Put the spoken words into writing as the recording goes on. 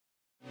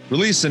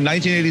Released in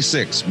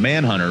 1986,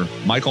 Manhunter,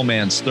 Michael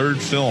Mann's third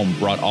film,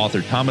 brought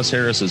author Thomas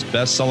Harris's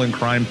best-selling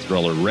crime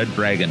thriller, Red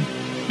Dragon,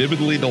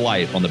 vividly to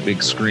life on the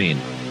big screen.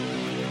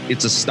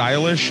 It's a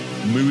stylish,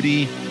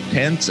 moody,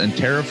 tense, and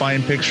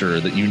terrifying picture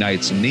that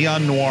unites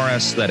neon noir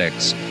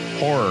aesthetics,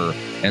 horror,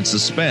 and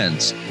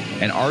suspense,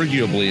 and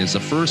arguably is the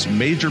first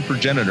major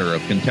progenitor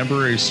of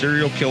contemporary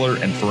serial killer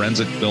and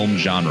forensic film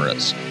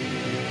genres.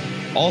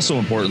 Also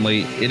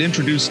importantly, it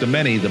introduced to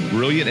many the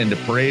brilliant and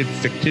depraved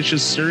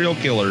fictitious serial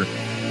killer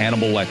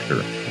Hannibal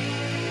Lecter.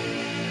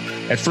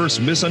 At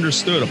first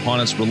misunderstood upon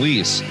its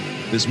release,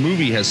 this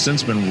movie has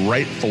since been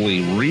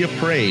rightfully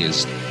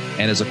reappraised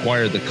and has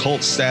acquired the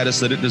cult status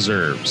that it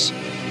deserves.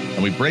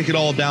 And we break it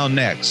all down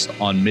next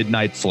on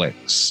Midnight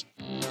Flicks.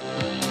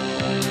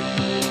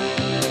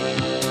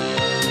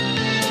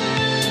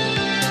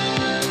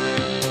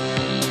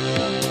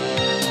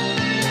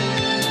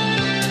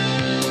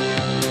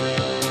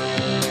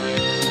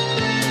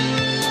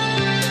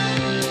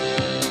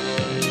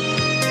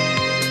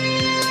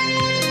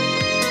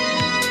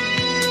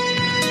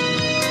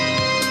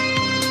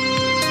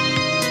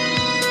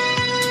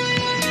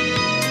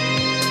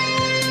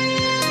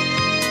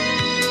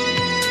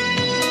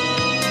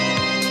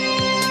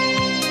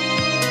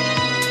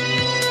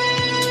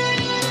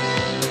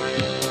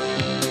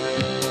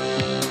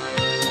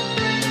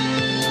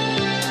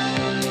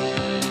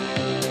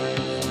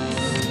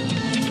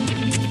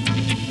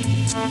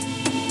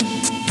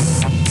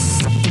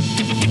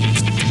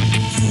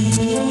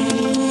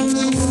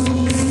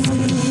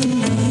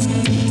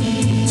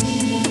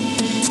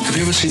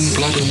 Seen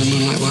blood on the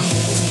Moonlight Well?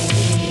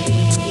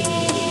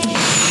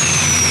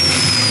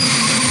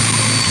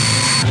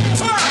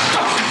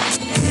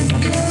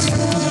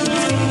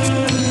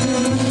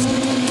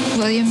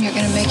 William, you're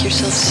gonna make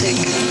yourself sick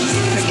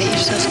or get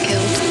yourself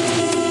killed.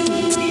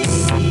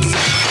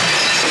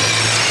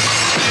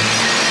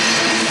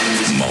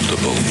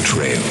 Multiple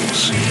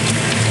trails.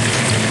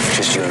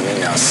 Just you and me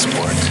now,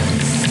 sport.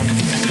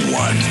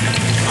 One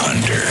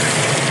hunter.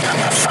 I'm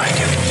gonna find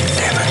him,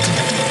 damn it.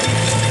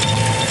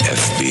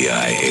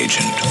 FBI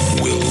agent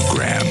Will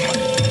Graham.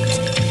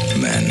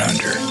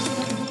 Manhunter.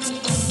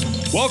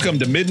 Welcome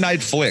to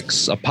Midnight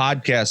Flicks, a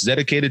podcast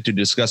dedicated to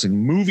discussing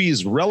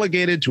movies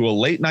relegated to a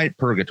late-night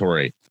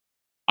purgatory.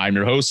 I'm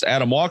your host,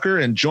 Adam Walker,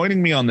 and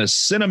joining me on this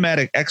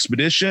cinematic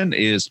expedition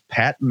is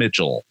Pat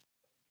Mitchell.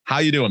 How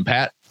you doing,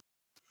 Pat?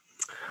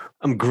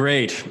 I'm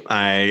great.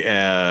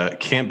 I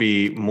can't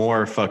be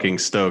more fucking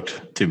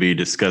stoked to be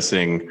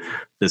discussing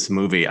this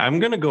movie. I'm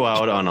going to go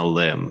out on a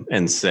limb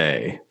and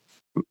say,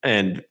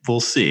 and we'll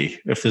see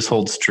if this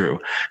holds true,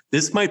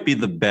 this might be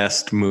the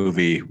best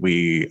movie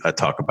we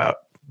talk about.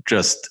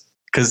 Just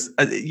because,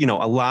 a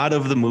lot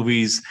of the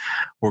movies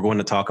we're going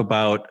to talk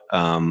about,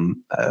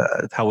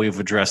 how we've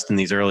addressed in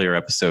these earlier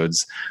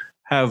episodes,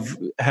 have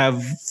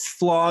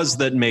flaws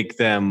that make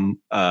them,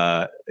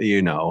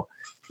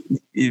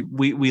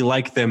 we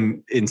like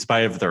them in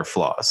spite of their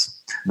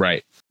flaws.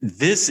 Right.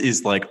 This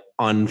is like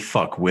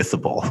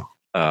unfuckwithable,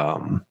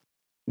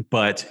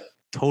 but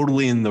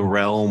totally in the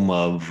realm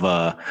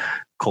of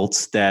cult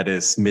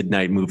status,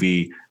 midnight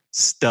movie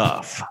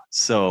stuff.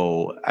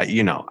 So,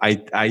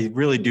 I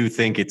really do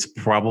think it's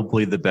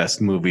probably the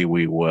best movie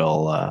we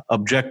will,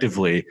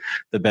 objectively,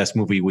 the best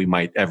movie we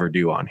might ever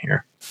do on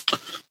here.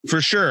 For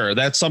sure.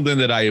 That's something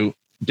that I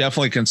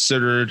definitely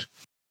considered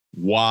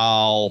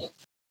while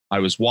I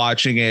was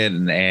watching it.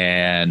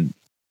 And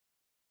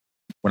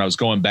when I was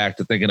going back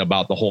to thinking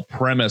about the whole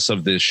premise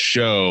of this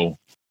show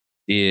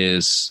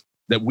is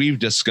that we've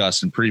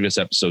discussed in previous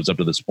episodes up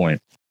to this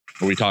point,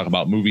 where we talk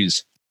about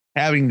movies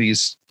having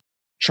these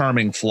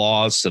charming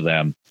flaws to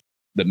them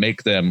that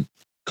make them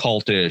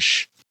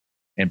cultish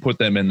and put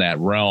them in that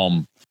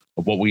realm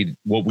of what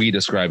we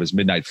describe as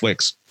midnight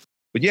flicks.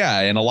 But yeah,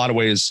 in a lot of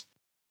ways,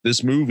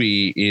 this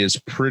movie is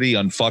pretty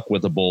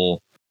unfuckwithable.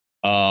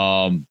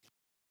 I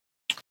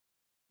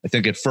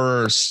think at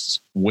first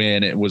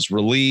when it was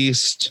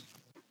released,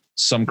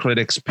 some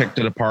critics picked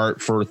it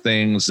apart for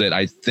things that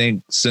I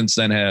think since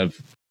then have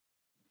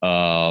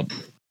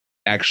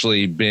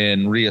actually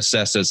been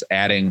reassessed as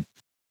adding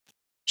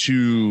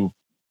to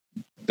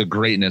the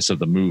greatness of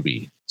the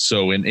movie.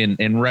 So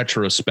in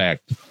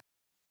retrospect,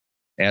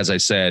 as I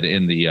said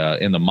in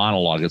the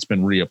monologue, it's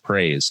been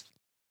reappraised.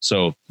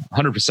 So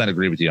 100%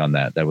 agree with you on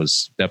that. That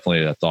was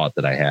definitely a thought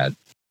that I had.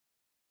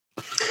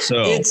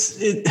 So and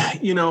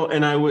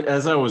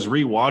as I was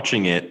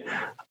rewatching it,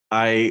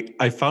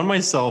 I found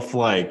myself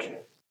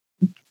like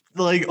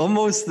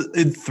almost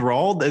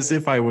enthralled, as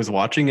if I was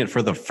watching it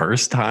for the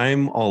first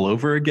time all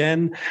over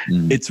again.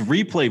 Its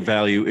replay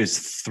value is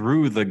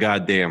through the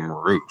goddamn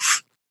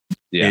roof.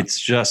 Yeah. It's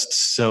just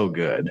so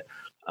good.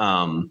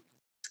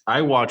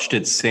 I watched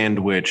it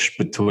sandwiched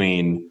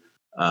between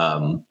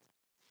a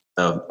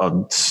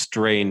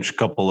strange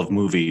couple of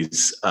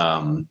movies.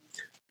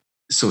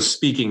 So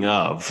speaking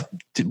of,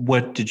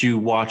 what did you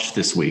watch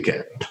this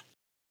weekend?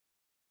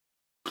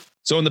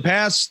 So in the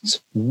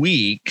past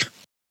week,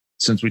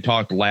 since we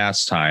talked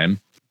last time,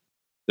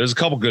 there's a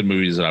couple good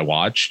movies that I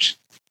watched.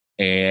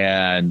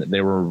 and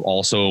they were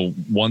also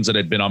ones that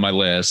had been on my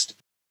list.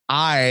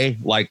 I,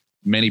 like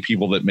many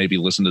people that maybe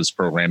listen to this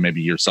program,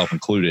 maybe yourself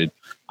included,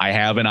 I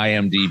have an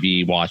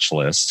IMDb watch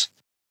list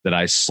that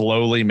I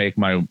slowly make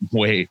my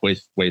way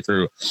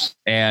through.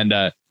 And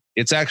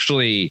it's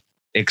actually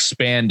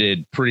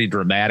expanded pretty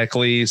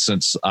dramatically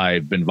since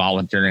I've been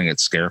volunteering at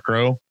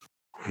Scarecrow.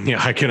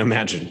 Yeah, I can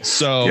imagine.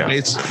 So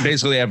it's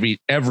basically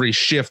every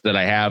shift that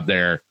I have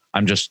there,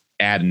 I'm just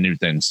adding new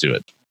things to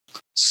it.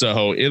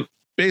 So it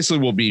basically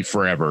will be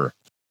forever.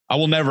 I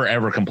will never,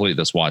 ever complete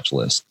this watch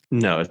list.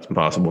 No, it's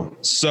impossible.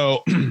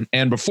 So,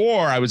 and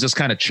before I was just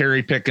kind of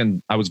cherry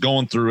picking. I was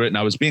going through it and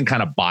I was being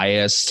kind of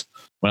biased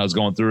when I was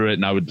going through it.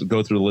 And I would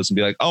go through the list and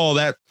be like, oh,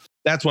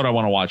 that's what I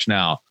want to watch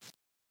now.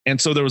 And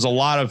so there was a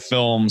lot of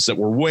films that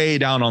were way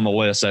down on the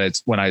list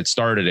when I had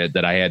started it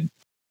that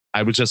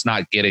I was just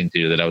not getting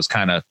to, that I was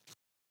kind of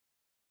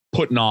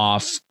putting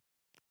off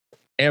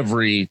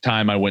every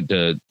time I went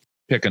to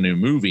pick a new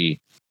movie.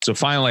 So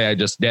finally, I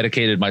just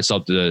dedicated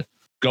myself to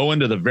go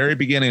into the very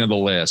beginning of the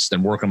list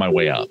and working my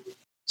way up.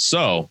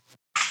 So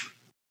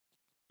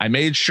I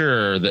made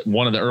sure that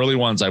one of the early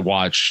ones I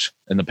watched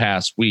in the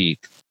past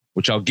week,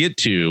 which I'll get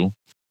to,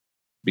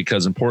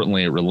 because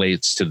importantly, it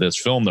relates to this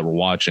film that we're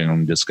watching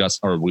and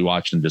we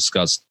watched and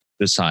discussed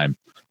this time.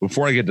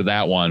 Before I get to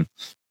that one,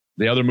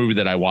 the other movie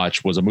that I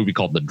watched was a movie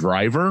called The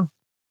Driver,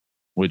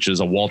 which is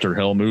a Walter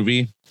Hill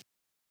movie.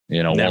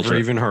 You know, never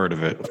even heard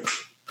of it.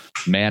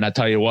 Man, I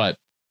tell you what.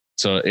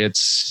 So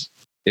it's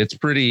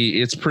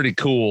pretty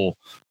cool.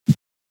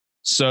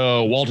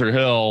 So Walter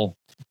Hill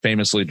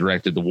famously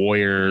directed The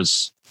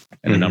Warriors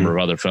and a number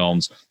of other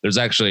films. There's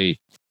actually,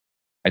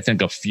 I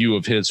think, a few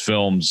of his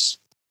films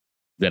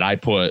that I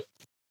put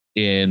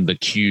in the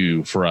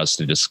queue for us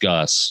to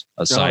discuss.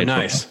 Aside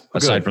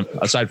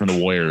from The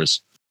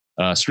Warriors,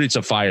 Streets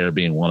of Fire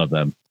being one of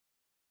them.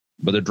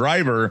 But The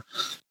Driver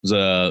was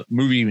a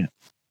movie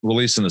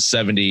released in the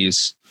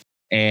 70s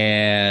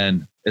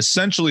and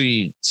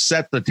essentially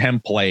set the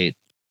template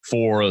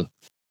for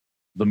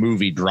the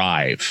movie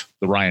Drive,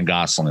 the Ryan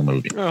Gosling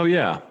movie. Oh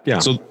yeah.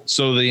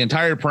 So the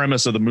entire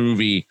premise of the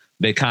movie,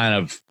 they kind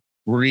of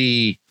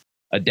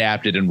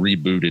adapted and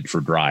rebooted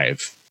for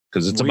Drive,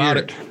 because it's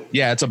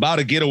it's about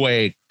a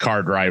getaway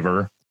car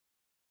driver,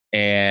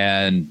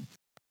 and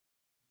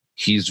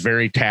he's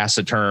very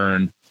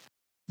taciturn.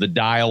 The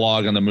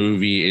dialogue in the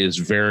movie is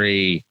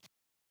very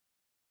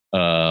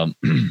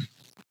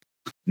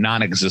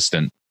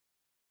non-existent.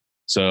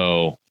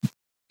 So,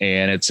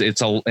 and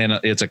it's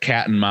a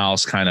cat and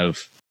mouse kind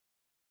of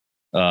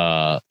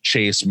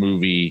chase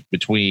movie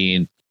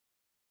between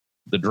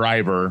the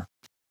driver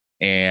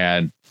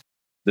and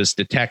this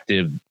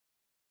detective,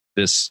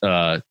 this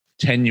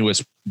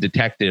tenuous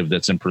detective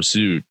that's in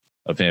pursuit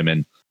of him.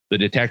 And the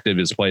detective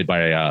is played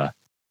by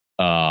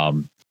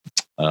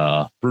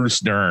Bruce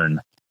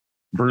Dern.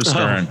 Bruce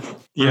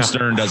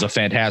Dern does a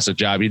fantastic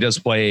job. He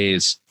just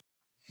plays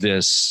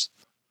this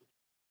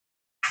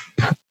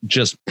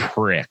just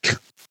prick.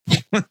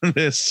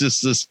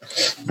 this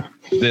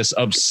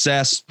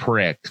obsessed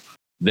prick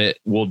that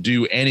will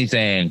do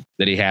anything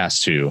that he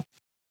has to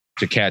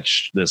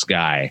catch this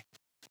guy.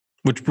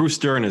 Which Bruce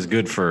Dern is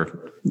good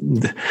for.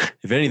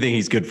 If anything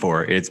he's good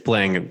for, it's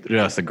playing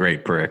just a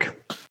great prick.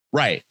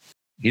 Right.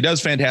 He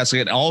does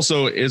fantastic. And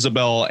also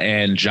Isabel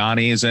and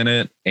Johnny's in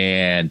it.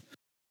 And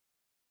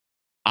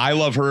I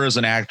love her as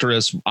an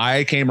actress.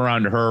 I came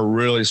around to her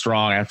really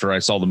strong after I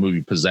saw the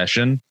movie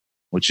Possession,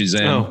 which she's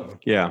in. Oh,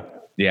 yeah.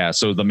 Yeah.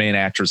 So the main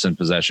actress in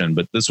Possession,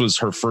 but this was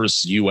her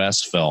first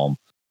US film.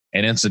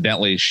 And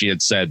incidentally, she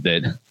had said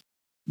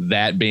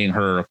that being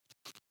her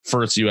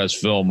first US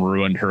film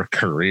ruined her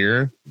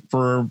career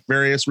for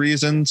various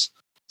reasons.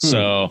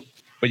 So,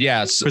 but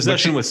yeah.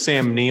 Possession with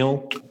Sam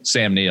Neill.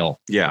 Sam Neill.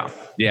 Yeah.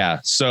 Yeah.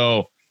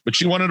 So, but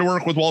she wanted to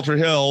work with Walter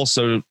Hill.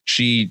 So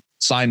she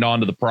signed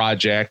on to the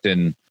project,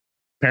 and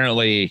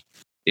apparently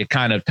it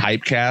kind of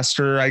typecast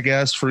her, I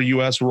guess, for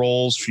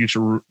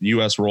future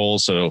US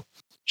roles. So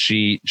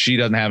she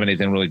doesn't have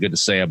anything really good to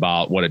say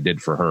about what it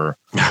did for her.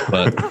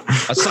 But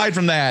aside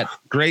from that,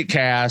 great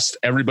cast,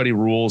 everybody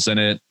rules in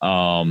it.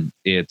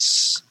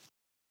 It's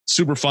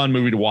super fun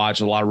movie to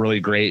watch. A lot of really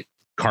great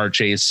car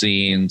chase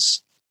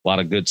scenes, a lot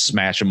of good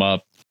smash 'em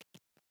up,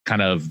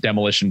 kind of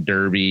demolition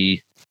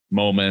derby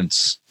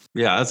moments.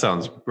 Yeah, that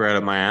sounds right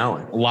up my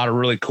alley. A lot of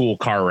really cool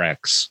car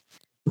wrecks.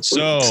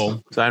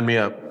 So sign me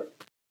up.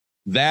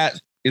 That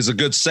is a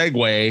good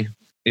segue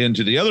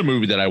into the other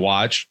movie that I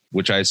watched,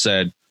 which I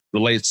said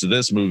relates to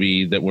this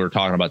movie that we're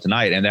talking about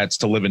tonight, and that's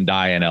To Live and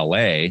Die in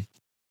L.A.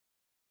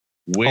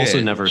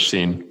 Also never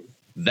seen.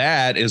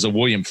 That is a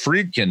William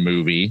Friedkin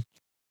movie.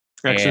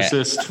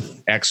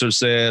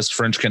 Exorcist,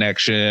 French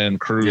Connection,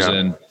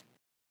 Cruising,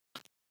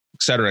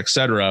 et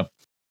cetera,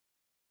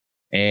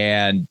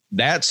 and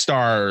that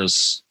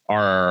stars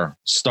our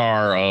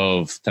star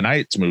of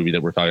tonight's movie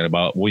that we're talking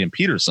about, William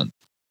Peterson.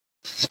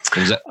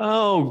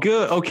 Oh,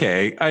 good.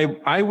 Okay.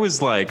 I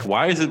was like,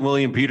 why isn't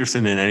William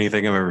Peterson in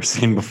anything I've ever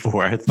seen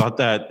before? I thought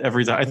that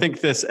every time. I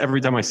think this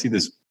every time I see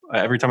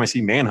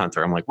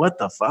Manhunter, I'm like, what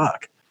the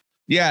fuck?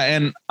 Yeah,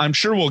 and I'm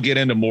sure we'll get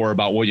into more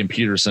about William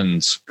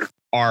Peterson's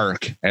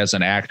arc as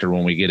an actor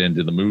when we get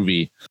into the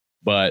movie.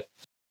 But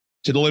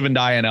To Live and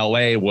Die in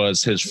LA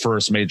was his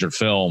first major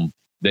film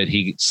that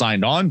he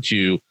signed on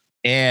to,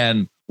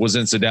 and was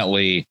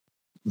incidentally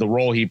the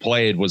role he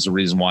played was the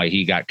reason why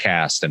he got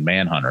cast in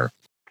Manhunter.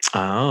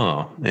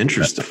 Oh,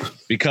 interesting.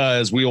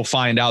 Because we will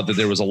find out that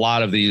there was a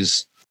lot of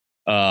these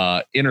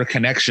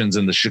interconnections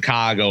in the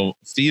Chicago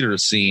theater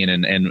scene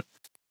and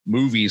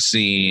movie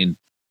scene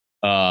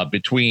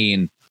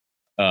between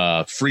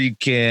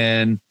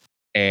Friedkin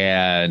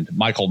and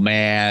Michael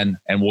Mann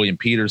and William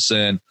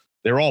Peterson.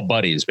 They were all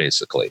buddies,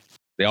 basically.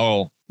 They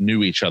all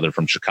knew each other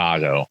from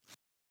Chicago.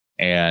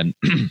 And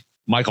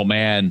Michael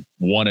Mann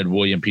wanted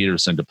William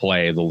Peterson to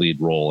play the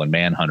lead role in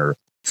Manhunter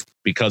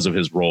because of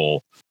his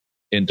role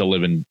in To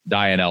Live and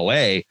Die in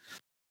LA.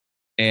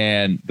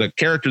 And the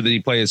character that he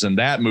plays in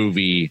that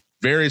movie,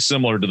 very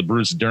similar to the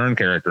Bruce Dern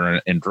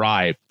character in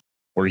Drive,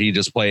 where he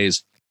just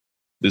plays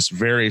this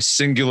very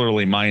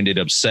singularly minded,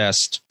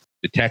 obsessed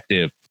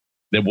detective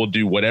that will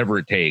do whatever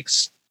it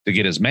takes to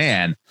get his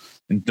man.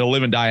 And To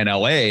Live and Die in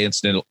LA,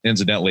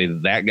 incidentally,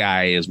 that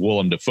guy is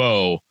Willem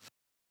Dafoe,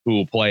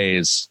 who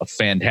plays a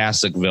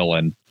fantastic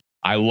villain.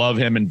 I love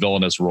him in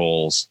villainous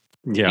roles.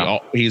 Yeah.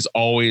 He's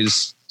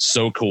always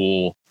so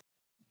cool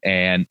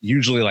and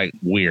usually like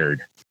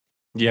weird.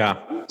 Yeah.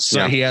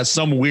 So he has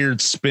some weird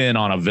spin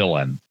on a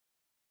villain.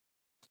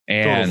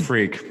 And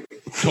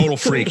total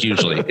freak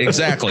usually.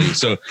 Exactly.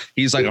 So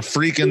he's like a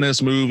freak in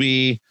this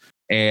movie.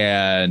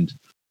 And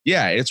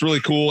yeah, it's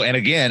really cool. And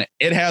again,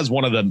 it has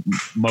one of the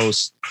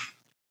most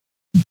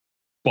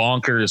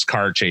bonkers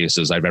car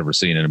chases I've ever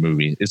seen in a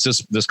movie. It's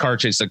just this car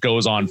chase that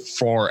goes on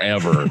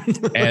forever.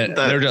 And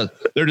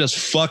they're just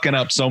fucking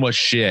up so much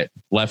shit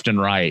left and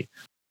right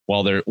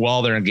while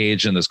they're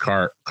engaged in this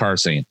car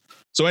scene.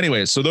 So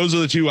anyway, so those are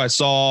the two I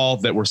saw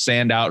that were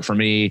stand out for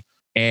me.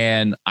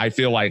 And I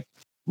feel like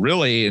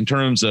really in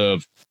terms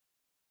of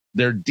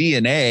their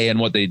DNA and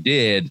what they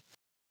did,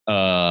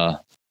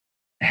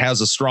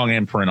 has a strong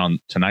imprint on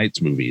tonight's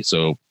movie.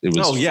 So it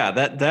was. Oh yeah,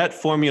 that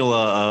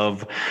formula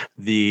of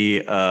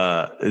the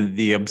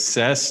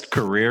obsessed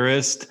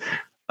careerist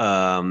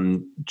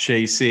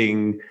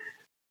chasing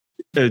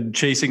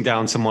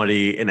down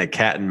somebody in a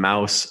cat and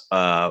mouse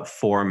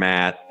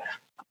format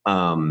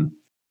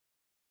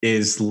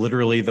is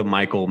literally the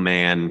Michael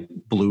Mann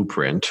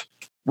blueprint.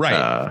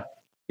 Right.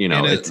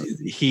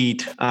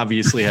 Heat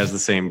obviously has the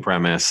same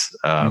premise.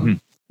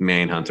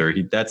 Manhunter.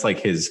 That's like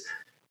his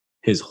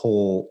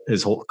whole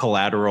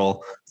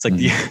collateral. It's like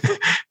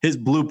his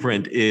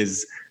blueprint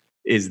is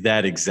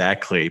that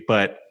exactly.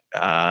 But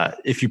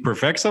if you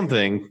perfect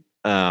something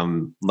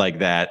like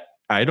that,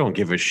 I don't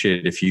give a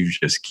shit if you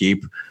just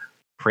keep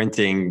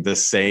printing the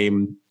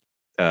same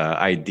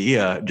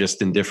idea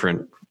just in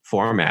different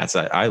formats.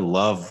 I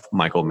love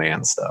Michael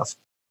Mann stuff.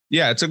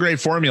 Yeah, it's a great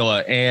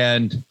formula,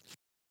 and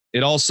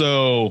it's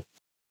a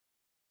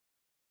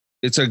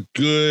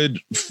good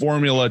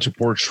formula to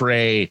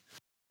portray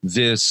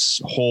this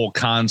whole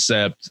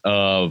concept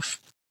of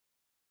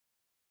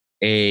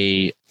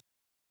a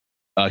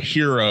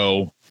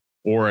hero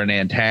or an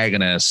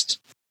antagonist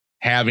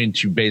having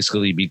to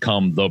basically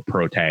become the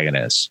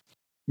protagonist.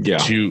 Yeah.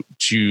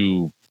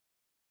 To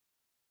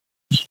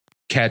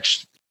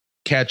catch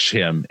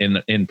him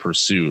in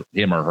pursuit,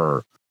 him or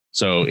her.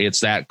 So it's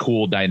that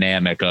cool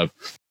dynamic of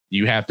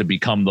you have to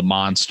become the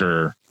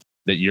monster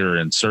that you're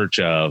in search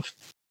of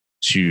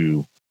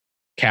to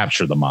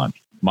capture the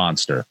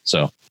monster.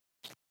 So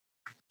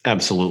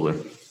absolutely.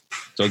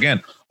 So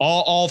again,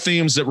 all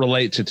themes that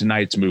relate to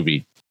tonight's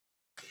movie.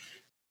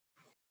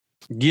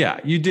 Yeah,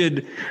 you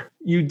did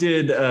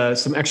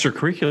some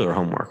extracurricular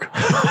homework.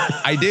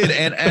 I did,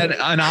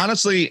 and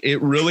honestly,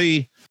 it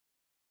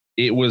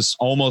was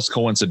almost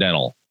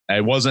coincidental. I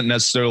wasn't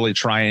necessarily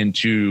trying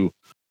to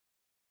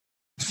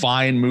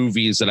find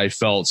movies that I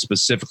felt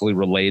specifically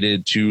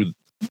related to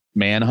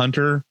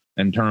Manhunter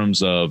in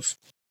terms of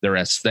their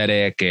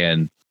aesthetic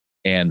and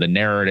the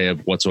narrative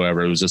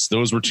whatsoever. It was just,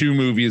 those were two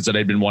movies that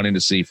I'd been wanting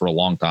to see for a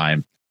long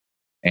time.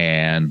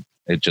 And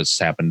it just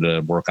happened to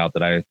work out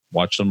that I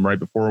watched them right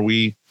before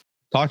we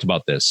talked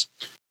about this.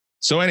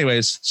 So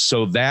anyways,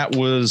 so that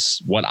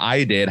was what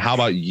I did. How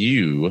about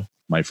you,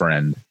 my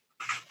friend?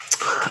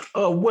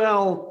 I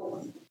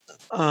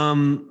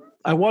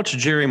watched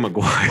Jerry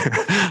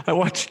Maguire.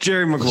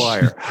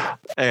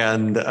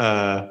 And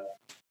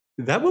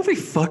that movie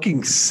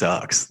fucking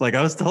sucks. Like,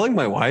 I was telling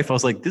my wife, I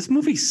was like, this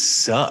movie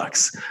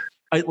sucks.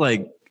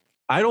 I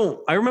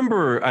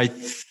remember, I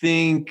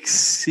think,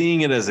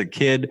 seeing it as a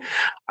kid.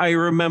 I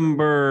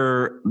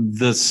remember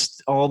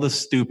all the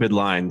stupid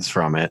lines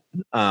from it,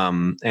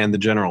 and the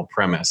general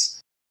premise.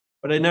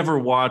 But I never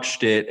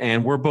watched it,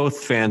 and we're both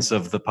fans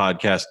of the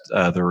podcast,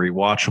 The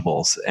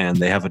Rewatchables, and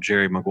they have a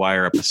Jerry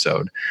Maguire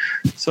episode.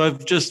 So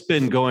I've just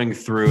been going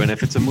through, and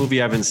if it's a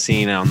movie I haven't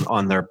seen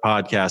on their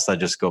podcast, I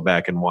just go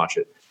back and watch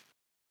it.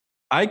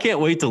 I can't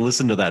wait to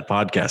listen to that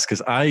podcast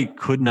because I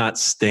could not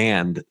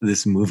stand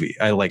this movie.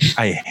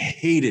 I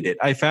hated it.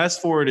 I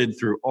fast forwarded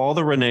through all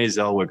the Renee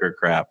Zellweger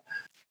crap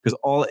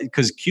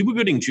because Cuba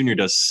Gooding Jr.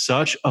 does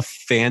such a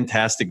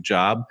fantastic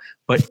job,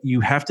 but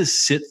you have to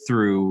sit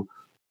through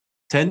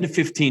 10 to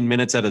 15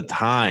 minutes at a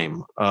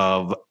time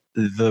of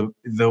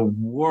the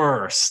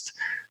worst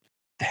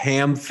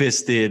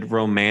ham-fisted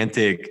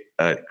romantic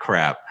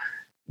crap.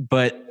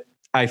 But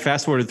I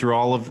fast forwarded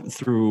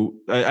through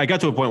I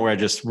got to a point where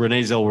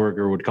Renee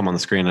Zellweger would come on the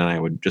screen and I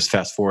would just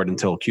fast forward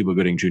until Cuba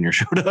Gooding Jr.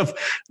 showed up. And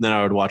then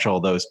I would watch all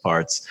those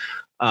parts.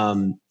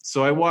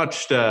 So I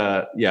watched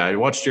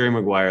Jerry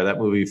Maguire. That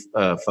movie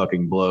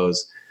fucking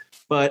blows.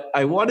 But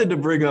I wanted to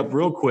bring up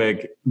real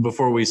quick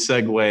before we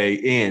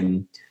segue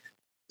in,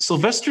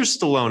 Sylvester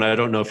Stallone. I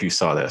don't know if you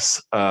saw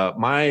this.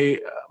 My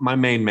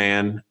main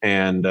man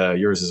and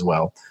yours as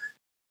well.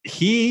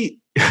 He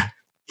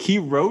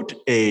wrote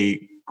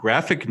a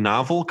graphic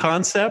novel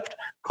concept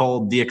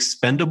called The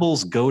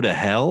Expendables Go to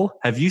Hell.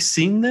 Have you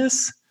seen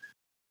this?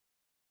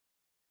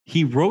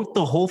 He wrote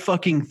the whole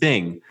fucking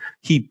thing.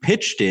 He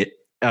pitched it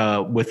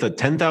with a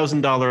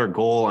 $10,000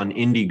 goal on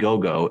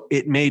Indiegogo.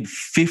 It made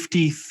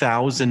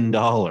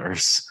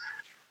 $50,000.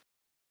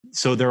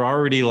 So they're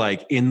already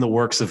like in the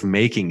works of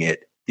making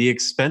it. The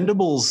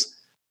Expendables,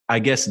 I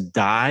guess,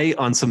 die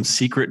on some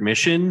secret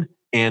mission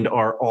and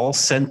are all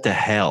sent to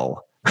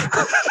hell.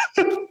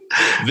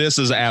 This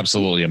is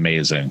absolutely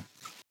amazing.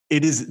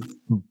 It is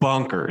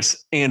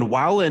bonkers. And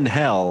while in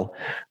hell,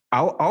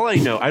 all I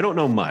know, I don't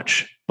know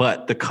much,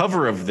 but the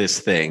cover of this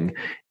thing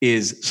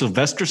is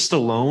Sylvester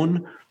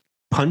Stallone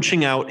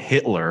punching out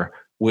Hitler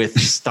with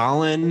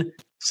Stalin,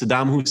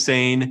 Saddam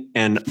Hussein,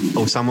 and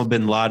Osama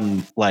bin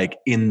Laden like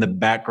in the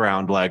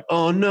background, like,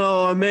 oh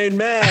no, a main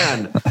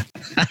man.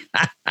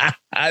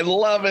 I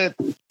love it.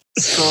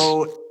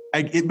 So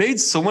it made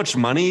so much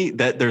money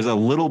that there's a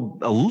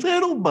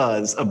little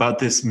buzz about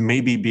this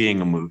maybe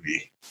being a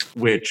movie,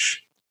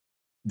 which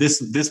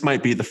this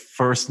might be the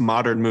first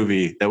modern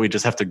movie that we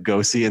just have to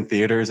go see in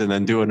theaters and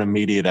then do an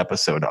immediate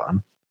episode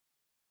on.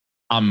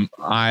 I'm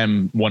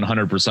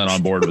 100%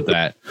 on board with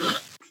that.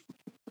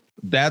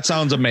 That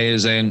sounds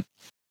amazing.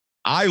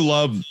 I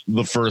love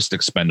the first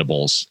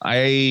Expendables.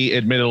 I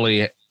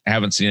admittedly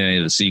haven't seen any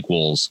of the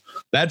sequels.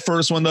 That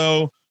first one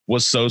though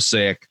was so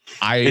sick.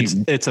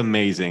 It's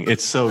amazing.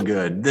 It's so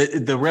good.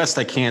 The rest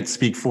I can't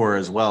speak for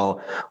as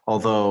well.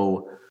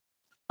 Although,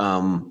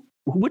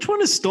 which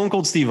one is Stone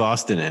Cold Steve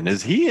Austin in?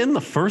 Is he in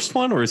the first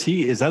one or is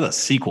that a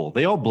sequel?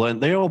 They all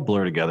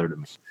blur together to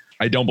me.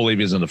 I don't believe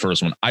he's in the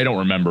first one. I don't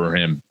remember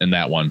him in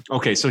that one.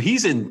 Okay, so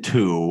he's in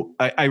 2.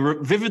 I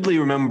vividly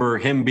remember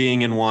him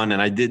being in 1,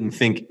 and I didn't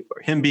think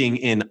him being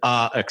in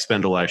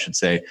Expendable, I should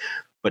say,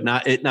 but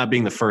not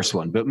being the first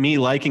one. But me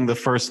liking the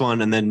first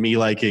one, and then me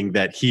liking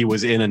that he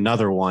was in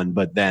another one,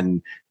 but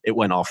then it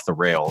went off the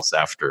rails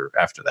after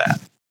that.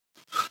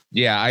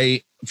 Yeah,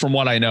 from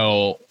what I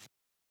know,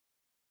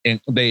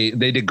 they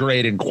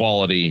degrade in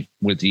quality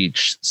with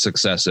each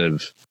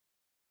successive.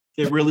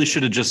 It really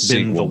should have just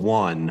been the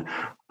one.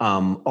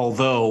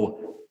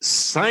 Although,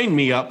 sign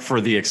me up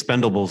for the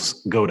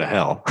Expendables Go to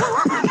Hell.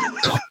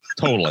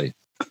 Totally.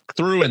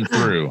 Through and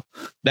through.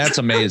 That's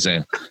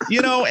amazing.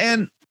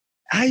 And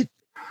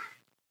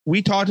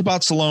we talked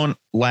about Stallone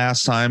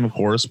last time, of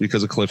course,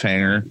 because of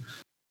Cliffhanger.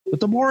 But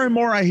the more and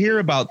more I hear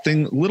about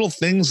little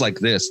things like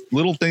this,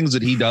 little things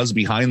that he does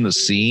behind the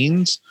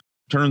scenes,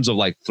 in terms of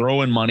like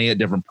throwing money at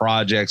different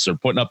projects or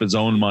putting up his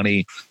own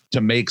money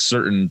to make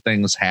certain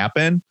things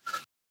happen,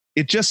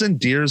 it just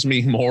endears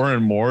me more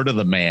and more to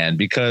the man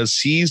because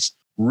he's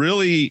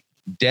really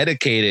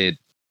dedicated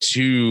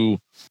to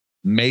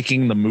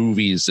making the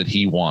movies that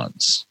he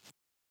wants.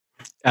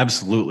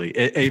 Absolutely.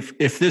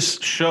 If this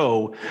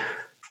show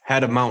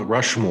had a Mount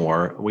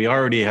Rushmore, we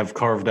already have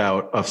carved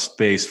out a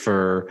space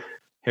for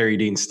Harry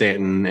Dean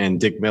Stanton and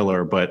Dick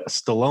Miller, but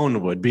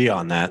Stallone would be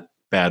on that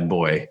bad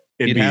boy.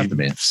 It'd be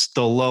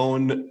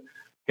Stallone,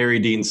 Harry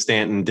Dean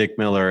Stanton, Dick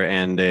Miller,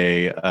 and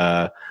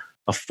a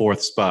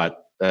fourth spot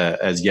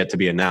as yet to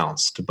be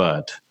announced.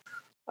 But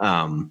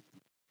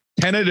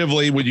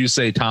tentatively, would you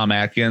say Tom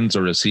Atkins,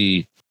 or is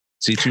he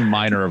too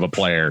minor of a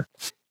player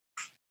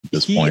at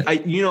this point?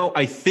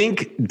 I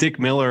think Dick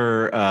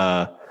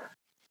Miller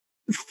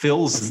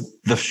fills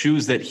the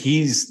shoes that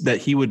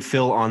he would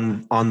fill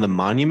on the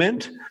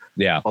Monument.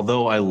 Yeah.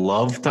 Although I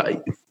love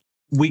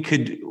we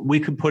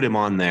could put him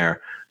on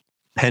there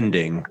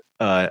pending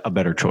a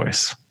better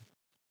choice.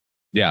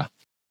 Yeah.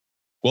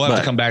 We'll have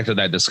to come back to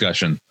that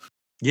discussion.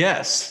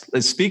 Yes.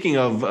 Speaking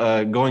of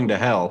going to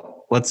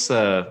hell, let's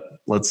go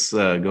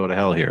to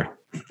hell here.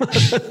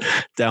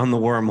 Down the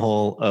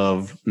wormhole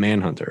of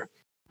Manhunter.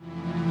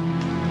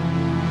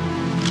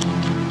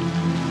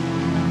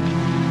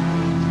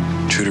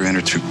 Intruder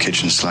entered through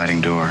kitchen sliding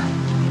door,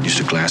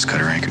 used a glass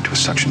cutter anchored to a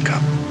suction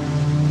cup.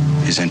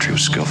 His entry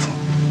was skillful.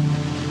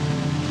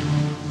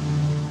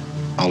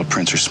 All the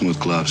prints are smooth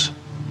gloves.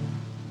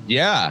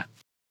 Yeah.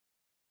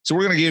 So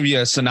we're going to give you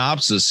a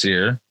synopsis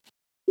here.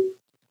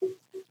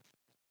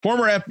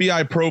 Former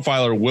FBI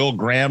profiler Will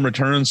Graham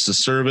returns to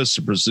service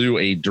to pursue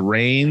a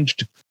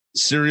deranged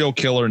serial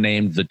killer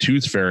named the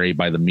Tooth Fairy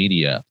by the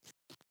media.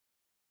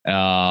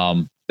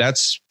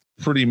 That's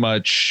pretty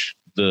much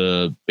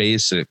the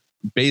basic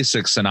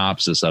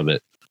synopsis of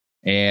it.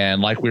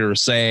 And like we were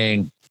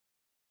saying,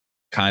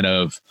 kind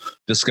of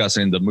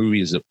discussing the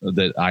movies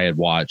that I had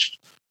watched,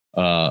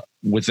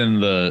 within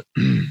the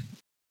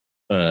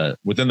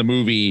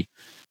movie,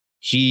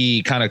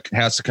 he kind of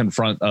has to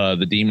confront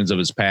the demons of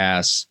his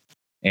past,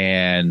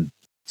 and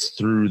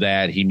through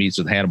that he meets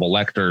with Hannibal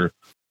Lecter,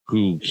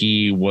 who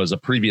he was a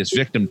previous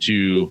victim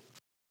to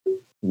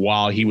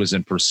while he was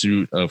in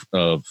pursuit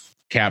of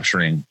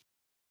capturing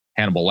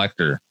Hannibal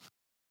Lecter.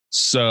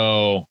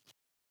 So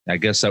I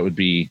guess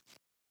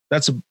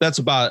that's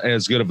about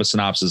as good of a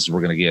synopsis as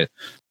we're going to get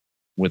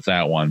with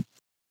that one.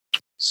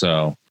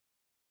 So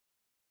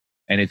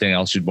anything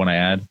else you'd want to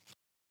add?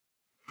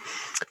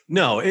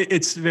 No,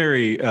 it's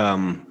very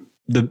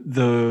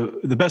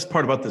the best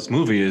part about this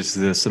movie is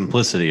the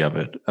simplicity of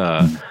it.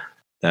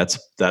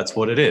 That's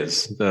what it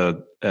is.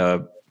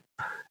 The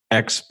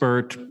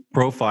expert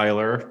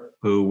profiler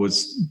who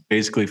was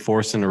basically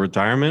forced into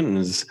retirement and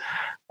is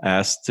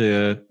asked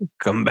to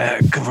come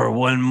back for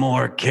one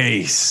more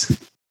case.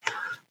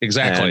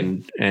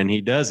 Exactly. And he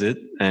does it.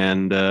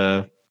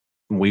 And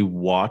we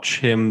watch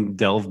him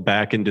delve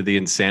back into the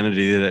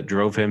insanity that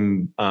drove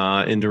him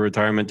into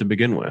retirement to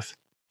begin with.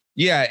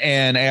 Yeah.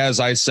 And as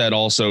I said,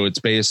 also, it's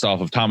based off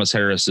of Thomas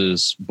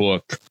Harris's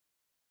book,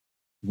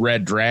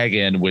 Red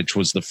Dragon, which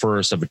was the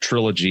first of a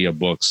trilogy of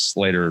books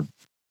later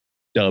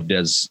dubbed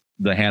as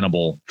the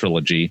Hannibal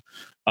trilogy.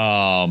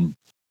 I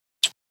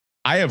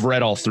have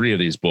read all three of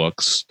these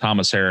books.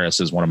 Thomas Harris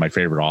is one of my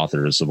favorite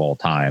authors of all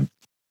time.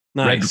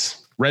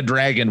 Nice. Red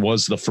Dragon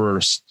was the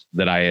first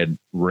that I had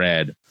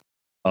read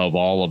of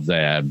all of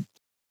them.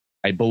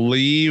 I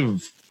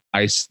believe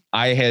I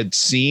had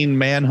seen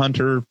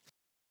Manhunter.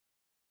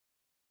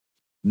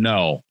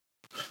 No,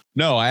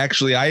 I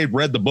had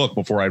read the book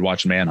before I'd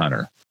watched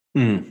Manhunter.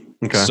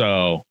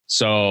 Okay.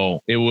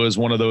 So it was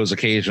one of those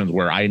occasions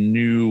where I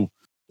knew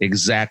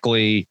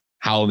exactly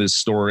how this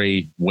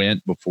story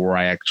went before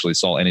I actually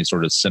saw any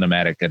sort of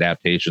cinematic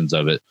adaptations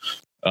of it.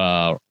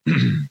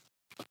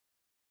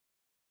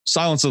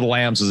 Silence of the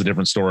Lambs is a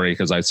different story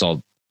because I saw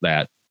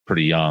that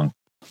pretty young.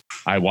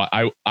 I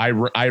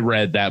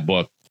read that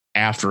book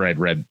after I'd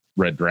read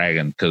Red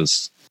Dragon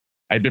because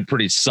I'd been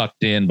pretty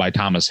sucked in by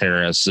Thomas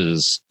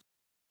Harris's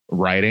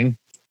writing.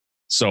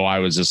 So I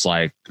was just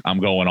like, I'm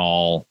going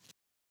all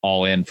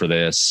in for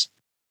this.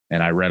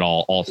 And I read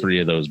all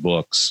three of those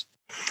books.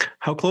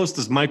 How close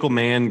does Michael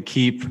Mann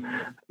keep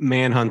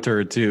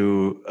Manhunter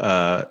to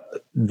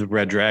the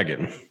Red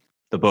Dragon,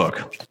 the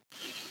book?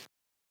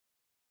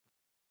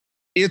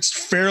 It's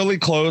fairly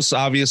close.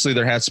 Obviously,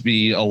 there has to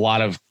be a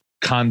lot of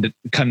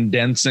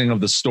condensing of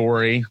the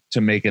story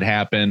to make it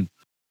happen.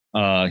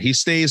 He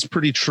stays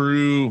pretty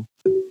true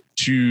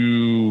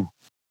to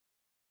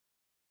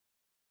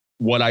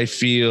what I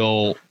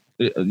feel.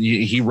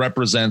 He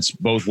represents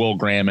both Will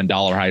Graham and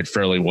Dollarhide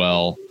fairly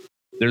well.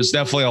 There's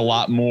definitely a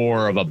lot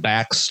more of a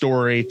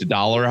backstory to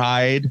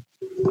Dollarhide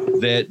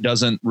that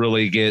doesn't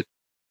really get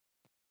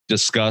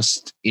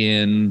discussed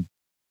in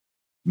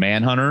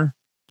Manhunter.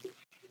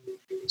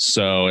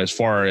 So as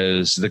far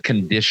as the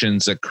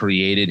conditions that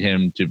created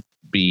him to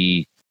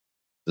be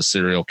the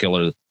serial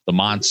killer, the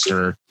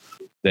monster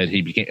that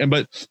he became,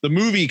 but the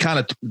movie kind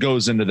of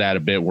goes into that a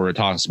bit where it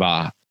talks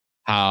about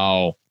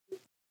how,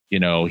 you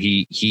know,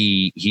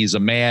 he's a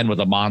man with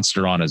a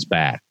monster on his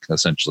back.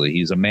 Essentially,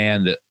 he's a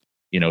man that,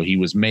 you know, he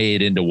was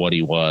made into what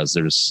he was.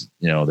 There was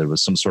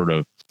some sort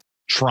of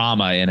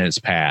trauma in his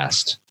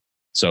past.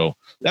 So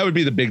that would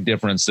be the big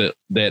difference that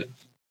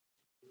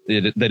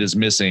is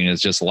missing,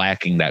 is just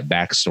lacking that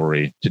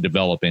backstory to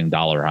developing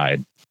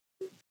Dollarhide.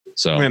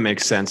 So that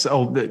makes sense.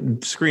 The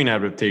screen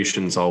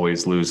adaptations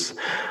always lose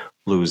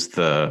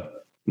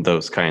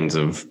those kinds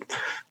of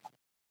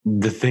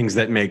the things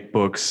that make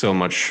books so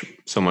much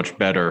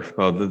better.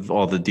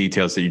 All the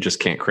details that you just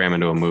can't cram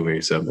into a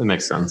movie. So it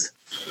makes sense.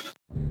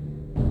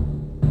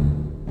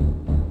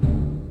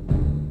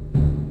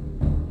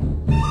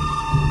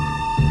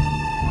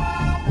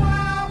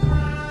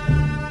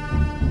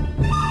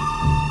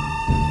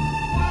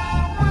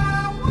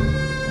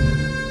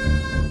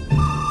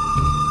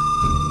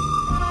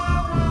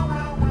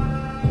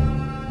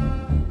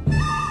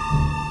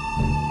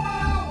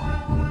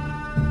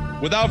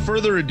 Without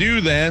further ado,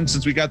 then,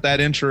 since we got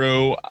that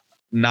intro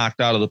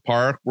knocked out of the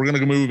park, we're going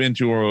to move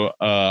into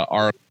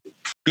our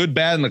good,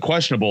 bad, and the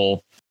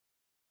questionable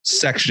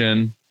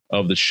section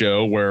of the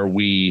show, where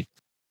we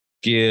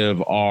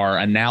give our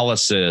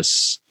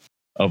analysis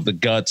of the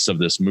guts of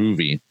this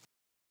movie.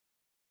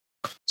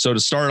 So to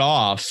start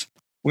off,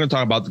 we're going to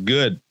talk about the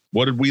good.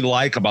 What did we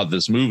like about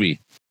this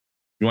movie?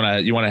 You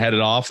want to head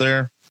it off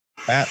there,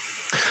 Pat?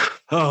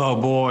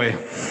 Oh boy.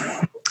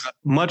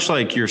 Much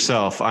like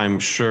yourself, I'm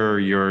sure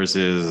yours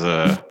is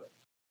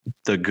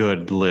the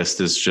good list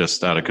is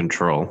just out of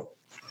control.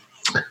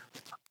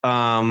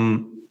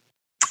 I'll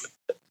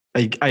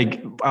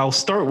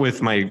start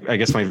with my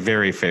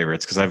very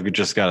favorites, because I've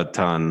just got a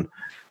ton.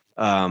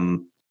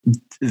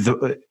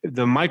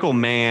 The Michael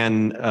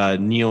Mann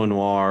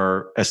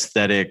neo-noir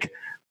aesthetic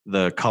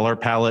the color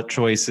palette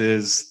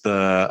choices,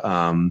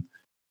 the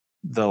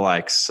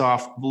like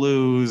soft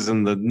blues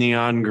and the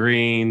neon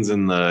greens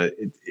and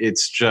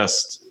it's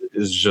just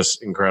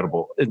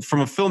incredible. And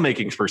from a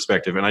filmmaking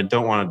perspective, and I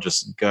don't want to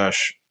just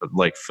gush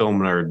like film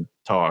nerd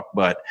talk,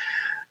 but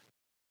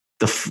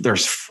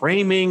there's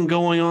framing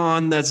going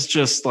on that's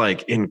just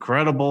like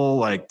incredible.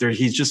 Like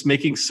he's just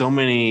making so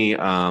many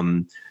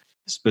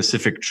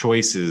specific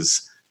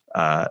choices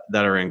that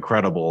are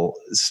incredible.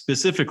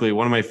 Specifically,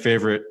 one of my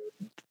favorite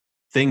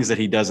things that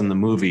he does in the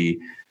movie,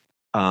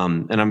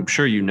 and I'm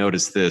sure you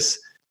noticed this,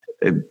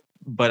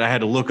 but I had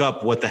to look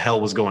up what the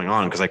hell was going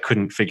on because I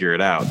couldn't figure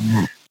it out.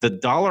 The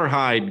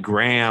Dollarhide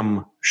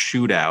Graham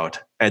shootout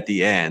at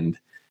the end,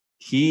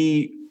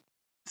 he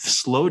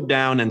slowed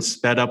down and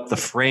sped up the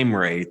frame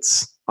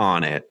rates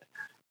on it,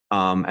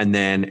 and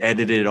then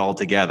edited it all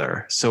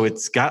together. So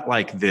it's got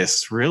like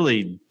this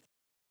really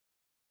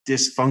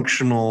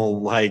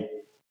dysfunctional, like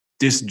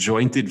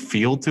disjointed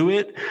feel to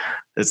it.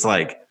 It's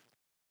like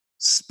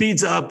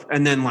speeds up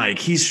and then like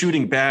he's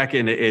shooting back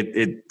and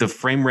the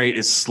frame rate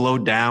is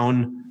slowed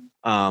down,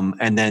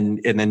 and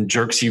then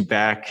jerks you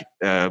back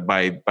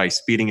by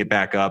speeding it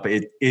back up.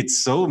 It's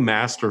so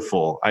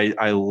masterful.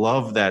 I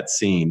love that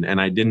scene,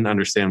 and I didn't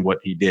understand what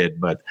he did,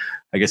 but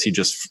I guess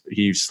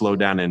he slowed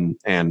down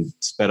and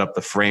sped up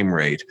the frame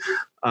rate.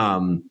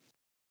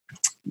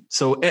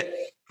 So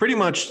pretty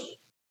much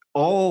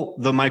all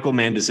the Michael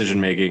Mann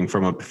decision making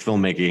from a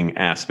filmmaking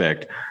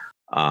aspect,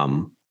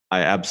 I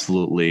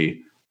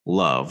absolutely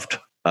loved.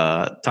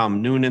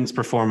 Tom Noonan's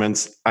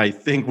performance, I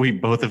think we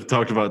both have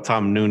talked about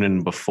Tom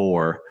Noonan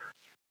before,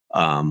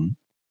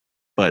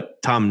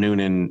 but Tom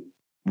Noonan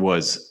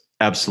was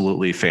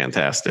absolutely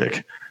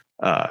fantastic.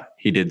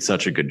 He did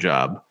such a good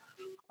job.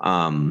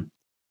 And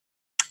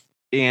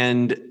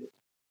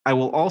I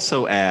will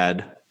also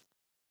add,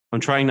 I'm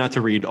trying not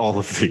to read all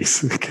of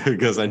these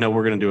because I know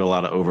we're going to do a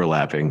lot of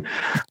overlapping.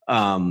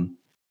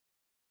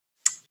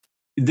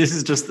 This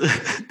is just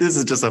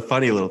a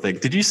funny little thing.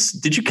 Did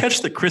you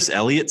catch the Chris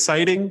Elliott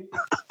sighting?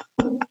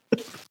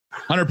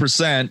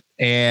 100%.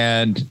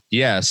 And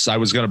yes, I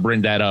was going to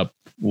bring that up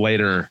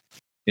later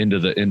into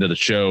the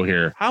show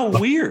here. How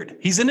weird.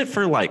 He's in it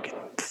for like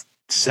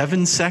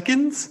 7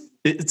 seconds.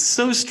 It's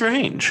so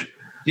strange.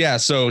 Yeah.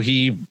 So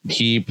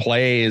he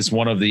plays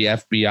one of the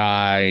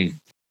FBI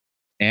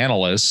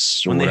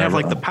analysts when they have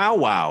like the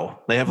powwow.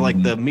 They have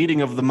like the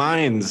meeting of the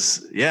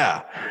minds.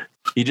 Yeah.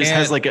 He just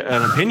has like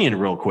an opinion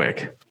real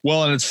quick.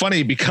 Well, and it's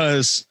funny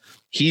because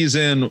he's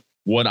in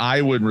what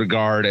I would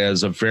regard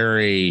as a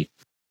very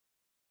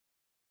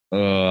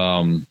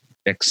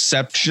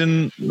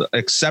exceptional.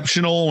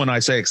 When I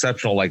say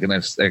exceptional, like an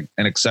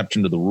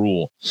exception to the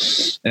rule,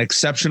 an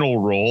exceptional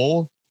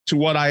role to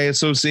what I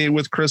associate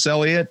with Chris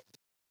Elliott.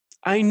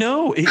 I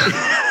know.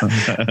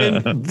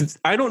 And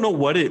I don't know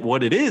what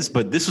it is,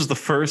 but this was the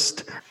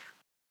first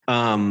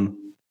time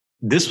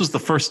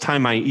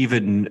I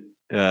even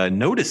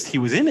noticed he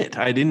was in it.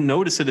 I didn't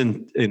notice it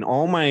in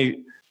all my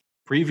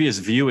previous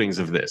viewings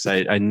of this.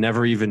 I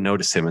never even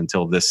noticed him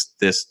until this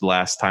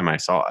last time I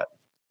saw it.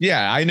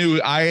 Yeah,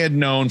 I had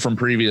known from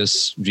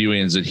previous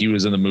viewings that he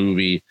was in the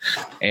movie.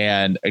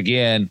 And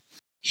again,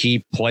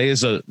 he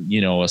plays a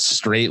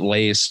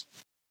straight-laced,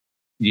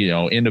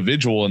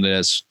 individual in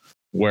this,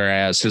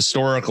 whereas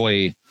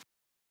historically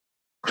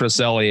Chris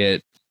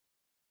Elliott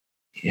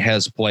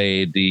has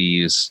played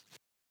these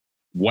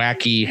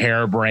wacky,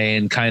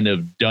 harebrained, kind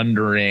of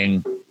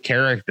dundering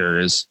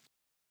characters.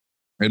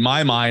 In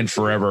my mind,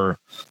 forever,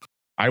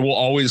 I will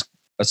always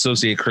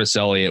associate Chris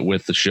Elliott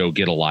with the show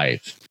Get a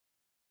Life,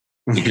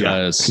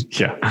 because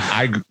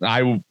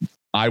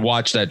I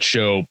watched that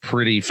show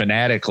pretty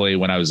fanatically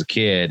when I was a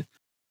kid.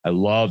 I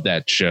loved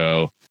that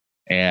show,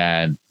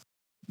 and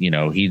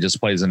he just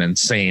plays an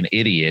insane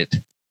idiot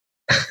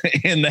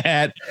in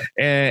that,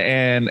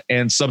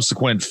 and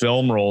subsequent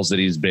film roles that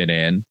he's been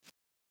in.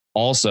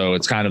 Also,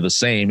 it's kind of the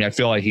same. I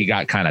feel like he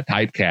got kind of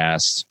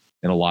typecast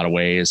in a lot of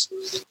ways.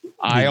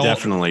 I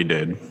definitely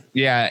did.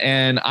 Yeah.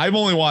 And I've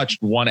only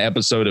watched one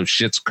episode of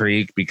Schitt's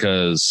Creek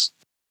because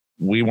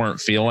we weren't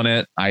feeling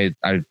it.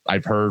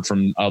 I've heard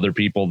from other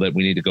people that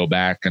we need to go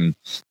back and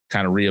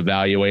kind of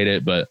reevaluate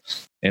it. But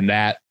in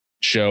that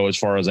show, as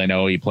far as I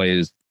know, he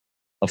plays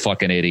a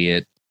fucking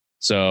idiot.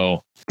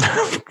 So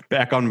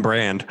back on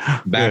brand.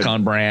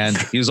 On brand.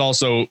 He was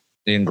also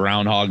in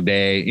Groundhog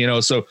Day,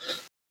 so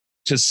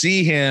to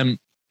see him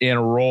in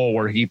a role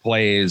where he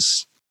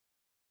plays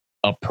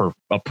a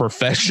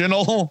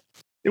professional,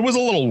 it's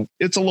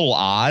a little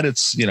odd.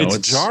 It's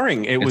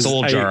jarring. It was a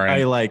little jarring.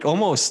 I like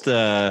almost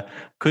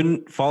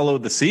couldn't follow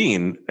the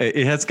scene.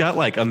 It has got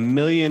like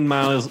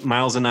 1,000,000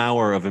 miles an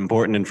hour of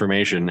important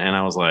information. And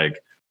I was like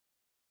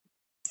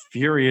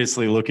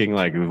furiously looking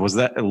up, was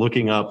that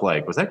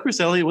Chris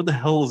Elliott? What the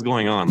hell is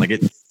going on? Like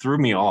it threw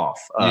me off.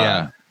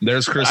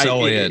 There's Chris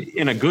Elliott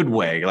in a good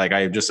way. Like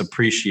I just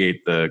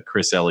appreciate the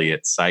Chris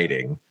Elliott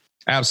sighting.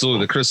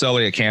 Absolutely. The Chris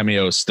Elliott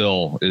cameo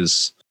still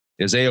is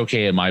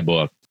A-okay in my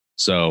book.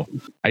 So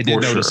I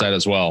did notice that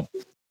as well.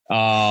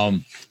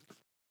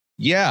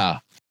 Yeah.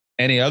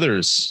 Any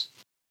others?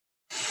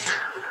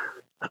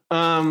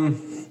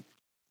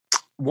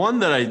 One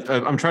that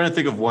I'm trying to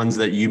think of ones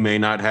that you may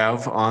not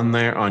have on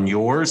there on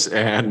yours,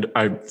 and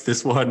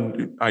this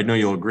one I know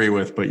you'll agree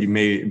with, but you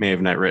may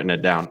have not written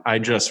it down. I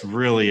just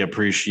really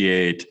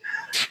appreciate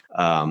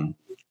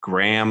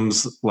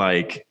Graham's,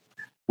 like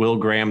Will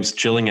Graham's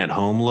chilling at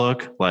home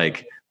look,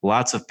 like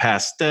lots of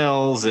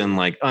pastels and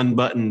like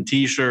unbuttoned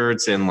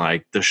t-shirts and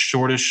like the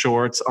shortest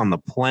shorts on the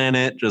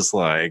planet, just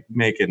like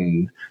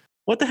making.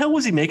 What the hell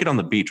was he making on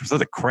the beach? Was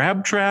that a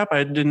crab trap?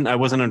 I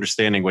wasn't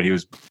understanding what he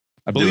was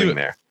doing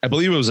there. I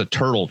believe it was a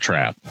turtle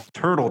trap.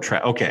 Turtle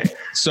trap. Okay.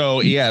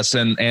 So yes,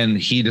 and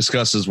he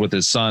discusses with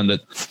his son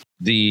that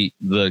the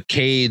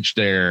cage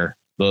there,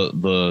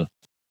 the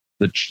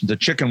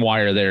chicken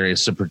wire there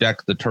is to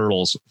protect the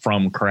turtles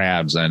from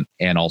crabs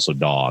and also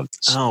dogs.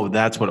 Oh,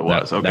 that's what it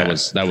was. Okay.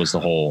 That was the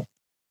whole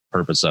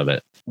purpose of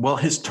it. Well,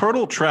 his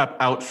turtle trap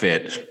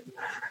outfit.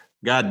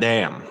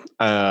 Goddamn.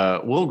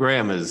 Will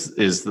Graham is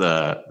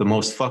the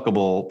most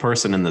fuckable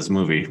person in this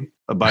movie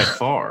by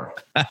far.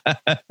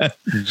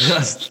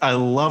 Just, I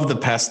love the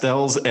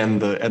pastels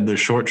and the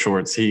short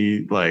shorts.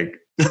 He like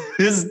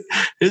his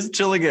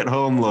chilling at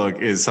home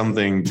look is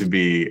something to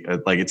be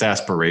like, it's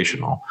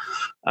aspirational.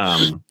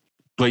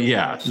 But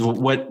yeah,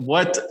 what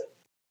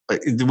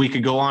we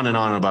could go on and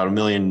on about a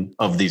million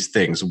of these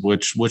things.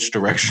 Which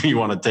direction you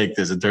want to take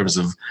this in terms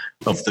of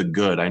the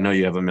good? I know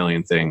you have a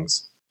million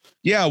things.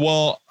 Yeah,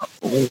 well,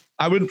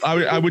 I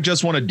would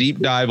just want to deep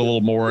dive a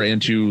little more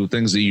into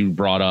things that you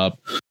brought up,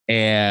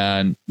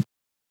 and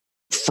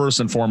first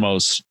and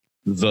foremost,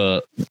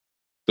 the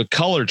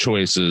color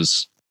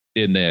choices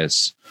in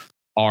this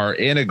are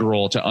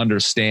integral to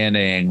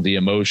understanding the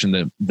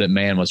emotion that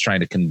Mann was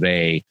trying to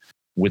convey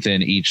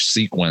within each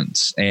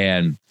sequence,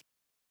 and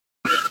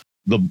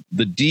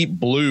the deep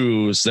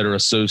blues that are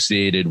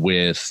associated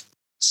with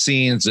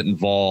scenes that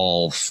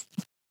involve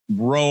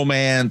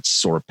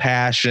romance or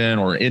passion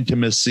or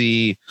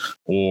intimacy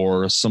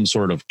or some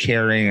sort of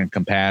caring and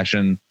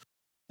compassion,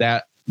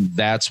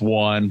 that's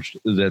one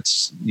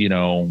that's, you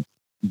know,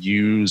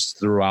 used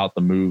throughout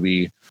the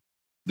movie.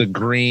 The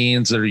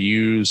greens that are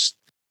used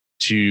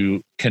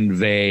to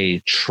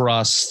convey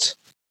trust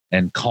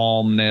and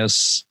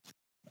calmness,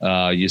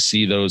 you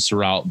see those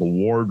throughout the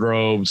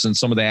wardrobes and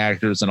some of the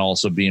actors, and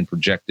also being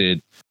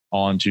projected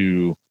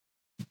onto,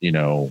 you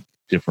know,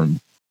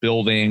 different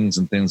buildings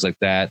and things like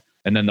that.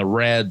 And then the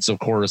reds, of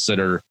course, that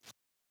are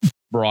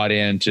brought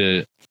in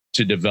to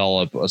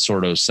develop a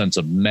sort of sense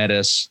of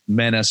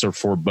menace or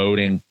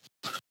foreboding.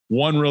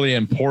 One really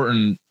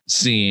important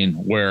scene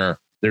where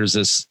there's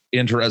this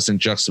interesting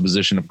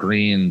juxtaposition of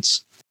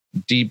greens,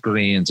 deep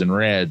greens and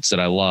reds that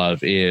I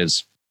love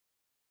is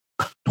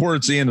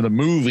towards the end of the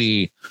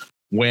movie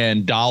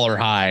when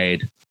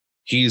Dollarhide,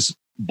 he's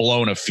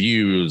blown a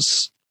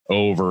fuse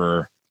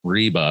over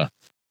Reba,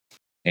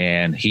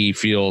 and he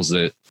feels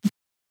that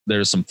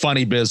there's some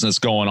funny business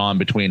going on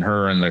between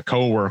her and the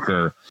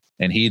coworker,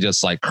 and he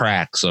just like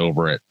cracks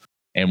over it.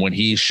 And when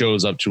he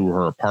shows up to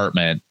her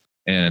apartment,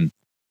 and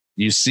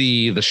you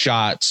see the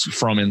shots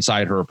from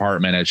inside her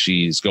apartment as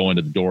she's going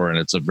to the door, and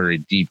it's a very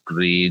deep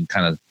green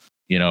kind of,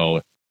 you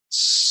know,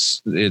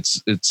 it's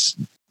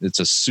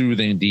a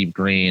soothing deep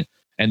green.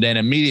 And then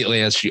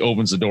immediately as she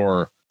opens the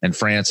door and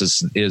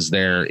Francis is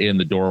there in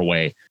the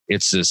doorway,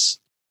 it's this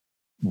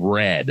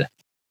red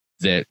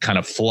that kind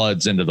of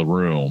floods into the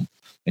room.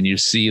 And you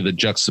see the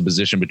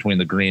juxtaposition between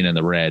the green and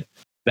the red.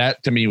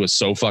 That to me was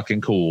so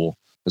fucking cool,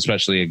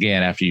 especially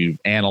again, after you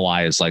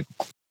analyze, like,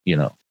 you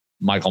know,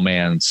 Michael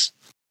Mann's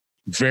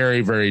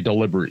very, very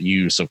deliberate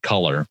use of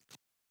color.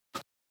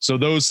 So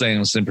those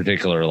things in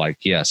particular, like,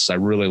 yes, I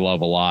really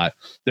love a lot.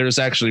 There's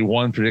actually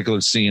one particular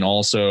scene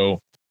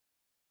also,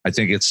 I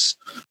think it's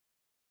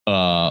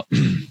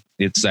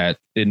that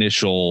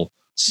initial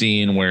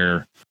scene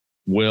where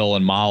Will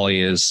and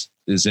Molly is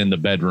in the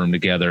bedroom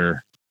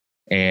together,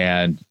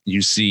 and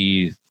you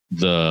see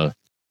the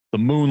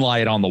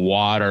moonlight on the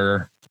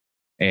water,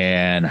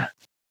 and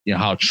you know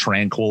how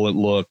tranquil it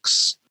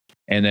looks.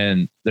 And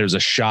then there's a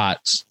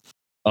shot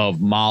of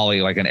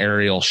Molly, like an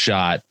aerial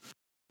shot,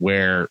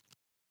 where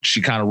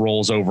she kind of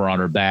rolls over on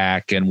her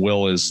back, and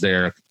Will is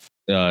there.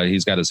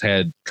 He's got his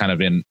head kind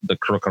of in the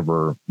crook of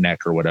her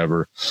neck or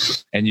whatever.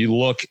 And you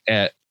look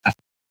at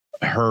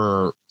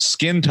her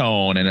skin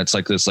tone, and it's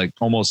like this, like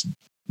almost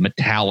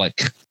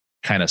metallic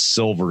kind of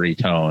silvery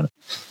tone.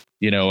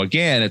 You know,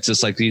 again, it's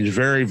just like these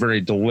very,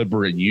 very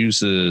deliberate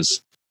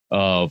uses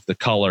of the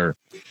color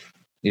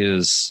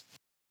is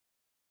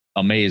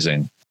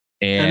amazing.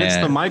 And it's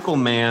the Michael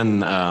Mann.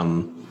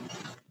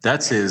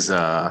 That's his.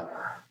 I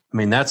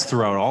mean, that's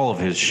throughout all of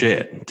his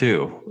shit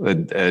too.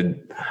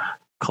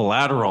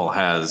 Collateral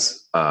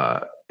has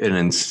an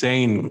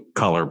insane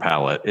color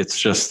palette. It's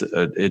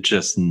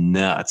just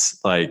nuts.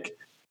 Like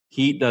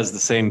Heat does the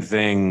same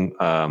thing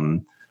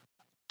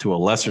to a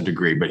lesser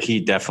degree, but he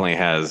definitely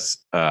has.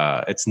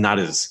 It's not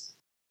as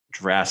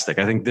drastic.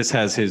 I think this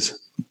has his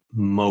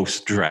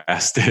most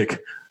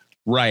drastic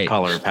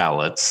color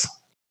palettes.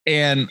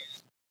 And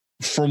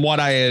from what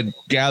I had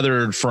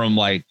gathered from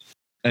like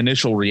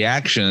initial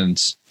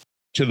reactions,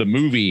 to the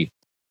movie,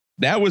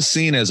 that was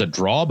seen as a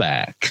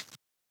drawback.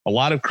 A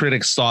lot of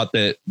critics thought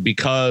that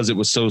because it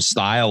was so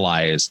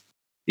stylized,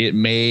 it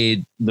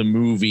made the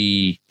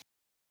movie,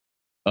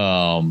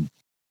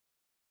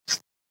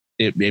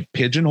 it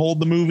pigeonholed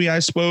the movie, I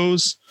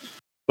suppose.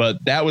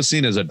 But that was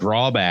seen as a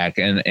drawback,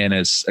 and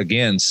has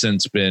again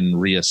since been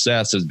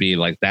reassessed as being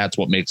like that's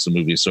what makes the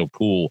movie so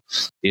cool,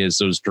 is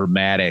those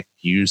dramatic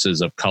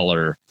uses of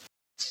color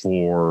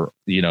for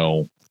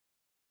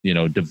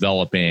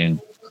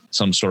developing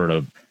some sort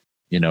of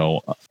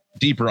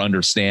deeper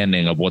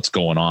understanding of what's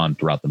going on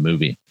throughout the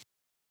movie.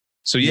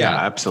 So yeah,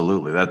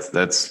 absolutely.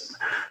 That's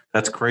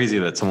crazy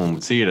that someone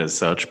would see it as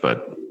such,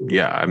 but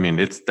yeah, I mean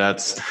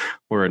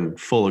we're in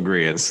full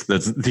agreement.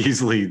 That's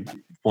easily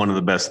one of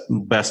the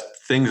best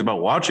things about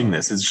watching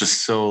this. It's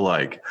just so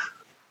like,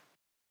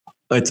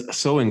 it's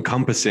so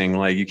encompassing.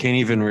 Like you can't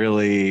even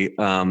really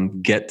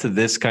get to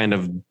this kind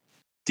of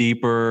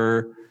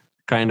deeper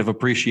kind of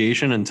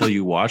appreciation until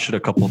you watch it a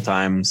couple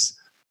times,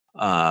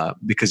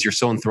 because you're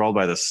so enthralled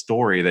by the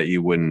story that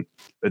you wouldn't.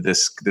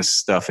 This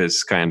stuff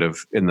is kind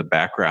of in the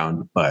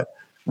background, but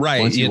right.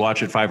 Once you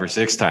watch it 5 or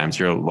 6 times,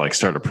 you'll like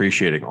start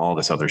appreciating all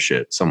this other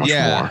shit so much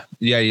more.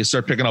 Yeah, you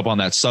start picking up on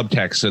that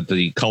subtext that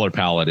the color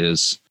palette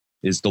is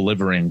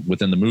delivering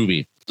within the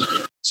movie.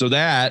 So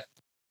that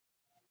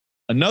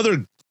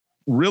another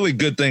really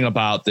good thing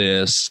about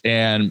this,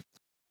 and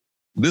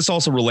this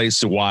also relates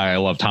to why I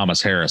love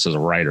Thomas Harris as a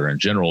writer in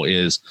general,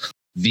 is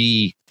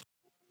the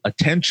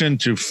attention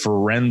to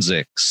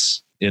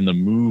forensics in the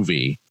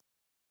movie.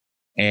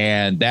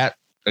 And that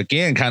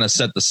again kind of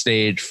set the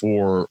stage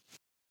for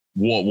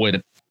what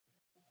would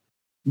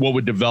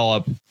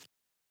develop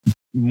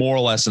more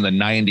or less in the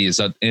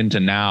 90s into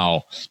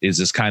now, is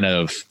this kind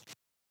of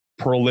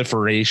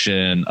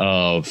proliferation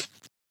of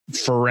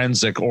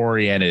forensic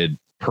oriented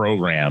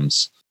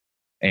programs.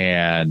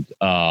 And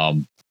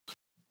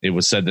it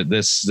was said that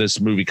this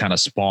movie kind of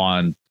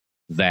spawned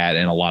that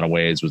in a lot of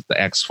ways, with the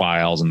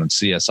X-Files and then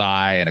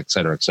CSI and et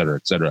cetera, et cetera,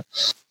 et cetera.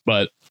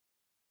 But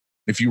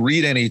if you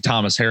read any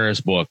Thomas Harris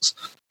books,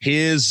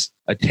 his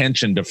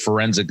attention to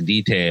forensic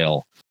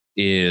detail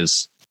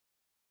it's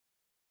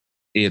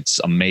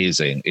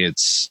amazing.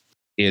 It's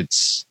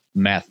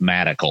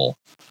mathematical.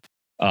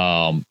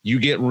 You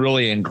get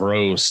really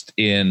engrossed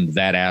in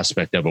that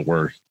aspect of it,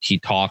 where he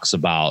talks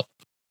about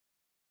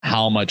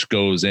how much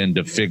goes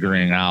into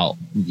figuring out,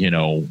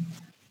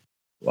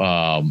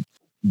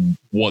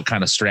 what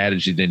kind of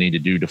strategy they need to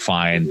do to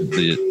find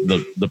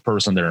the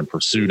person they're in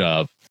pursuit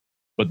of.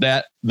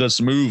 But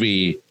this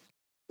movie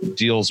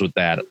deals with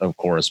that. Of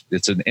course,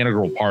 it's an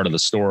integral part of the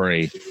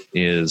story,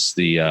 is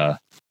the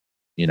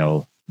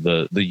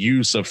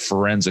use of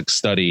forensic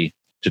study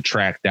to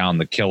track down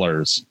the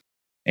killers.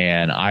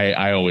 And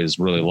I always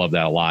really love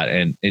that a lot.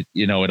 And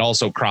it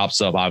also crops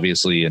up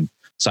obviously in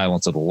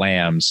Silence of the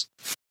Lambs.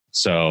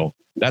 So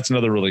that's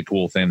another really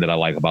cool thing that I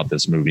like about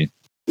this movie.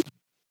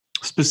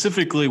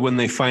 Specifically when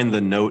they find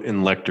the note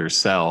in Lecter's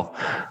cell,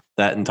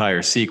 that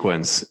entire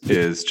sequence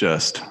is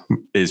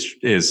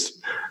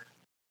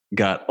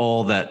got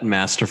all that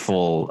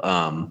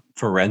masterful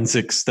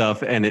forensic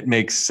stuff, and it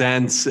makes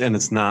sense. And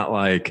it's not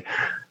like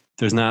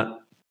there's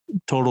not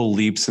total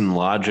leaps in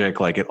logic.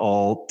 Like it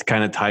all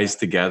kind of ties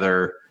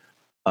together.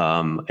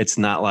 It's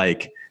not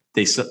like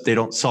they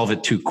don't solve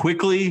it too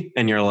quickly,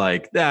 and you're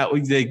like, that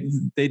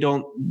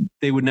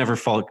they would never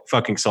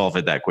fucking solve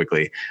it that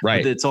quickly.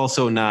 Right. But it's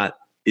also not.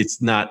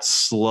 It's not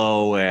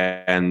slow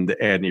and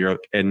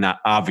not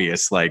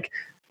obvious. Like,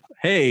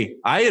 hey,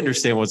 I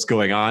understand what's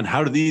going on.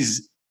 How do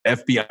these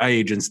FBI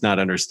agents not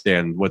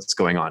understand what's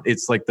going on?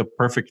 It's like the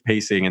perfect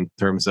pacing in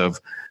terms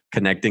of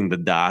connecting the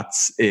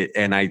dots.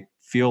 And I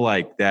feel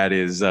like that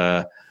is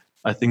a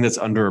thing that's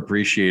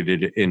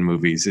underappreciated in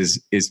movies,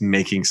 is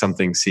making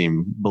something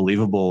seem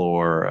believable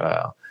or,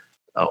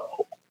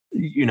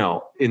 in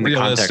the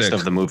realistic context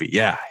of the movie.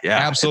 Yeah.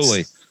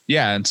 Absolutely.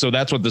 Yeah. And so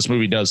that's what this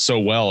movie does so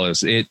well,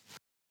 is it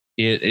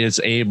is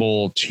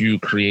able to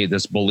create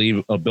this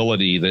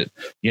believability that,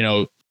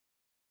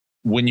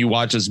 when you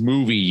watch this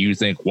movie, you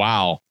think,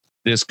 wow,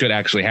 this could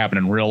actually happen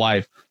in real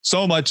life.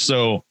 So much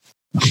so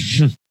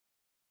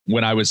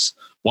when I was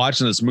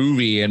watching this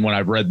movie and when I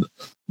read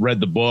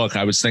the book,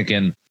 I was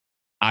thinking,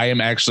 I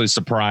am actually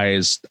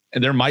surprised.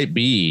 And there might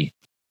be,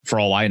 for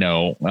all I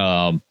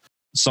know,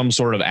 some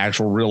sort of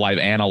actual real life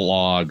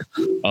analog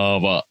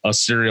of a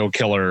serial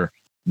killer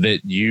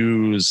that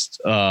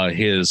used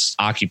his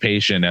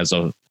occupation as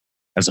a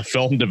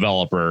film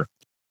developer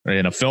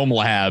in a film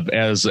lab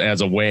as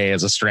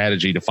a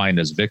strategy to find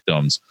his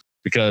victims,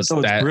 because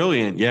it's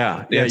brilliant.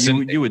 Yeah.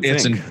 You would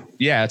think.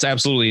 It's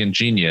absolutely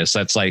ingenious.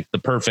 That's like the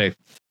perfect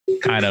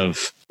kind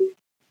of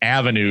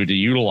avenue to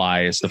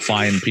utilize to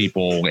find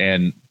people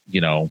and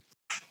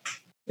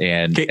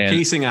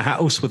casing a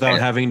house without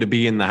having to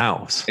be in the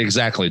house.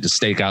 Exactly. To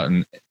stake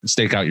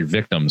out your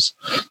victims.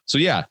 So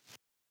yeah,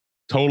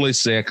 totally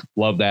sick.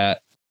 Love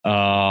that.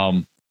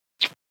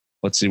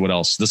 Let's see what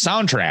else. The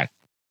soundtrack.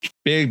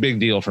 Big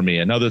deal for me.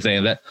 Another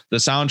thing that the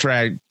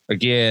soundtrack,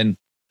 again,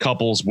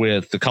 couples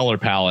with the color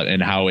palette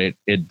and how it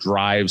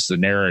drives the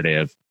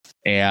narrative.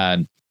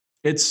 And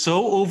it's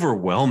so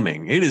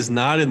overwhelming. It is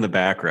not in the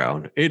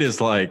background. It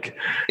is like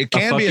it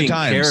can be at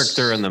times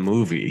character in the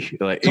movie.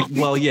 Like,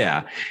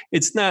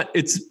 it's not.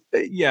 It's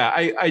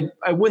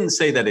I wouldn't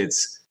say that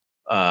it's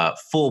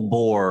full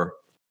bore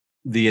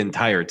the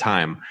entire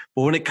time.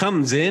 But when it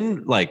comes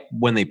in, like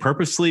when they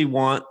purposely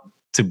want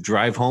to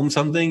drive home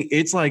something,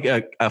 it's like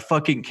a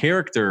fucking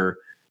character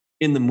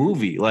in the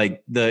movie.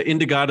 Like the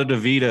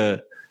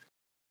In-A-Gadda-Da-Vida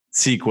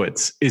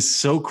sequence is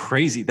so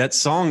crazy. That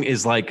song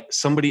is like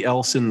somebody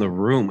else in the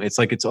room. It's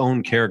like its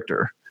own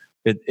character.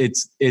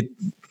 It's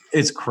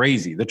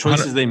crazy. The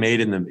choices they made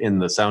in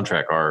the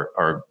soundtrack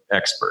are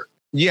expert.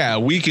 Yeah,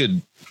 we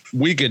could.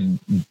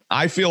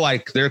 I feel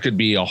like there could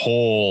be a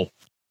whole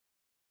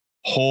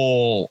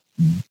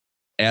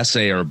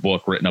essay or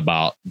book written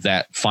about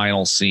that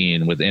final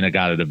scene with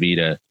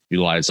In-A-Gadda-Da-Vida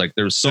utilized. Like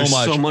there's so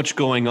much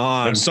going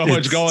on. There's so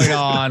much going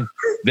on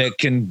that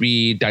can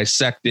be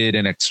dissected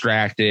and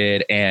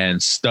extracted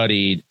and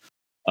studied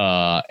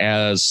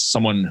as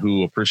someone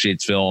who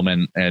appreciates film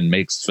and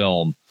makes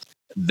film.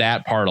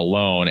 That part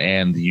alone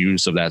and the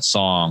use of that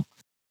song,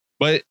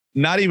 but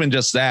not even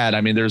just that.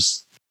 I mean,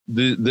 there's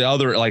the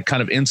other like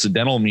kind of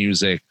incidental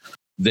music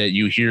that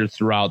you hear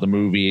throughout the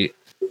movie,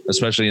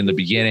 especially in the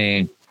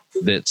beginning,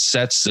 that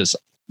sets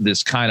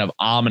this kind of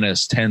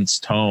ominous, tense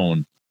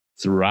tone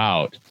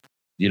throughout.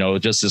 You know,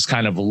 just this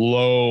kind of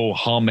low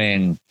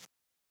humming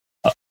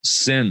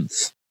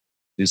synth,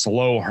 these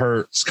low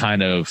hertz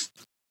kind of,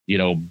 you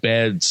know,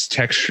 beds,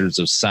 textures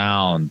of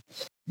sound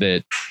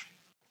that,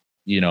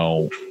 you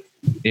know,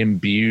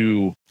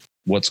 imbue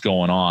what's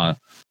going on.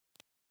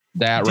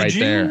 There.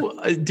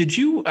 Did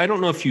you, I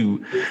don't know if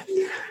you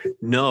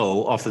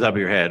know off the top of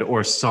your head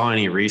or saw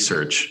any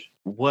research,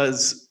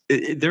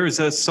 there's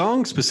a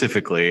song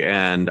specifically,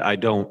 and I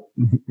don't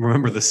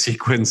remember the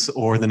sequence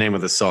or the name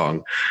of the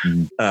song.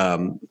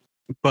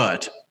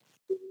 But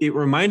it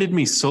reminded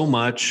me so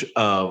much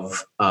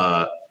of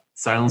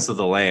Silence of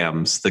the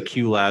Lambs, the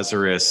Q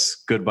Lazarus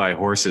Goodbye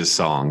Horses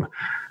song.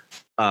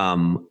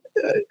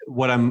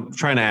 What I'm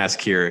trying to ask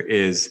here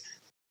is,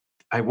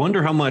 I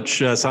wonder how much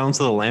Silence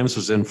of the Lambs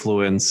was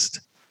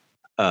influenced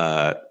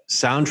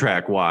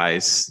soundtrack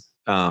wise,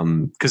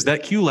 because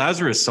that Q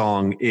Lazarus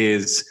song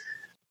is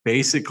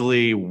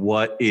basically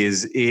what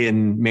is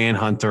in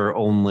Manhunter,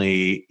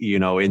 only, you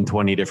know, in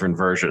 20 different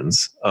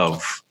versions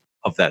of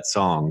that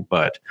song.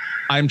 But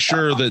I'm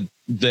sure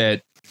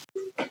that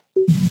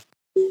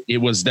it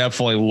was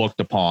definitely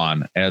looked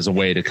upon as a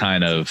way to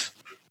kind of,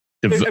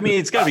 I mean,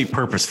 it's got to be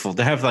purposeful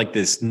to have like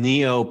this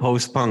neo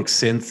post-punk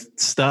synth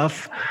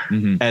stuff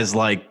as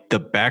like the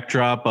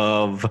backdrop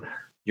of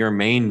your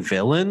main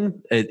villain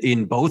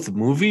in both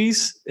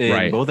movies,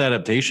 in both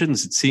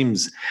adaptations. It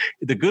seems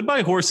the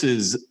Goodbye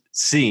Horses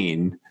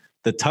scene,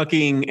 the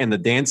tucking and the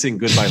dancing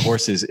Goodbye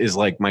Horses is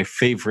like my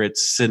favorite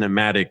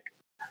cinematic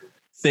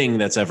thing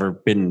that's ever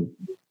been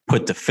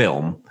put to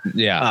film.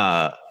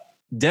 Yeah.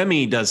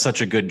 Demi does such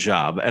a good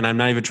job, and I'm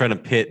not even trying to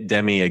pit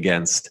Demi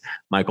against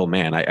Michael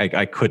Mann.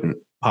 I couldn't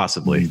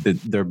possibly.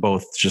 They're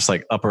both just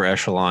like upper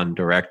echelon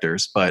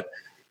directors, but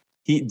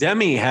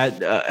Demi had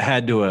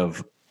to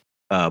have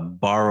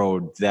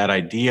borrowed that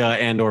idea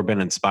and or been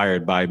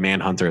inspired by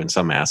Manhunter in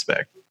some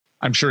aspect.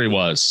 I'm sure he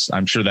was.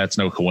 I'm sure that's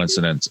no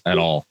coincidence at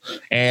all.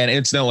 And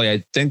incidentally,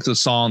 I think the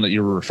song that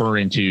you're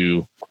referring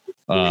to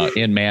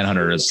in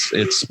Manhunter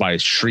it's by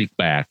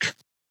Shriekback.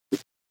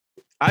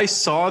 I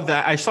saw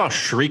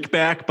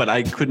Shriekback, but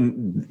I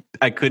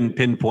couldn't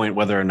pinpoint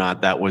whether or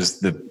not that was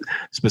the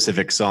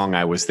specific song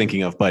I was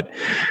thinking of. But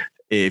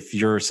if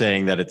you're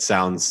saying that it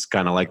sounds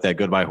kind of like that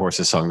Goodbye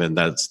Horses song, then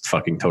that's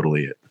fucking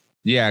totally it.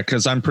 Yeah,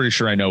 because I'm pretty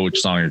sure I know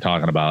which song you're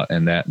talking about,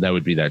 and that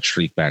would be that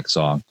Shriekback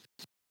song.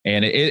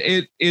 And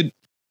it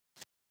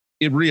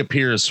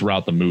reappears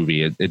throughout the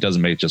movie. It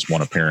doesn't make just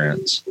one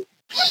appearance.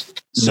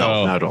 So,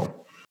 no, not at all.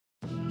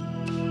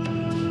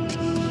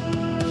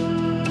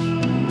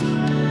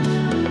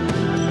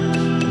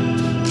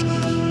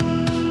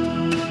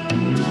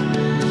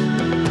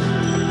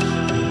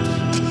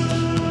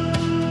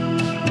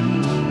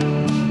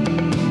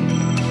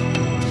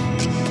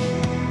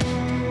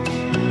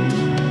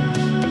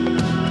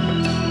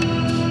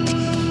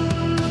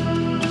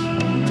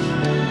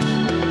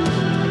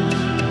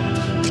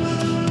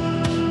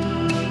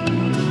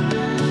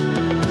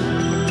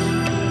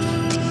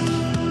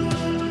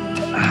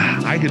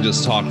 I could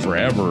just talk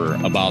forever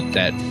about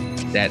that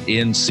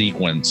end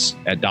sequence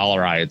at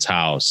Dollarhide's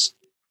house.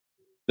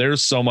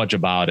 There's so much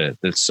about it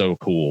that's so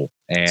cool.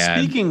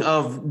 And speaking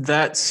of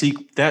that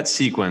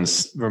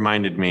sequence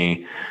reminded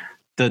me,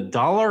 the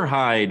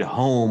Dollarhide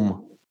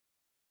home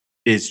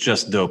is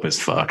just dope as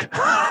fuck.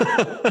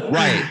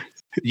 Right.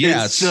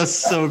 Yeah. It's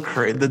just so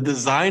crazy. The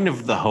design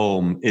of the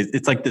home,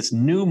 it's like this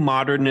new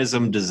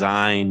modernism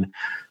design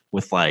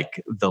with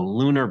like the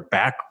lunar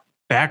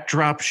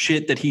backdrop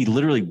shit that he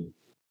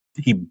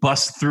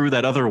busts through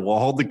that other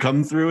wall to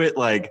come through it.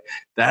 Like,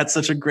 that's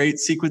such a great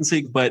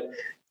sequencing. But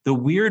the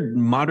weird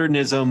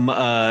modernism,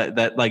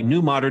 that like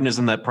new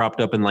modernism that propped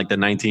up in like the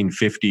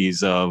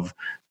 1950s of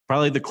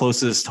probably the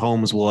closest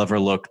homes will ever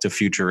look to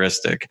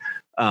futuristic.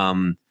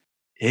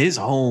 His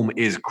home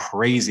is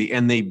crazy.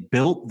 And they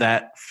built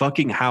that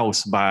fucking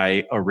house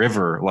by a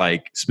river,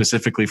 like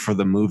specifically for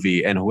the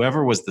movie. And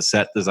whoever was the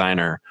set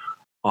designer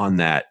on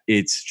that,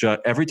 it's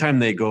just every time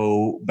they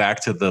go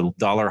back to the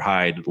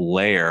Dollarhide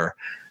lair,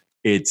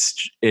 it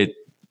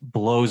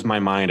blows my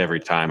mind every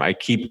time. I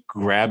keep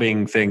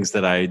grabbing things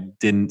that I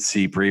didn't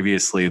see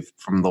previously,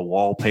 from the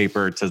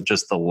wallpaper to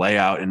just the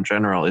layout in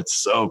general. It's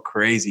so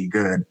crazy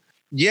good.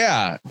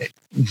 Yeah.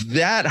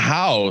 That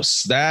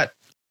house, that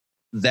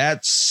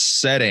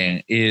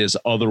setting is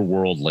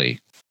otherworldly.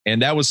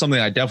 And that was something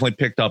I definitely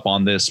picked up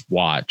on this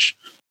watch,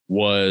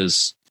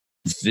 was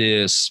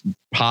this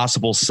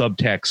possible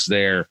subtext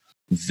there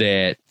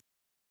that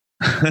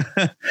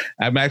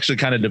I'm actually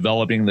kind of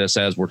developing this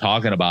as we're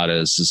talking about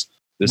this.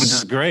 Which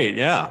is great.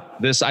 Yeah.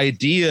 This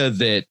idea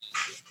that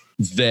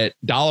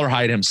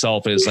Dollarhide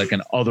himself is like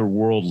an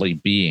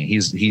otherworldly being.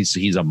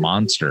 He's a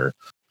monster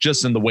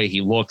just in the way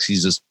he looks.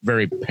 He's this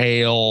very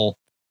pale,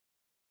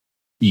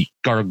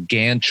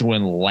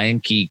 gargantuan,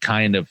 lanky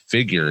kind of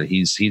figure.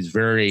 He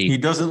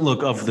doesn't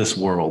look of this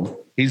world.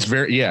 He's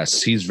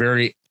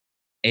very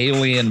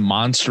alien,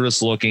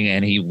 monstrous looking,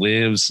 and he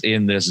lives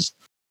in this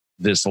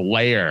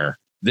lair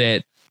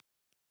that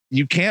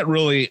you can't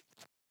really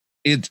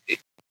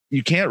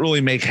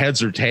make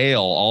heads or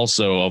tail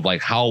also of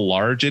like how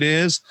large it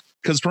is,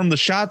 because from the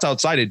shots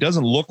outside it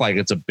doesn't look like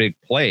it's a big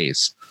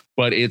place,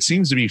 but it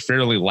seems to be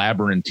fairly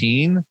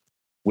labyrinthine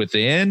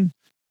within.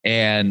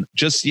 And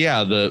just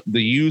the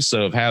use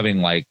of having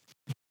like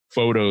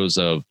photos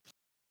of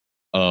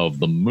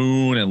the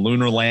moon and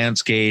lunar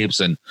landscapes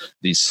and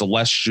these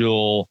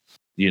celestial,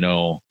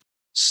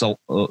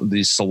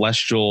 these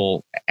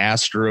celestial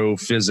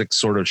astrophysics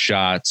sort of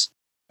shots,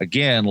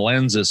 again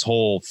lends this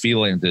whole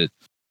feeling that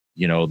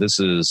this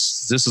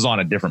is on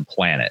a different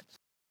planet.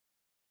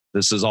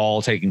 This is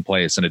all taking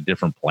place in a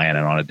different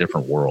planet on a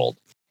different world.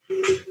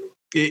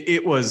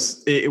 It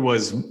was if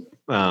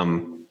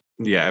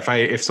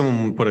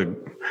someone put a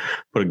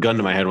gun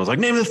to my head and was like,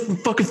 name the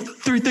fucking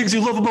 3 things you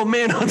love about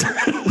Manhunter.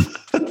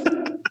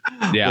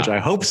 Yeah. Which I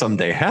hope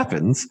someday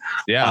happens.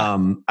 Yeah.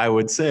 I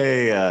would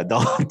say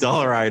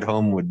Dollarhide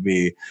Home would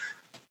be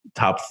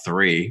top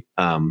 3.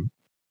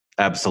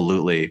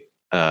 Absolutely.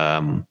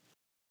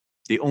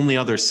 The only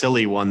other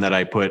silly one that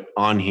I put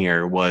on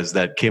here was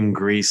that Kim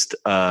Greist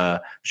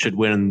should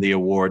win the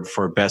award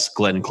for best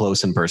Glenn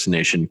Close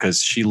impersonation,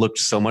 because she looked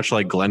so much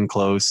like Glenn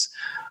Close,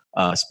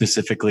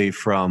 specifically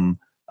from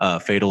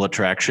Fatal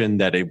Attraction,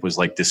 that it was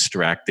like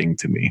distracting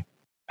to me.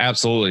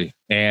 Absolutely.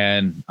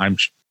 And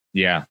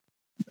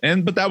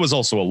but that was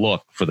also a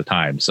look for the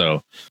time.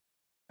 So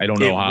I don't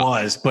know how it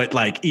was, but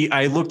like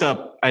I looked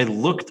up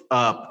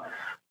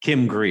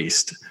Kim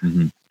Greist,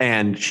 mm-hmm.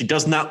 and she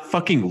does not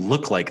fucking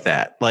look like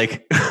that.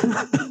 Like,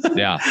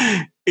 yeah,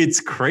 it's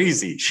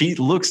crazy. She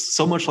looks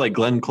so much like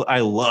Glenn.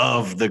 I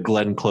love the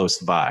Glenn Close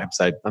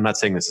vibes. I'm not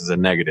saying this is a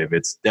negative.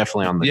 It's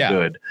definitely on the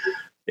good.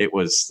 It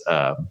was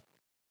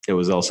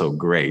also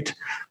great.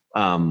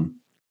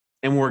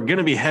 And we're going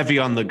to be heavy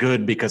on the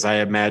good because I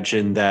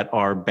imagine that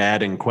our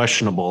bad and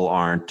questionable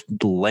aren't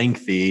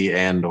lengthy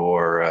and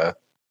or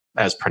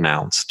as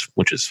pronounced,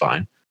 which is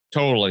fine.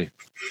 Totally.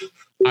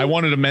 I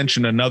wanted to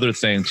mention another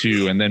thing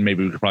too, and then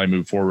maybe we could probably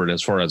move forward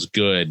as far as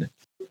good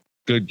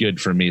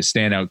for me.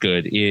 Standout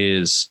good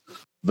is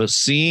the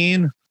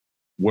scene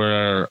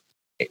where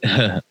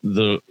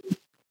the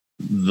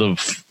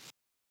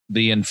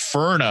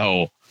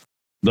inferno,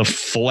 the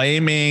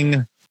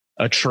flaming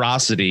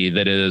atrocity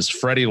that is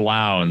Freddie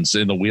Lounds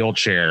in the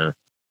wheelchair,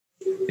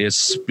 is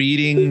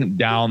speeding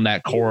down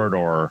that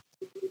corridor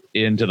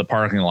into the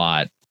parking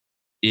lot,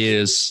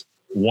 is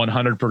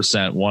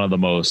 100% one of the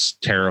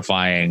most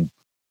terrifying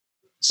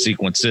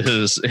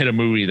sequences in a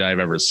movie that I've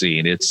ever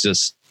seen.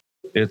 It's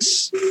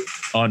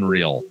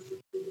unreal.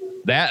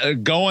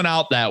 That going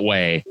out that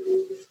way,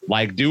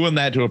 like doing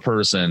that to a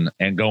person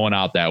and going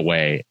out that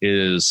way,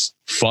 is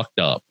fucked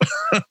up.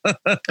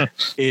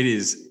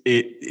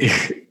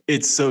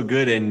 It's so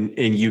good.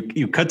 And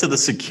you cut to the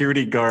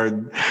security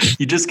guard.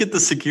 You just get the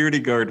security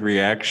guard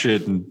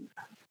reaction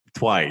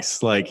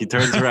twice. Like he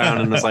turns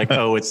around and it's like,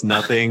 oh, it's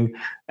nothing.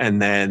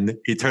 And then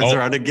he turns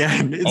around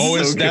again.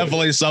 It's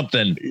definitely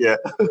something. Yeah.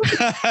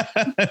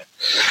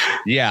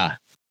 Yeah.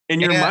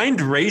 And your mind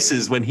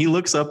races when he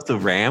looks up the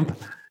ramp.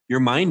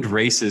 Your mind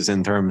races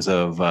in terms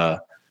of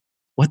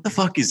what the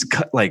fuck is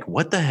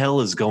what the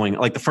hell is going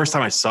on? Like the first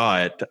time I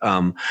saw it,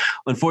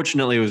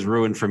 unfortunately it was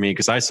ruined for me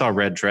because I saw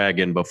Red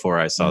Dragon before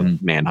I saw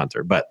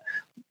Manhunter. But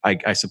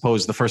I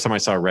suppose the first time I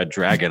saw Red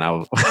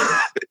Dragon,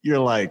 you're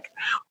like,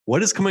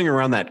 what is coming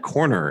around that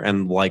corner?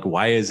 And like,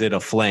 why is it a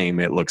flame?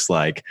 It looks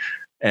like,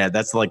 and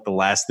that's like the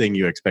last thing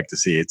you expect to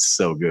see. It's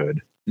so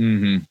good.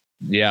 Mm-hmm.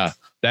 Yeah.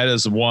 That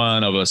is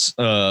one of us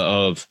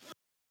of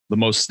the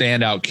most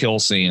standout kill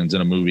scenes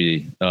in a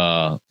movie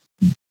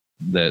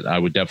that I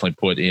would definitely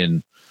put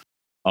in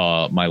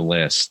my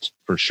list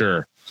for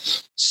sure.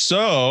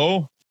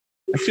 So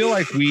I feel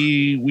like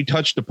we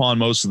touched upon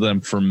most of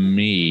them for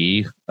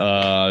me.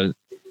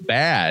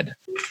 Bad.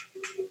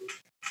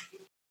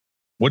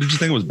 What did you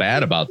think was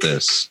bad about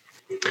this?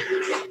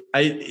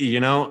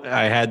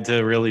 I had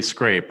to really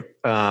scrape.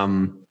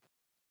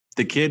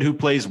 The kid who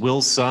plays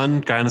Will's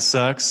son kind of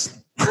sucks.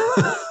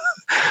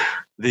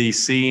 The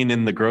scene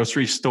in the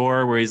grocery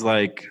store where he's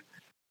like,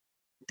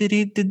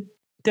 Daddy,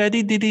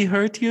 did he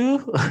hurt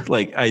you?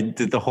 Like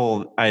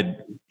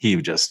he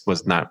just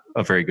was not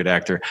a very good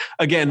actor.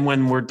 Again,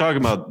 when we're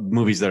talking about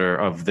movies that are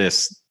of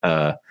this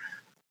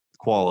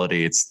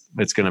quality,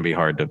 it's going to be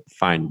hard to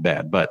find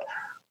bad. But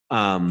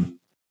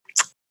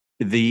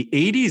the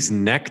 80s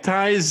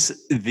neckties,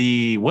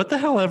 what the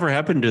hell ever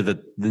happened to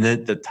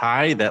the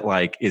tie that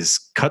like is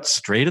cut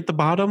straight at the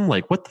bottom?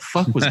 Like what the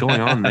fuck was going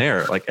on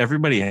there? Like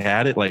everybody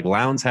had it, like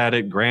Lowndes had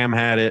it, Graham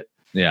had it.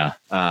 Yeah.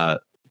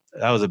 That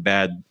was a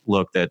bad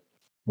look that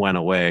went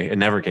away and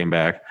never came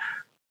back.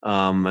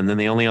 And then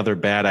the only other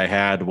bad I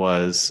had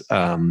was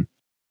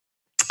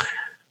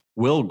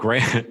Will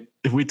Graham.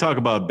 If we talk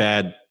about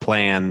bad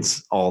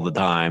plans all the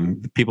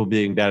time, people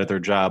being bad at their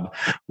job,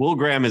 Will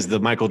Graham is the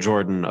Michael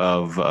Jordan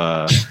of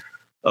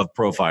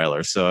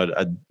Profiler. So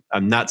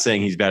I'm not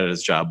saying he's bad at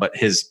his job, but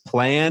his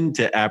plan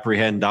to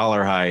apprehend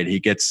Dollarhide,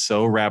 he gets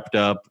so wrapped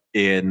up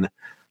in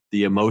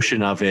the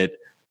emotion of it,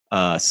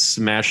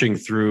 smashing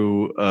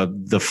through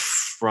the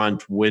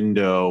front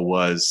window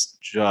was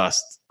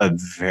just a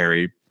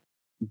very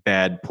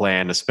bad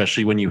plan,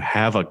 especially when you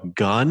have a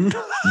gun.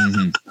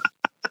 Mm-hmm.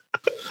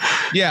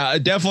 Yeah,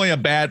 definitely a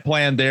bad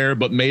plan there,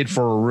 but made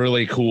for a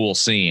really cool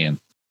scene.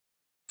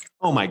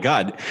 Oh my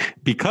God.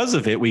 Because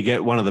of it, we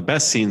get one of the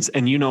best scenes.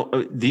 And,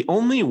 the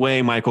only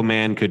way Michael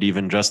Mann could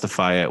even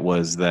justify it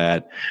was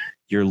that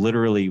you're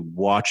literally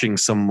watching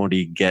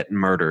somebody get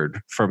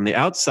murdered. From the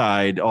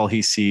outside, all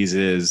he sees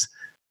is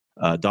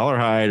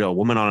Dollarhide, a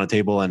woman on a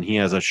table, and he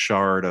has a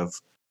shard of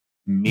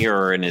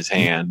mirror in his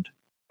hand.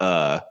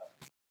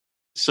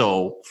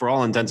 So for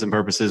all intents and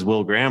purposes,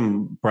 Will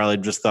Graham probably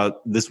just thought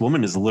this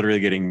woman is literally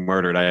getting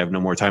murdered. I have no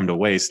more time to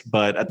waste.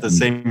 But at the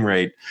same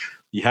rate,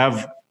 you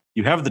have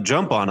the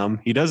jump on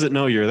him. He doesn't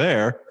know you're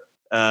there.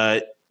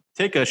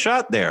 Take a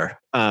shot there.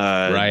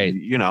 Right.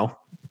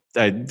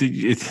 That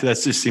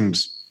just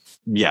seems,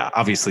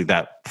 obviously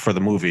that for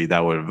the movie,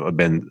 that would have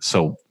been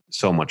so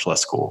much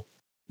less cool.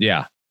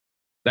 Yeah.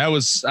 That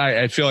was,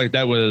 I feel like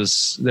they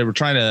were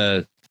trying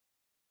to,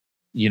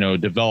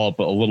 develop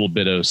a little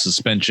bit of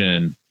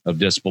suspension of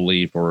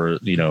disbelief, or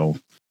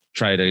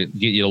try to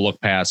get you to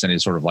look past any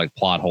sort of like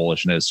plot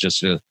holishness, just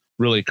to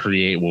really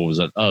create what was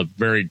a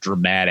very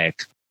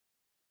dramatic,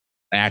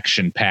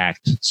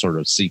 action-packed sort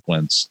of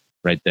sequence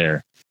right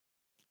there.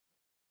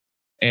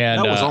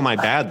 And that was all my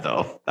bad,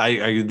 though.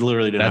 I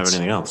literally didn't have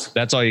anything else.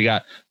 That's all you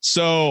got.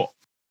 So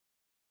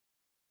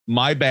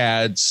my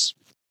bads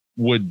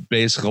would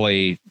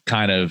basically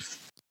kind of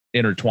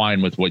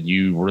intertwine with what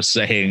you were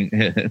saying,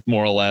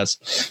 more or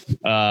less.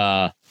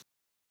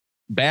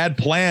 Bad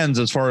plans,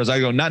 as far as I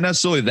go, not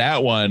necessarily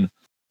that one,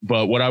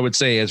 but what I would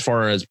say as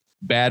far as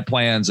bad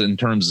plans in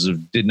terms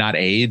of did not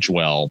age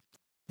well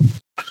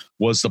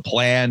was the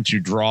plan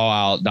to draw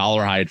out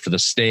Dollarhide for the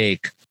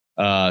stakeout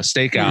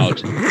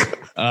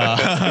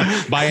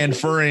by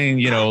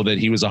inferring, that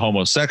he was a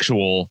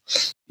homosexual,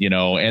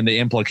 and the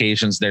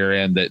implications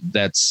therein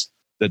that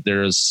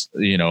there's,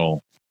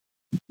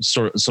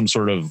 some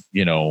sort of,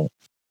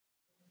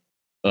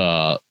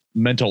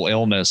 mental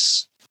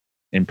illness,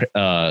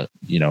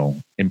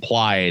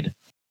 implied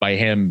by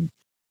him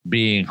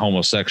being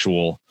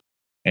homosexual.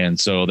 And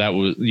so that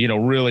was,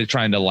 really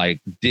trying to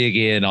like dig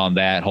in on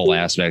that whole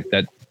aspect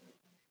that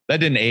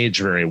didn't age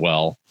very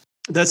well.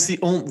 That's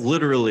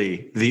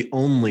literally the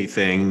only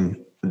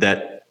thing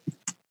that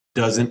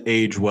doesn't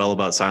age well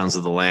about Silence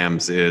of the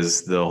Lambs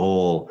is the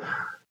whole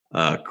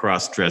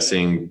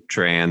cross-dressing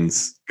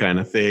trans kind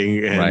of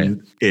thing,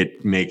 and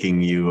it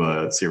making you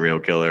a serial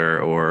killer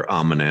or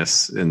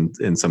ominous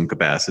in some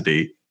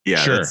capacity. Yeah,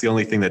 sure. That's the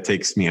only thing that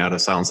takes me out of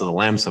Silence of the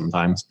Lambs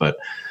sometimes. But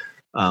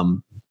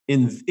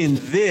in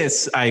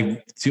this,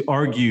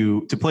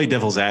 to play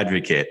devil's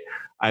advocate,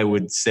 I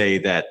would say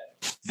that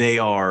they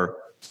are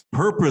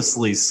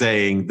purposely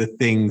saying the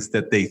things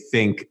that they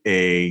think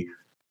a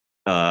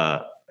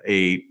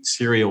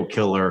serial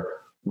killer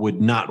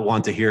would not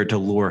want to hear to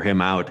lure him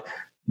out.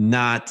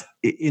 Not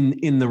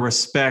in the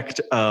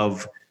respect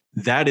of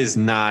that is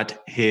not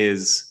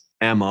his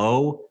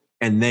MO,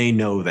 and they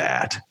know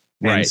that.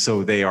 Right. And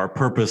so they are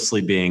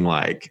purposely being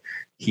like,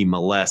 he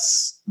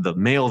molests the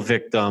male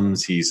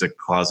victims, he's a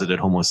closeted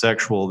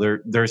homosexual.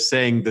 They're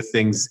saying the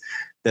things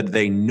that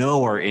they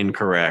know are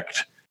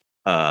incorrect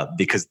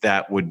because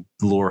that would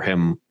lure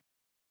him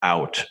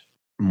out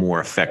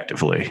more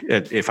effectively,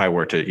 if I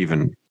were to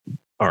even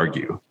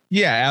argue.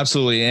 Yeah,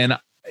 absolutely. And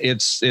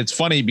it's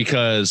funny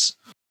because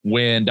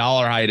when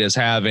Dollarhide is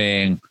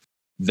having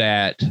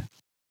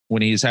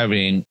when he's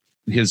having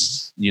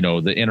his,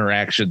 the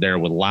interaction there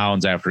with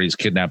Lowndes after he's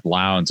kidnapped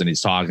Lowndes and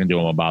he's talking to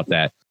him about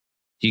that,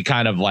 he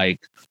kind of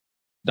like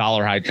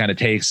Dollarhide kind of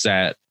takes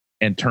that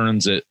and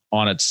turns it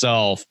on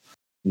itself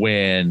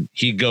when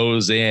he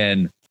goes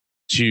in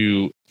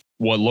to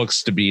what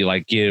looks to be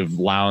like give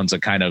Lowndes a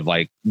kind of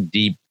like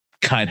deep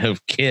kind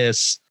of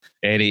kiss,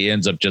 and he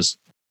ends up just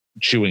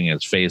chewing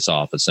his face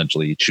off.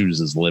 Essentially, he chews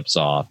his lips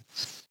off.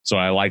 So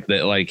I like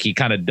that. Like he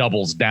kind of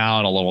doubles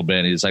down a little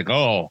bit. He's like,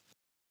 "Oh,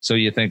 so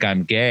you think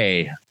I'm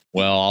gay?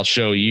 Well, I'll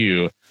show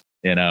you."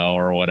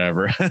 Or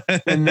whatever.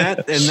 and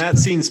that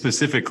scene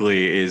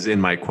specifically is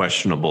in my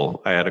questionable.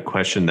 I had a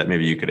question that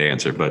maybe you could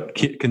answer, but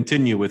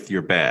continue with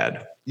your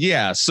bad.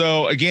 Yeah.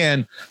 So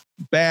again,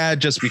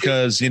 bad just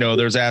because,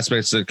 there's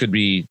aspects that could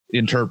be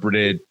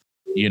interpreted,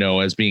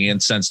 as being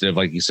insensitive,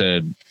 like you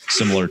said,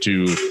 similar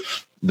to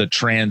the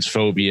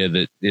transphobia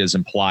that is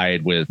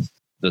implied with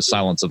the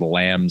Silence of the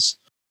Lambs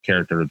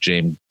character of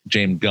James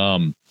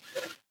Gumb.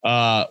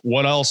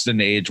 What else didn't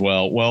age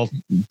well? Well,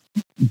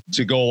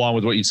 to go along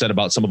with what you said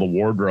about some of the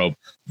wardrobe,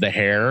 the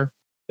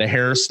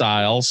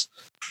hairstyles,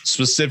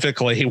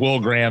 specifically Will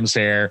Graham's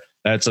hair.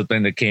 That's a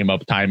thing that came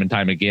up time and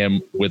time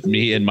again with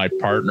me and my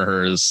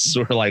partner. Is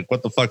sort of like,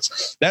 what the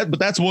fuck's that? But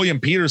that's William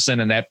Peterson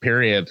in that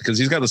period, because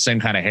he's got the same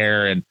kind of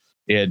hair and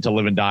To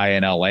Live and Die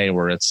in LA,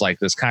 where it's like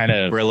this kind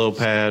of Brillo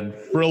pad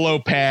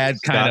kind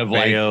Scott of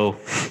Baio.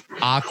 Like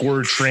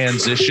awkward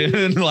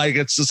transition. Like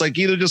it's just like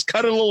either just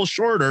cut it a little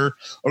shorter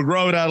or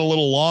grow it out a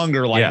little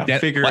longer. Like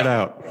figure it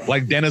out.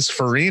 Like Dennis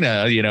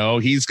Farina,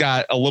 he's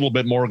got a little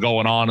bit more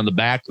going on in the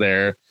back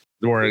there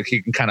where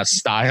he can kind of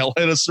style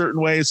it a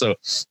certain way. So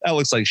that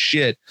looks like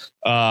shit.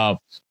 But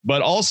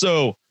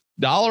also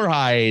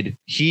Dollarhide,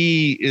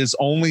 he is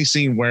only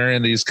seen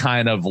wearing these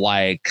kind of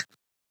like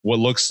what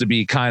looks to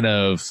be kind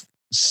of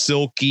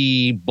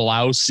silky,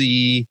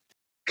 blousy,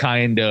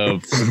 kind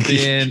of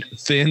thin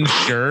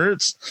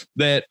shirts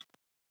that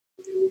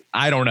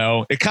I don't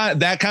know.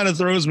 That kind of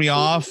throws me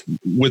off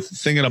with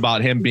thinking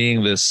about him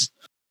being this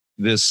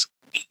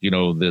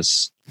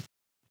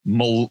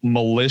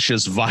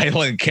malicious,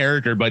 violent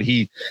character, but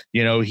he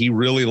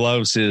really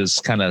loves his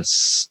kind of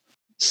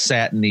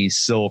satiny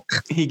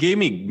silk. He gave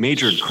me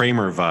Major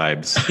Kramer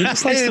vibes. He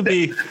just likes to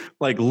be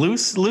like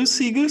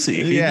loosey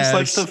goosey. He just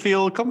likes to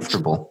feel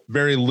comfortable.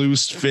 Very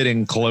loose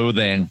fitting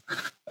clothing.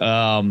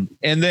 And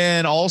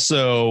then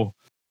also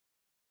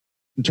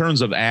in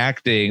terms of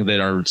acting that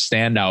are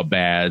standout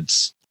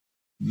bads,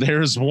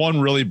 there's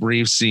one really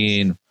brief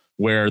scene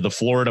where the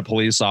Florida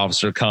police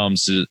officer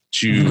comes to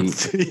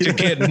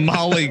get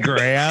Molly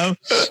Graham.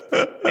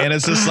 And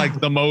it's just like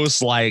the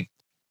most like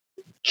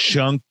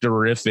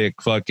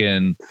chunk-terrific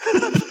fucking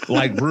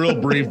like real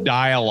brief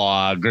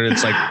dialogue. Or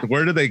it's like,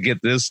 where do they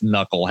get this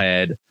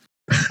knucklehead?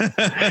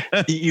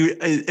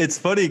 It's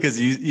funny because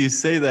you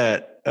say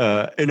that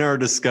in our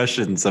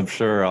discussions. I'm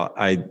sure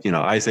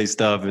I say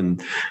stuff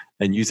and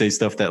you say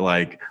stuff that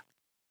like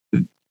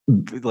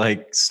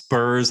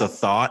spurs a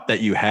thought that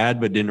you had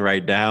but didn't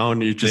write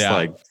down. You just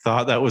like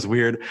thought that was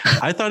weird.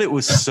 I thought it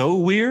was so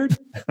weird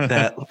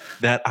that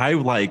I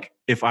like,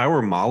 if I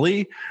were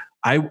Molly,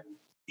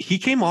 he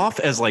came off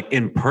as like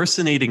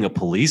impersonating a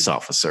police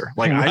officer.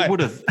 Like right. I would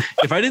have,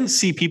 if I didn't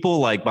see people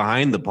like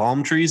behind the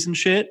palm trees and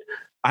shit,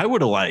 I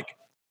would have like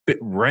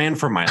ran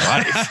for my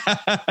life.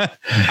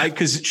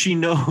 Because she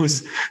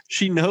knows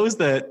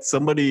that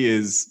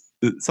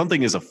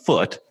something is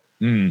afoot.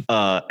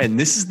 And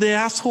this is the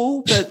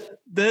asshole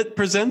that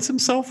presents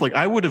himself. Like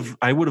I would have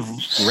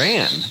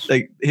ran.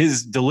 Like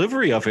his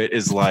delivery of it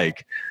is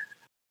like,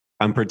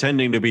 I'm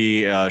pretending to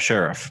be a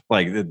sheriff.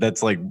 Like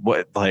that's like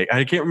what, like,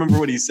 I can't remember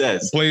what he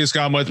says. Please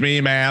come with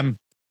me, ma'am.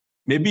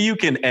 Maybe you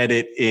can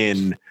edit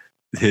in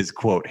his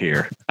quote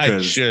here.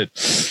 I should.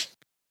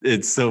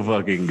 It's so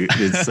fucking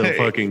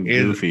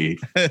goofy.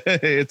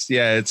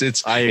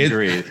 I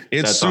agree.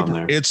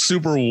 It's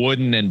super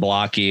wooden and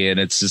blocky, and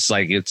it's just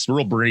like, it's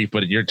real brief,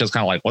 but you're just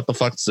kind of like, what the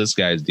fuck's this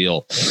guy's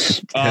deal?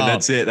 And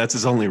that's it. That's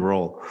his only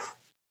role.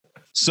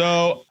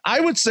 So I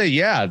would say,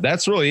 yeah,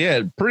 that's really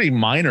it. Pretty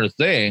minor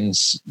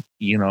things,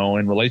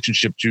 in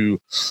relationship to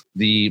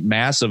the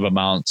massive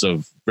amounts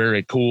of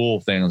very cool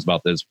things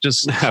about this.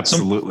 Just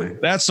absolutely.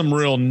 That's some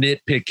real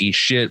nitpicky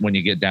shit when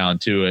you get down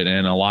to it.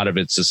 And a lot of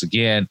it's just,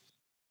 again,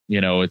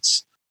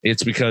 it's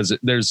because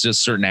there's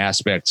just certain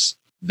aspects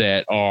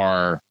that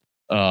are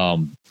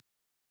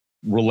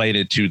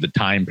related to the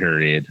time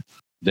period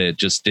that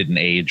just didn't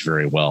age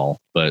very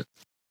well, but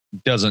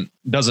doesn't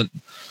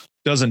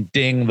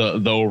ding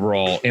the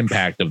overall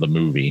impact of the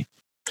movie.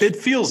 It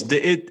feels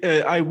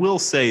I will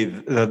say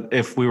that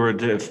if we were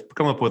to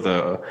come up with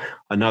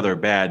another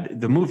bad,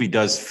 the movie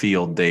does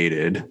feel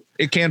dated.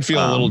 It can feel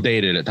a little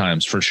dated at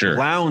times, for sure.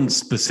 Lowndes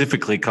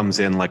specifically comes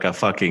in like a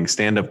fucking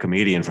stand-up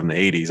comedian from the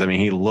 80s. I mean,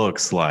 he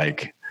looks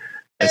like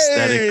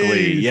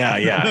aesthetically, he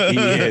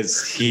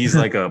is. He's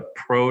like a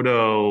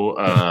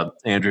proto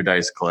Andrew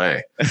Dice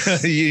Clay.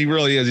 He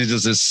really is. He's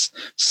just this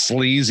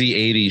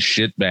sleazy 80s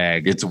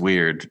shitbag. It's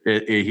weird.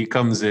 He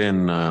comes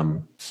in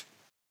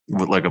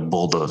with like a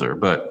bulldozer,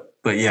 but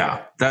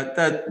yeah,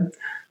 that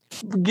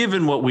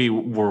given what we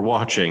were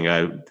watching,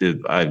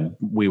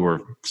 we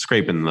were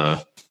scraping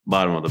the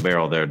bottom of the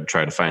barrel there to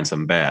try to find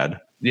some bad.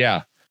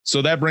 Yeah.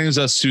 So that brings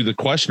us to the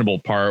questionable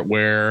part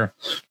where,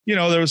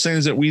 there was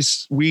things that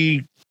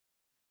we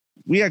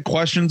we had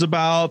questions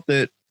about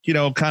that,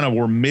 kind of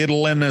were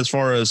middling as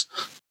far as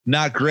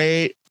not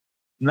great,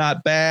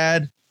 not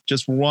bad.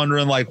 Just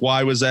wondering, like,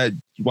 why was that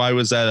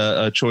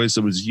a choice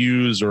that was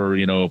used, or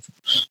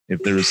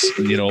if there's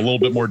a little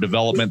bit more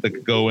development that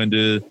could go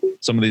into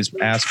some of these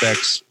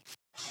aspects.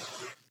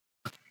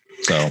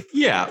 So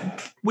yeah,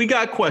 we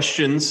got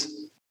questions.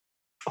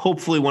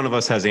 Hopefully one of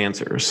us has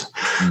answers.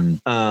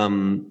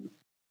 And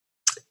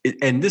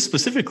this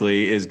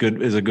specifically is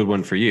a good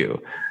one for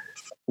you.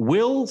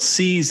 Will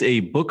sees a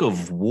book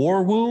of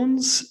war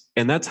wounds,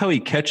 and that's how he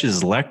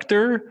catches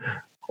Lecter.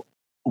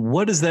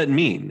 What does that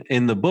mean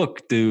in the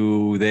book?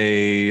 Do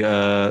they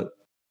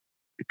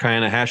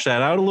kind of hash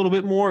that out a little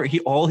bit more?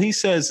 All he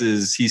says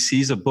is he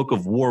sees a book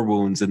of war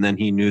wounds, and then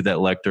he knew that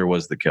Lecter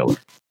was the killer.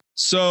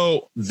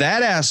 So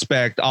that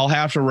aspect, I'll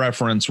have to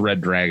reference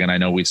Red Dragon. I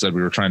know we said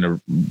we were trying to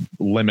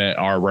limit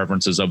our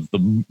references of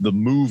the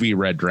movie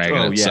Red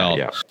Dragon itself.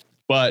 Yeah.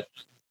 But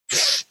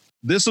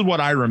this is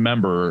what I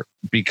remember,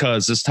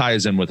 because this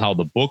ties in with how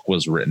the book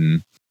was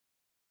written.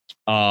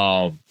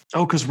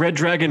 Because Red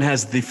Dragon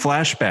has the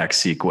flashback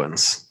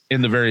sequence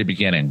in the very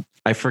beginning.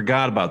 I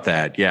forgot about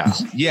that. Yeah.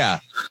 Yeah.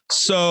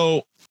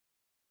 So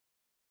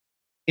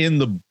in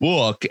the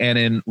book and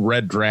in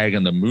Red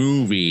Dragon, the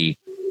movie,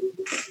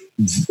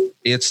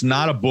 it's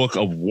not a book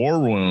of war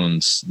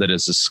wounds that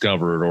is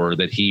discovered or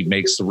that he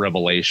makes the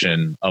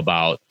revelation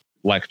about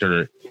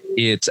Lecter.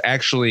 It's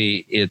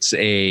actually, it's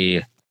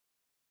a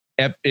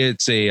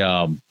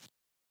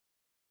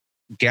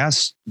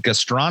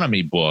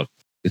gastronomy book.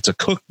 It's a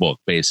cookbook,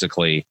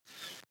 basically,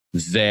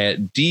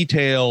 that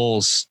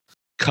details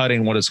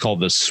cutting what is called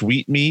the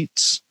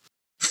sweetmeats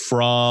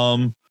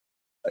from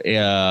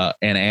an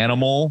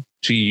animal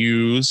to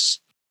use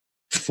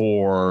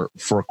for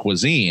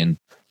cuisine.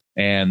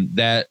 And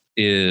that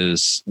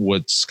is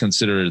what's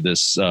considered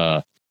this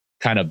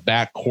kind of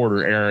back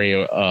quarter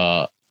area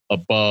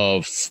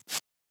above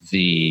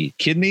the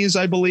kidneys,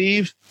 I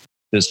believe,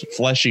 this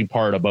fleshy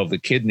part above the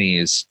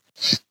kidneys.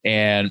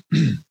 And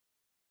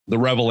the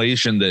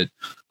revelation that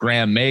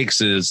Graham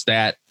makes is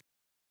that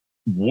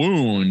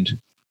wound,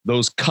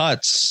 those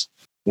cuts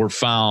were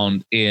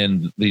found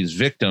in these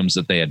victims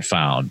that they had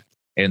found.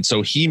 And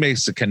so he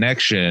makes the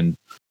connection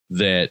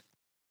that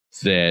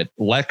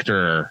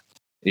Lecter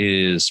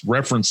is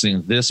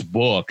referencing this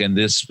book and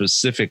this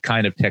specific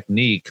kind of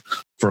technique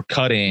for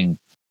cutting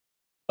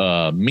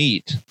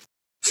meat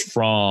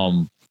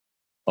from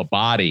a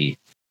body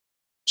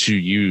to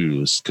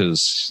use,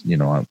 because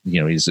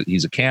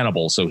he's a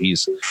cannibal, so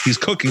he's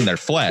cooking their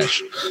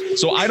flesh.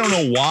 So I don't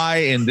know why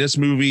in this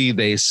movie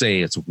they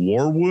say it's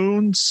war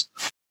wounds,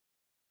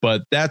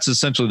 but that's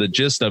essentially the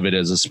gist of it.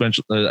 Is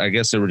especially, I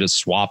guess they were just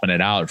swapping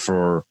it out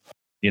for,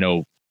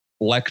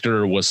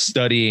 Lecter was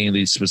studying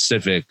these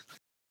specific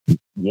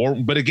war.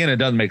 But again, it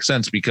doesn't make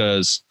sense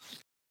because,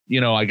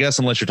 I guess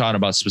unless you're talking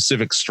about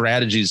specific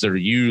strategies that are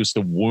used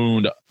to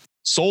wound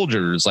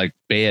soldiers, like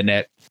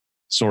bayonet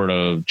sort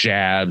of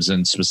jabs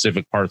in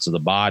specific parts of the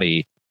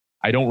body,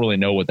 I don't really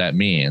know what that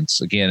means.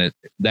 Again,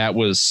 that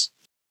was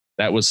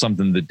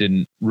something that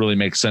didn't really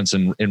make sense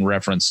in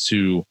reference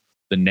to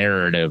the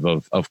narrative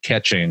of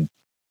catching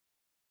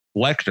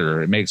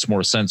Lecter. It makes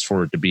more sense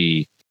for it to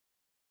be,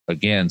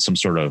 again, some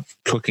sort of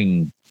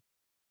cooking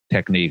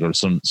technique or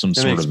some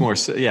sort of more.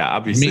 Yeah,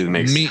 obviously it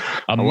makes meat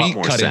a lot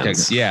more cutting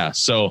sense. technique. Yeah.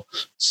 So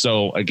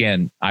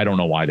again, I don't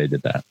know why they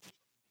did that.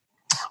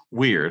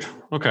 Weird.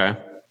 Okay.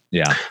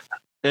 Yeah.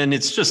 And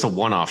it's just a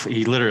one-off.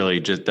 He literally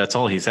that's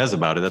all he says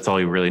about it. That's all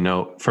you really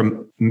know.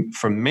 From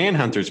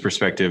Manhunter's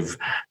perspective,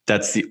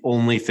 that's the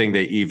only thing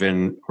they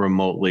even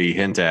remotely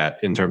hint at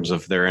in terms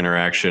of their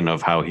interaction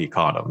of how he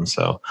caught him.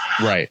 So,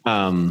 right.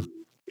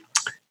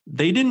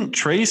 They didn't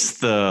trace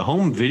the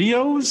home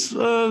videos.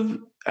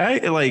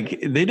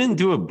 They didn't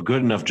do a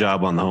good enough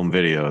job on the home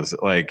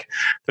videos. Like,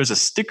 there's a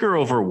sticker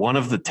over one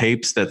of the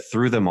tapes that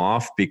threw them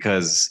off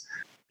because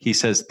he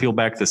says, peel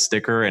back the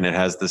sticker and it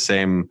has the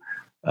same,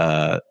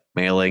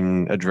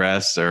 mailing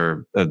address,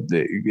 or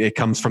it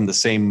comes from the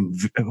same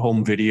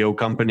home video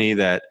company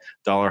that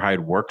Dollarhide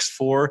works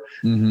for.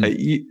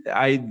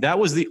 Mm-hmm. That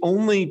was the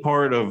only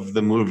part of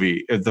the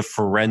movie, the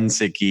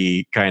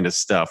forensic-y kind of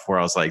stuff, where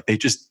I was like, they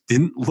just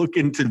didn't look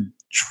into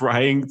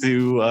trying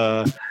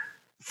to.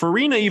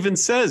 Farina even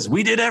says,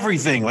 we did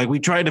everything. Like, we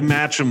tried to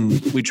match them.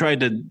 We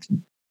tried to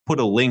put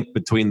a link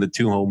between the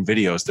two home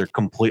videos. They're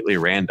completely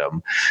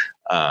random.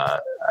 I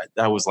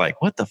was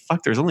like, what the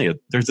fuck? There's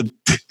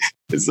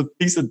a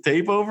piece of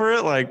tape over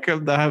it. Like,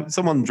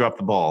 someone dropped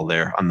the ball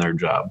there on their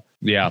job.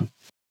 Yeah.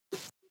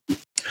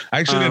 I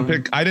actually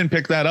didn't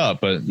pick that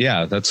up, but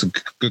yeah, that's a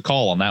good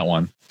call on that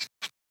one.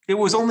 It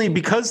was only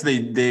because what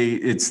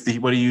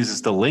he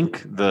uses to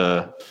link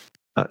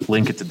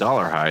it to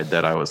Dollarhide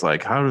that I was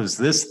like, how is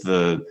this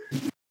the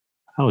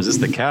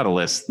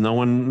catalyst? No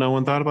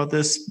one thought about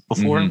this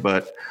before. Mm-hmm.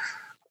 But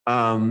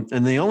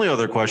and the only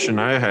other question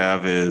I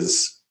have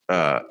is,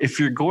 if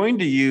you're going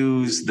to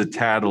use the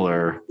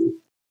Tattler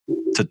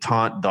to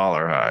taunt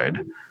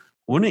Dollarhide,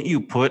 wouldn't you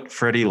put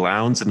Freddie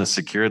Lounds in a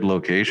secured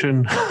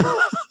location?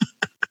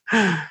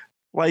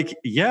 like,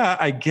 yeah,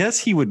 I guess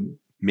he would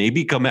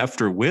maybe come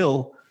after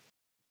Will,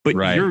 but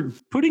you're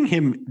putting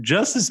him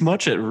just as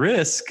much at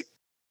risk.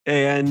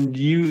 And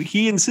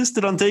he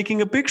insisted on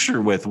taking a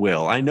picture with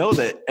Will. I know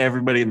that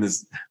everybody in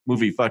this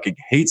movie fucking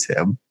hates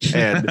him.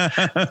 And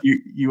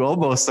you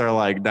almost are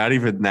like, not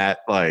even that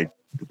like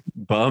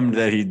bummed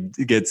that he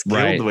gets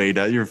killed the way he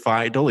does. You're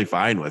fine, totally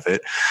fine with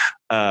it.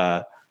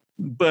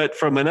 But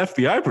from an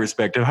FBI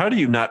perspective, how do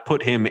you not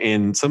put him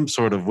in some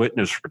sort of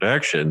witness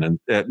protection? And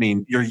I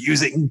mean, you're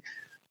using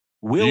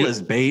Will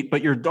as bait,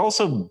 but you're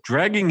also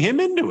dragging him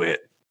into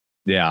it.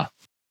 Yeah.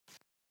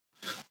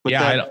 But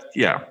I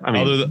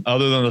mean,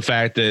 other than the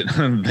fact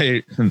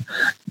that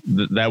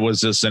that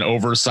was just an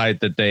oversight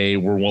that they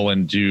were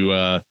willing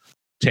to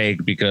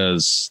take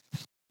because,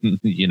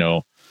 you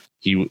know,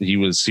 he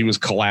was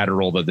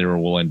collateral that they were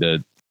willing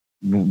to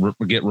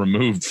get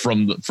removed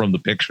from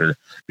the picture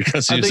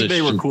because I think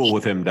they were cool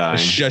with him dying. A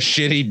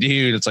shitty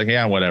dude. It's like,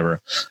 yeah, whatever.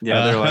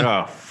 Yeah, they're like,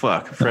 oh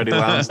fuck, Freddie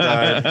Lounds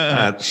died.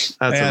 That's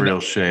a real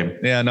shame.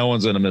 Yeah, no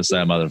one's gonna miss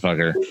that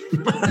motherfucker.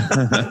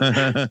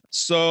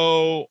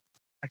 So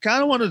I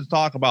kind of wanted to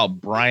talk about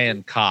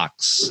Brian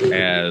Cox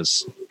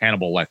as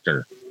Hannibal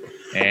Lecter,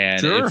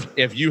 and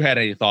if you had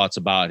any thoughts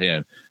about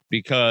him,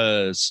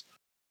 because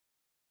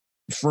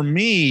for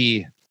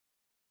me,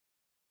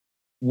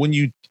 when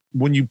you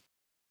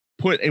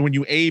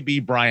A/B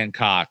Brian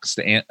Cox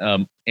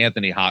to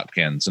Anthony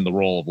Hopkins in the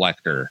role of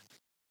Lecter,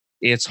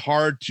 it's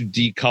hard to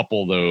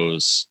decouple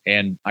those,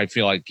 and I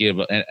feel like give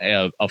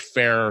a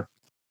fair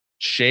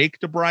shake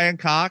to Brian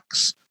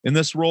Cox in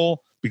this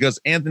role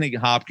because Anthony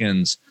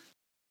Hopkins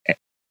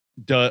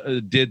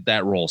did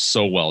that role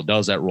so well,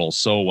 does that role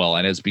so well,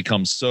 and has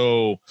become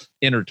so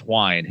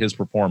intertwined, his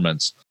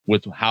performance,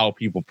 with how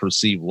people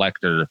perceive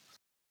Lecter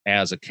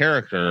as a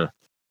character,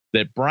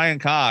 that Brian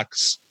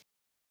Cox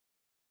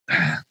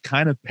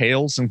kind of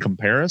pales in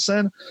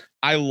comparison.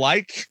 I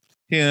like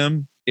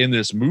him in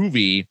this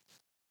movie,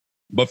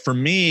 but for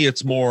me,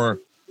 it's more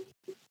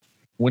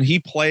when he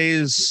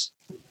plays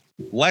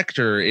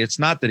Lecter, it's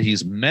not that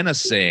he's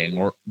menacing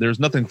or there's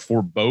nothing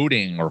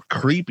foreboding or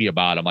creepy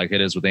about him like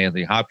it is with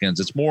Anthony Hopkins.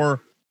 It's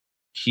more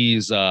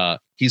he's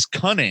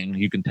cunning.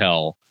 You can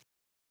tell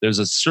there's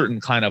a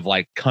certain kind of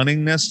like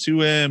cunningness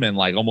to him, and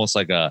like almost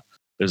like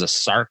there's a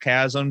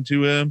sarcasm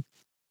to him.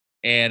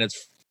 And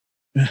it's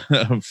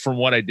from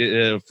what I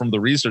did, from the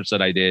research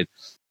that I did,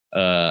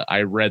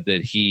 I read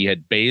that he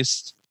had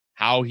based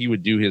how he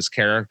would do his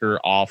character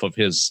off of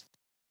his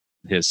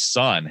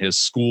son, his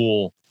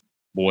school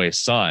boy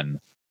son.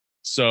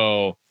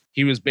 So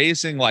he was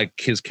basing like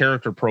his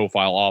character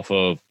profile off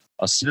of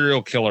a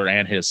serial killer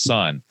and his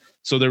son.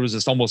 So there was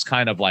this almost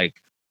kind of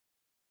like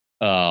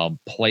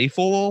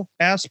playful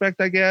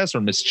aspect, I guess,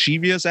 or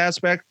mischievous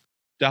aspect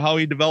to how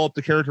he developed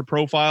the character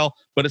profile,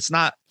 but it's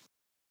not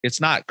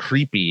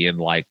creepy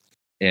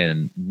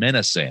and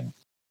menacing.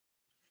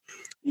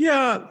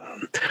 Yeah.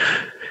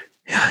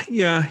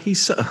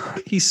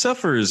 He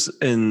suffers,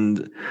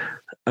 and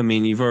I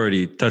mean, you've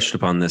already touched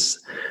upon this.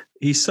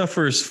 He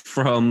suffers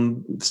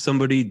from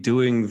somebody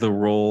doing the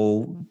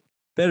role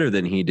better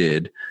than he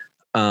did.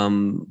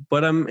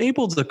 But I'm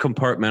able to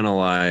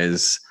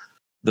compartmentalize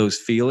those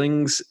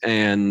feelings,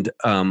 and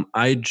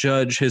I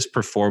judge his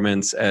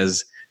performance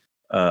as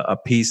a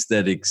piece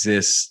that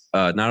exists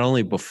not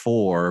only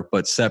before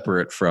but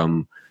separate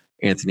from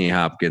Anthony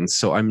Hopkins.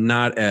 So I'm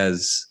not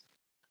as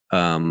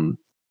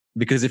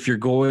because if you're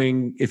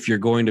going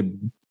to,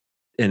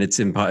 and it's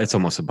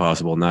almost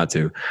impossible not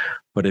to,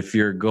 but if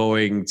you're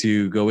going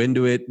to go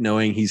into it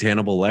knowing he's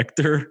Hannibal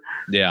Lecter,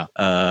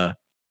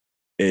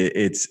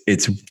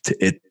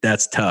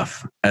 that's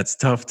tough. That's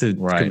tough to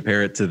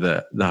compare it to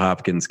the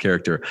Hopkins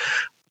character.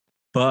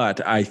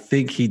 But I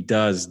think he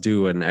does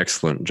do an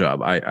excellent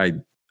job.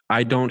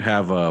 I don't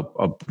have a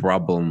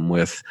problem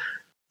with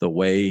the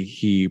way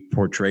he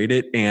portrayed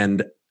it.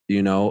 And,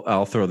 you know,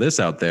 I'll throw this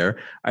out there.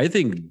 I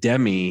think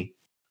Demi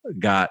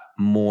got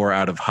more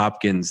out of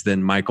Hopkins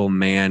than Michael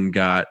Mann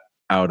got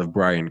out of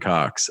Brian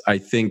Cox. I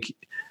think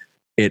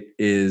it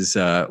is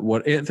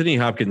what Anthony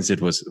Hopkins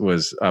did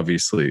was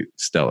obviously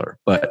stellar,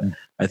 but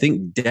I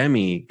think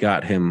Demi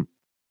got him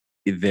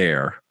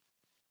there.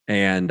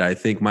 And I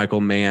think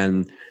Michael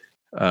Mann,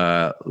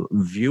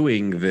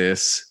 viewing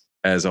this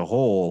as a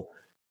whole,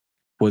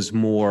 was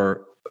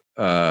more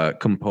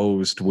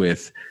composed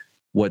with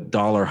what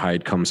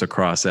Dollarhide comes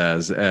across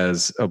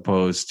as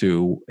opposed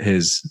to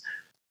his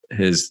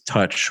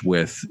touch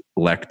with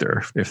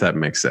Lecter, if that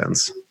makes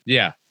sense.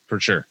 Yeah, for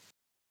sure.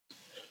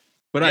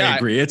 But I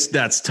agree.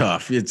 That's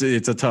tough. It's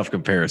a tough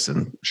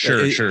comparison.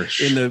 Sure.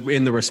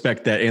 In the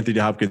respect that Anthony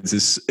Hopkins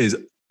is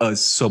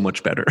so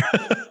much better.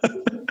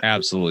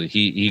 Absolutely.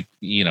 He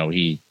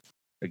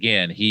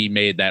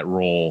made that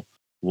role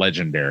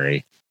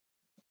legendary.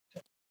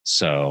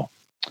 So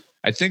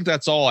I think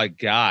that's all I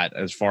got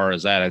as far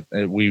as that.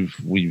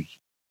 We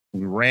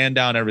ran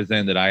down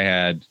everything that I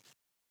had.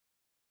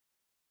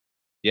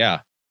 Yeah,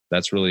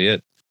 that's really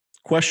it.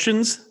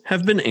 Questions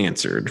have been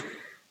answered.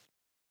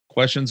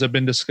 questions have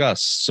been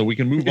discussed, so we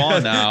can move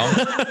on now.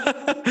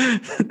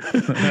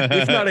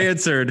 If not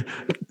answered,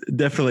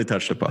 definitely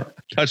touched upon.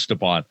 Touched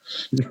upon.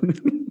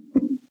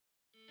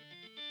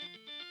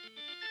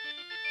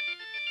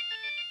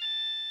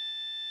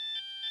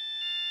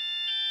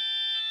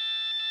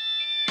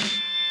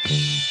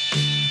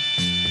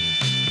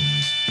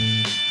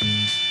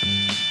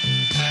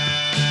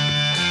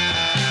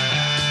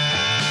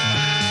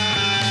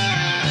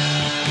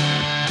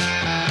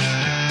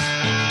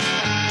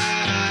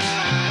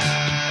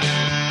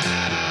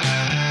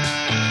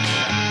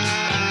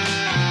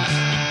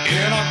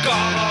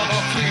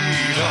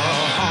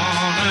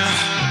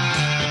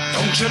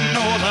 Don't you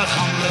know that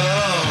I'm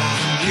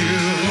loving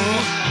you?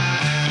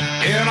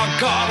 In a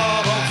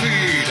Galata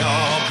Vida,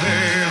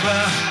 baby.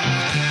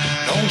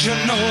 Don't you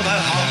know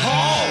that I'll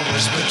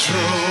always be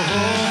true?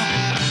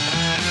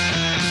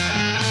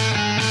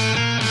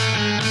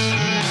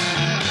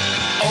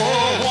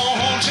 Oh,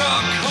 won't you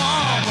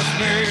come with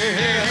me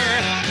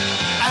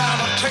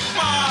and take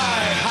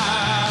my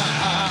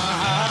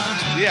hand?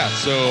 Yeah,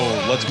 so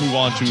let's move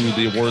on to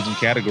the awards and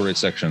category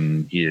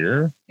section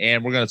here.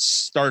 And we're going to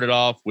start it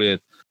off with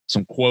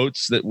some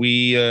quotes that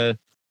we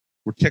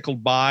were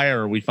tickled by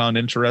or we found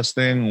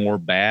interesting or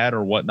bad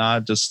or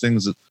whatnot. Just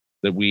things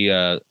that we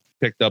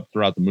picked up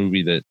throughout the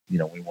movie that,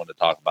 we wanted to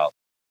talk about.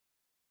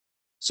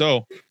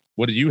 So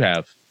what did you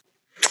have?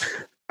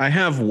 I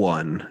have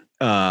one.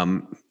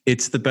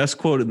 It's the best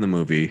quote in the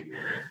movie.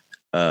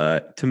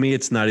 To me,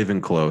 it's not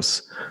even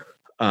close.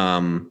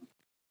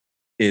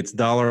 It's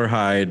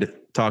Dollarhide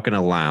talking to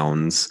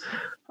Lowndes.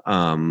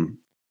 I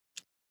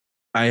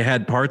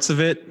had parts of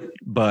it,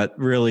 but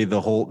really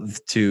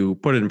to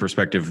put it in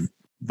perspective,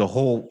 the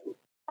whole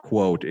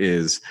quote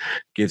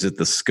gives it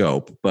the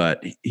scope.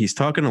 But he's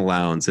talking to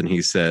Lowndes and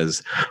he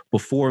says,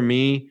 "Before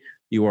me,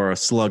 you are a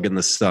slug in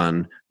the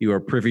sun. You are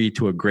privy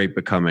to a great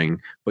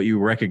becoming, but you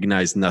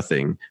recognize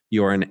nothing.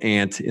 You are an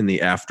ant in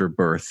the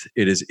afterbirth.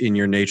 It is in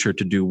your nature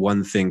to do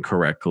one thing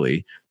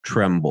correctly,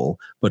 tremble.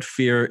 But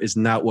fear is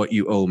not what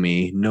you owe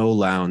me. No,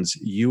 Lowndes,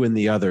 you and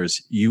the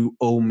others, you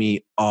owe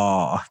me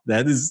awe."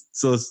 That is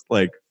just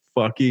like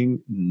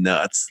fucking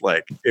nuts.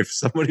 Like if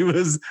somebody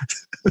was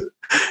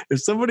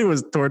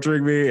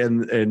torturing me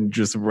and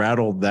just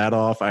rattled that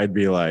off, I'd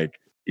be like,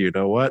 you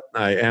know what?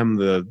 I am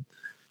the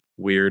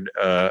weird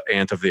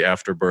ant of the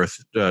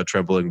afterbirth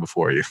trembling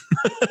before you.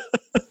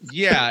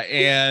 Yeah,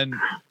 and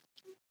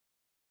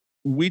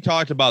we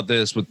talked about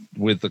this with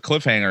the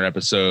cliffhanger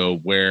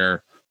episode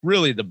where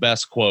really the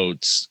best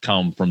quotes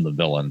come from the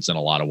villains in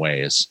a lot of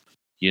ways,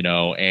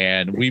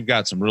 and we've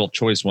got some real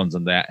choice ones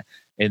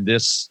in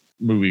this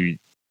movie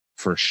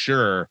for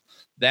sure.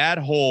 That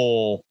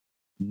whole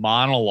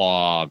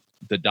monologue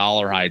that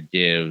Dollarhide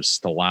gives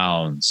to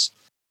Lowndes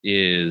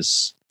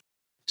is,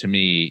 to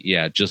me,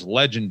 just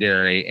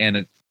legendary. And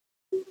it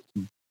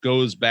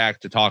goes back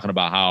to talking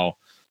about how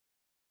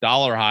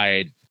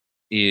Dollarhide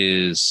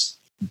is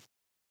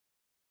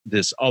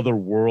this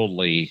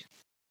otherworldly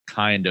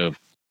kind of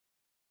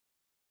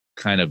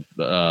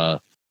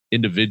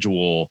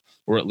individual,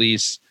 or at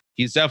least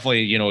he's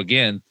definitely,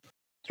 again,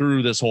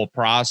 through this whole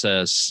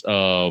process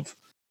of,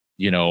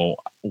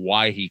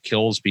 why he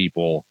kills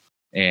people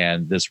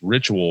and this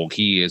ritual,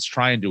 he is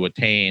trying to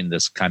attain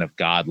this kind of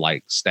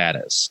godlike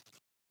status.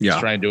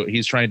 Yeah.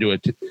 He's trying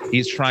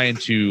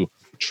to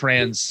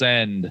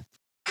transcend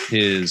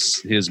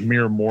his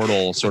mere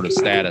mortal sort of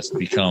status to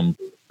become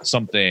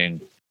something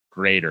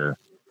greater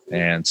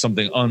and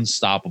something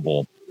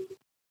unstoppable.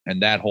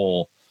 And that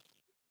whole,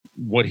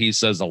 what he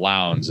says to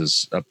Lowndes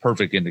is a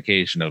perfect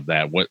indication of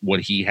that,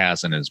 what he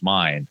has in his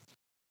mind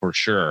for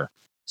sure.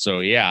 So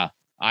yeah,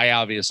 I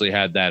obviously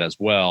had that as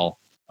well.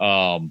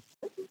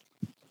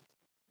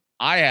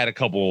 I had a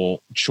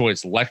couple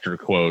choice Lecter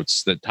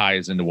quotes that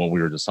ties into what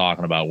we were just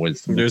talking about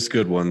with. There's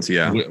good ones.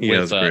 Yeah. He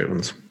has great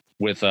ones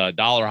with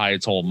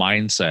Dollarhide's whole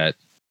mindset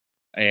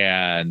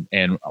and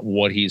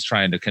what he's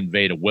trying to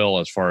convey to Will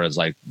as far as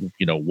like,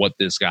 what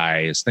this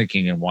guy is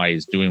thinking and why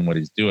he's doing what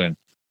he's doing.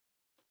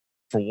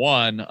 For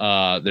one,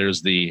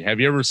 there's have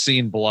you ever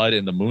seen blood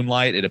in the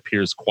moonlight? It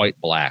appears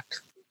quite black.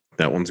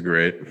 That one's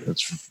great.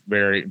 It's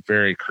very,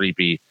 very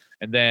creepy.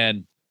 And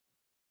then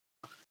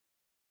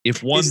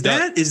if one is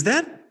that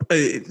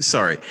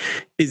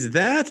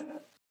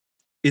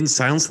in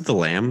Silence of the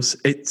Lambs?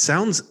 It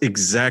sounds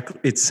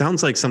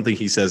like something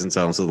he says in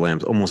Silence of the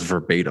Lambs, almost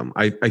verbatim.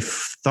 I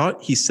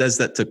thought he says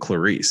that to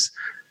Clarice.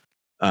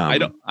 I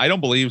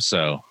don't believe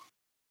so.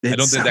 I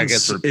don't think that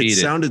gets repeated.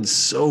 It sounded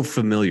so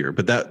familiar,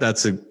 but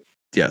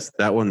yes,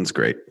 that one's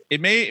great.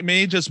 It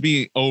may just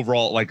be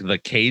overall like the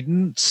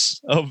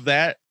cadence of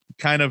that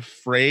kind of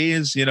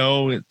phrase,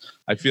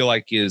 I feel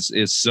like is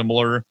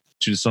similar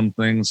to some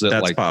things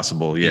that's like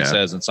possible. Yeah. He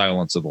says in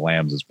Silence of the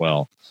Lambs as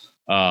well.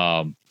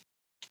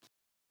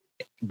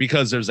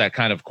 Because there's that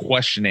kind of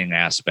questioning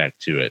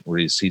aspect to it where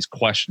he's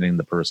questioning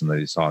the person that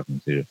he's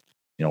talking to,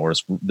 or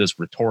this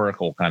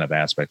rhetorical kind of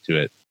aspect to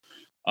it.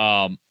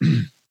 And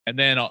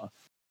then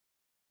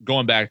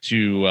going back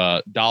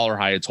to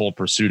Dollarhide's whole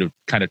pursuit of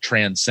kind of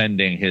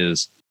transcending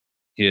his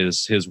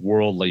his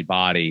worldly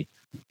body.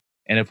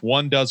 And if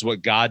one does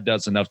what God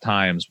does enough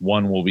times,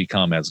 one will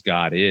become as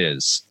God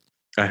is.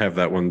 I have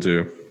that one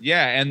too.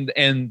 Yeah,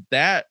 and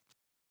that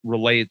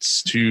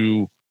relates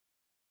to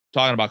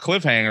talking about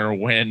Cliffhanger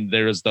when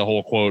there's the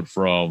whole quote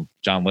from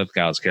John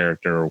Lithgow's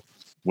character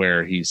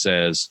where he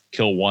says,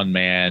 "Kill one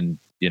man,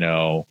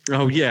 Oh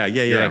yeah.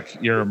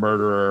 you're a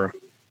murderer.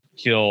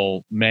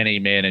 Kill many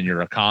men, and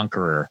you're a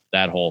conqueror."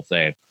 That whole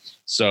thing.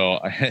 So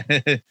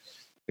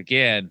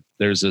again,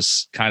 there's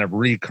this kind of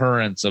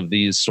recurrence of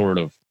these sort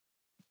of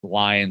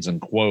lines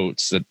and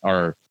quotes that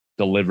are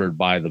delivered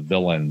by the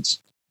villains.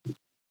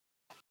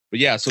 But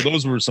yeah, so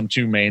those were some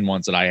two main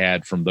ones that I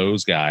had from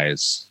those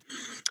guys.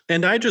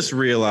 And I just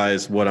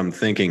realized what I'm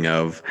thinking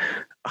of.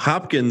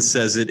 Hopkins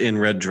says it in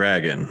Red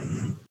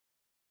Dragon.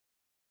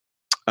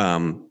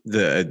 Have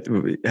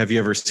you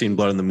ever seen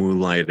Blood in the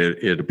Moonlight?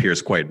 It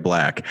appears quite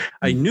black.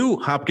 I knew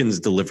Hopkins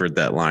delivered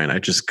that line. I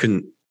just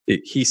couldn't.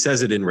 He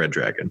says it in Red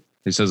Dragon.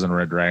 He says in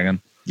Red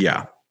Dragon.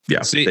 Yeah.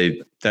 See,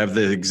 they have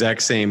the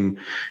exact same.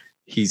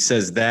 He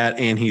says that,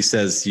 and he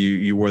says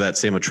you wore that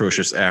same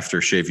atrocious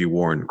aftershave you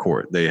wore in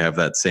court. They have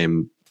that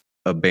same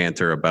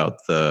banter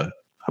about the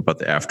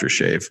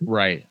aftershave.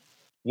 Right.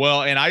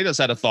 Well, and I just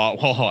had a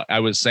thought while I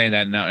was saying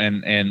that now,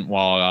 and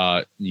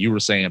while you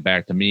were saying it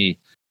back to me,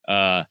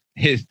 as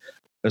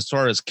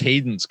far as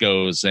cadence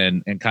goes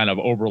and kind of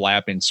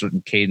overlapping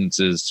certain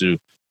cadences to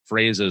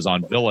phrases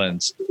on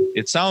villains,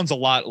 it sounds a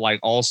lot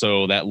like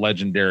also that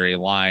legendary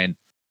line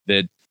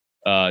that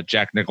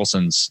Jack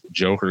Nicholson's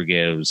Joker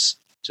gives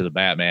to the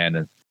Batman.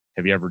 And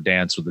have you ever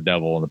danced with the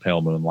devil in the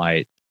pale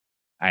moonlight?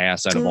 I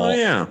asked that of all.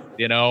 Yeah.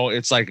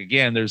 It's like,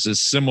 again, there's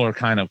this similar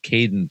kind of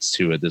cadence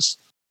to it, this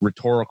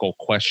rhetorical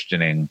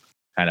questioning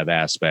kind of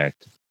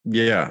aspect.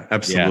 Yeah,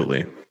 absolutely.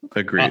 Yeah.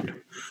 Agreed.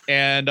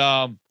 And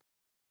other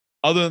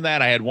than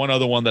that, I had one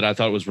other one that I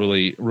thought was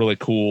really, really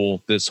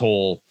cool. This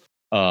whole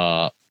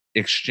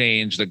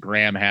exchange that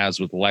Graham has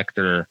with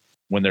Lecter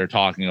when they're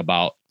talking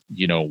about,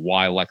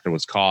 why Lecter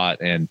was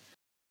caught. And,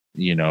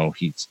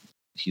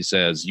 he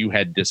says, "You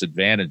had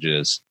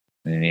disadvantages."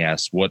 And he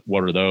asks, what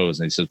are those?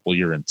 And he says, "Well,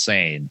 you're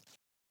insane."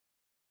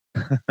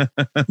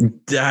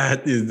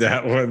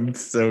 That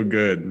one's so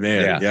good,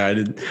 man. Yeah, I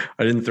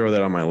didn't throw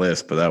that on my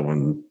list, but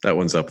that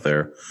one's up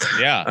there.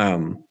 Yeah.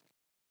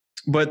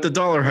 But the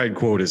Dollarhide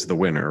quote is the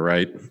winner,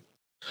 right?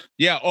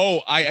 Yeah.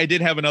 Oh, I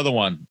did have another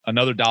one,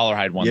 another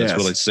Dollarhide one. That's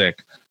really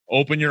sick.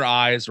 "Open your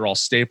eyes or I'll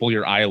staple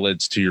your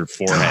eyelids to your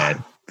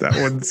forehead." That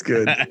one's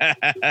good.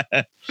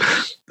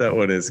 That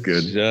one is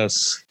good.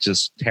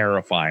 Just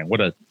terrifying.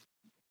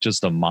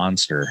 Just a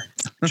monster.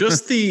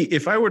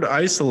 If I were to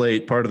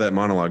isolate part of that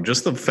monologue,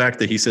 just the fact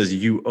that he says,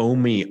 "You owe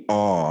me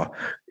awe,"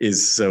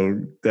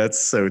 that's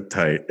so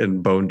tight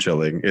and bone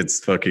chilling. It's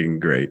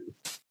fucking great.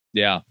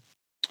 Yeah.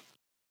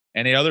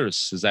 Any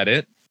others? Is that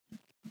it?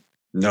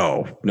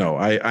 No.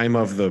 I'm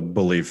of the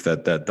belief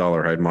that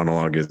Dollarhide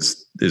monologue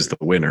is the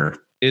winner.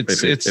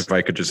 If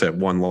I could just have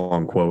one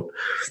long quote.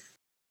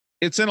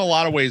 It's in a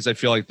lot of ways, I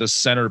feel like the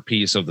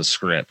centerpiece of the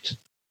script.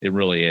 It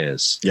really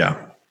is.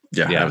 Yeah,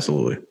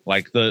 absolutely.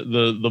 Like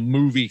the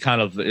movie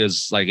kind of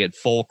is like it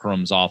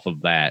fulcrums off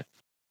of that,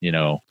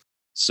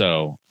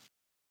 so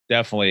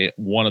definitely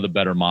one of the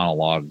better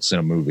monologues in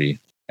a movie.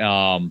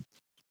 So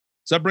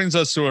that brings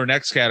us to our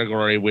next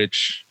category,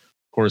 which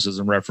of course is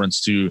in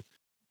reference to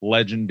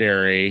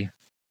legendary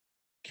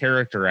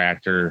character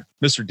actor,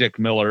 Mr. Dick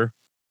Miller.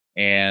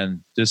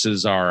 And this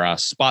is our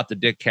Spot the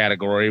Dick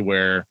category,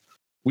 where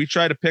we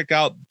try to pick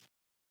out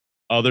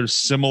other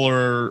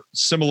similar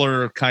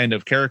kind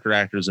of character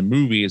actors in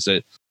movies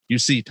that you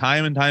see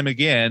time and time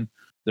again.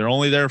 They're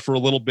only there for a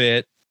little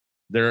bit.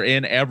 They're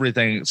in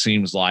everything, it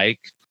seems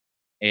like.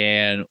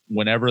 And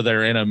whenever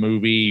they're in a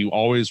movie, you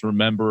always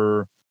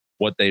remember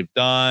what they've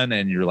done.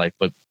 And you're like,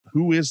 but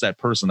who is that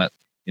person that,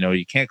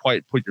 you can't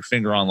quite put your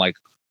finger on, like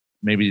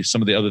maybe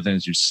some of the other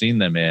things you've seen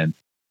them in.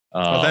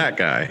 That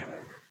guy,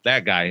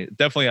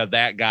 definitely a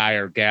that guy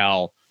or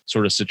gal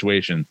sort of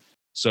situation.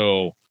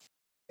 So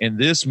in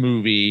this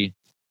movie,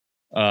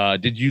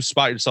 did you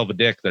spot yourself a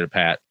dick there,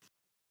 Pat?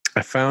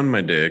 I found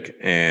my dick,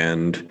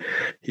 and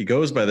he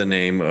goes by the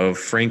name of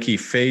Frankie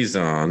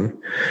Faison,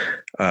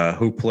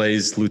 who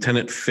plays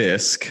Lieutenant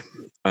Fisk.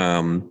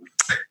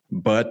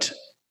 But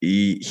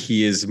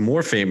he is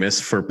more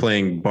famous for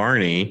playing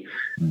Barney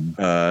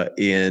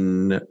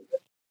in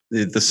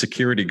the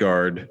security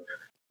guard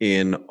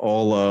in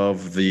all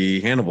of the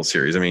Hannibal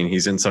series. I mean,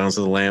 he's in Silence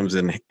of the Lambs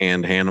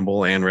and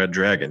Hannibal and Red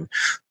Dragon.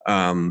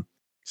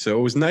 So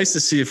it was nice to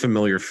see a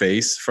familiar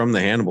face from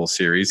the Hannibal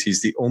series.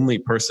 He's the only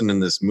person in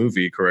this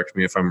movie, correct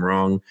me if I'm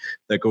wrong,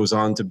 that goes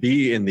on to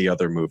be in the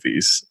other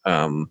movies.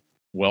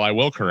 Well, I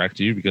will correct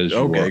you because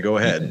go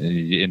ahead.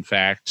 In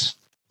fact,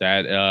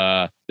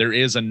 that there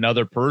is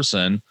another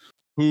person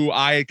who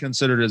I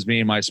considered as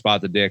being my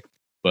Spot the Dick,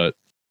 but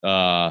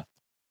that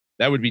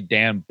would be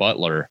Dan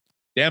Butler.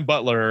 Dan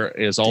Butler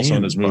is also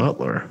in this movie.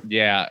 Butler.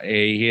 Yeah,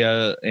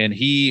 and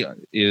he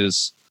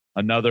is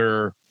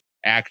another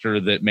actor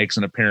that makes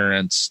an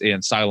appearance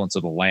in Silence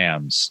of the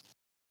Lambs.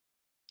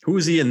 Who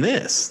is he in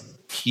this?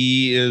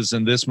 he is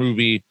in this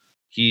movie.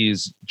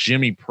 He's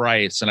Jimmy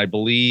Price, and I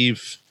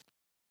believe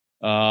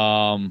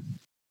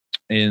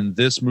in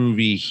this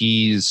movie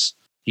he's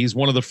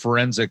one of the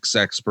forensics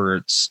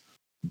experts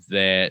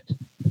that,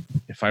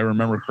 if I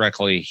remember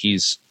correctly,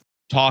 he's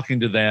talking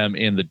to them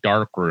in the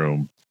dark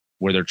room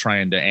where they're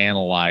trying to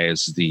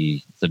analyze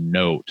the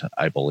note,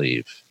 I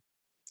believe.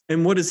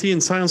 And what is he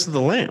in Silence of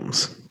the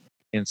Lambs?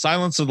 In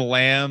Silence of the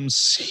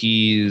Lambs,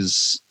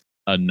 he's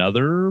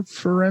another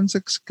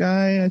forensics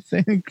guy, I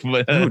think.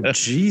 But oh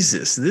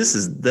Jesus, this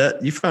is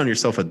that you found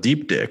yourself a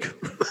deep dick.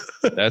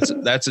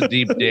 that's a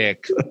deep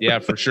dick. Yeah,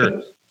 for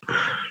sure.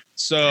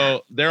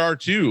 So there are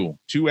two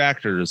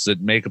actors that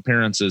make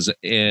appearances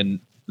in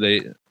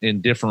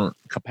different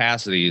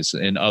capacities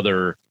in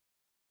other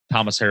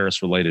Thomas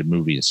Harris related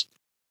movies.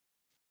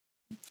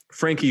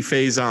 Frankie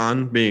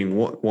Faison being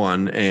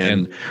one,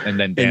 and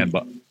then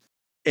Dan.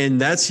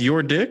 And that's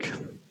your dick?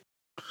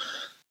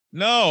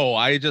 No,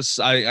 I just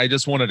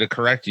wanted to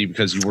correct you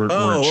because you weren't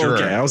sure.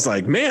 Okay. I was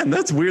like, man,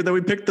 that's weird that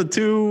we picked the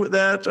two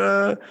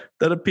that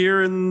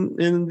appear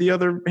in the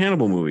other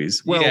Hannibal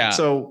movies. Well, yeah.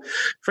 So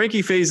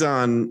Frankie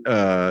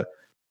Faison,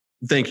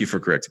 thank you for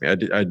correcting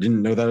me. I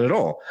didn't know that at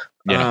all.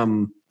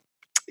 Yeah.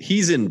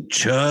 He's in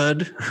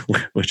Chud,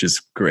 which is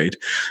great.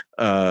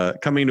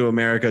 Coming to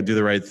America, Do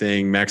the Right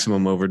Thing,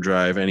 Maximum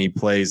Overdrive, and he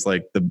plays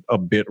like a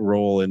bit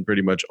role in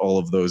pretty much all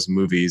of those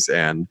movies.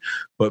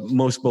 But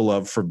most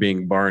beloved for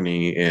being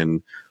Barney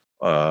in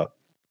the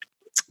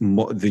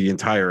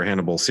entire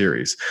Hannibal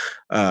series.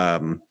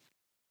 So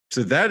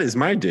that is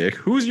my dick.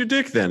 Who's your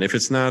dick then? If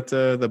it's not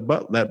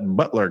that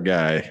Butler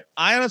guy,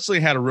 I honestly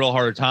had a real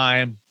hard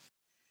time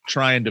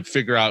trying to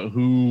figure out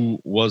who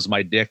was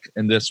my dick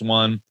in this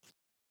one.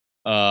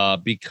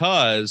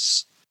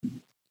 Because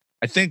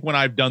I think when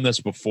I've done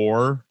this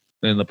before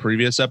in the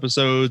previous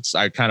episodes,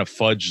 I kind of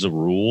fudged the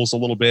rules a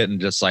little bit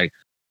and just like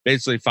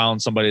basically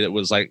found somebody that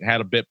was like had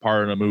a bit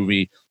part in a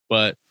movie,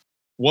 but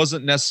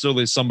wasn't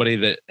necessarily somebody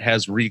that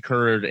has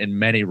recurred in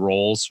many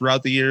roles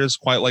throughout the years,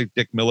 quite like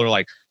Dick Miller.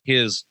 Like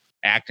his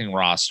acting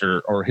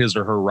roster or his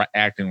or her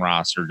acting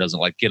roster doesn't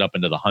like get up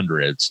into the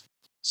hundreds.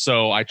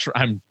 So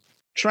I'm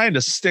trying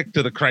to stick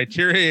to the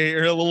criteria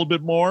here a little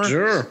bit more.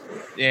 Sure.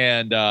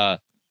 And,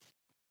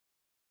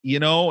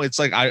 it's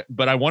like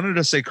I wanted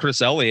to say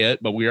Chris Elliott,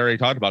 but we already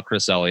talked about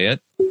Chris Elliott,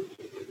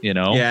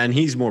 Yeah, and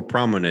he's more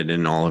prominent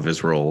in all of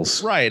his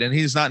roles. Right. And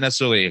he's not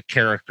necessarily a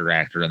character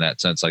actor in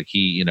that sense. Like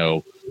he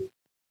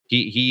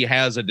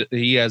has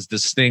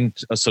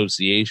distinct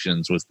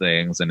associations with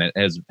things and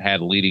has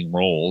had leading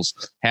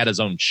roles, had his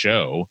own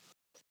show.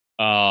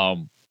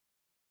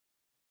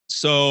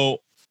 So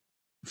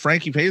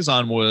Frankie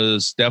Faison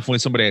was definitely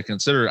somebody I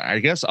considered. I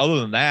guess other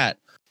than that,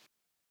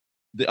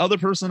 the other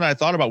person that I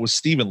thought about was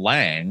Stephen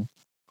Lang,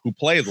 who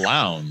played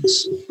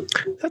Lowndes.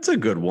 That's a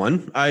good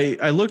one.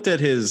 I looked at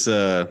his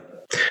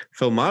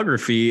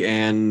filmography,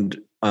 and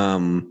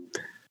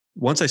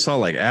once I saw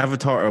like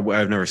Avatar,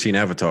 I've never seen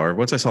Avatar.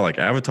 Once I saw like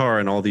Avatar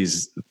and all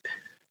these,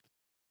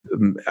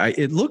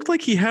 it looked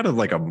like he had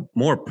a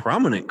more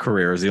prominent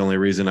career. Is the only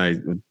reason I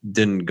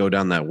didn't go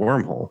down that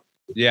wormhole.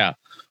 Yeah.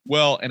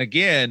 Well, and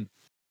again,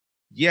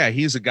 yeah,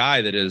 he's a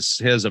guy that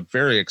has a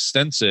very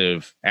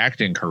extensive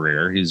acting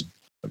career.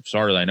 As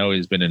far as I know,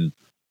 he's been in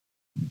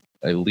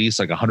at least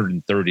like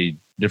 130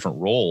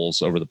 different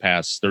roles over the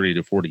past 30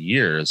 to 40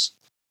 years.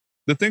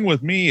 The thing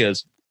with me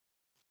is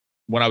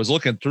when I was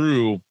looking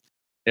through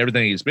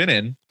everything he's been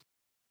in,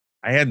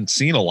 I hadn't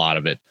seen a lot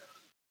of it,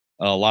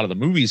 a lot of the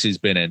movies he's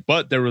been in,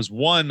 but there was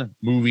one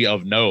movie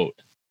of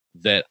note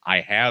that I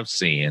have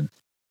seen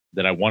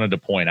that I wanted to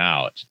point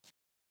out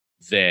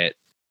that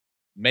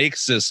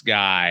makes this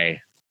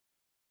guy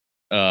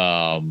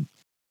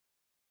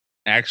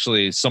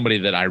actually somebody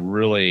that I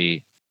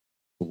really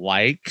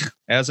like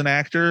as an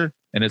actor.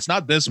 And it's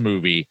not this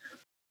movie,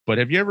 but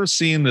have you ever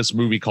seen this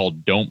movie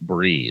called Don't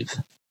Breathe?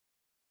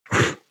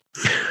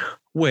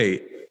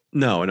 Wait,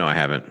 no, I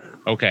haven't.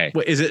 Okay.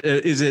 Wait, is it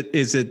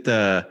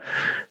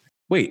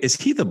wait, is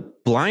he the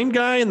blind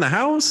guy in the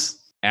house?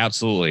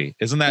 Absolutely.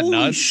 Isn't that Holy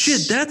nuts?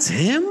 shit, that's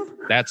him?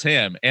 That's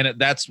him. And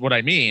that's what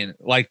I mean.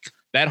 Like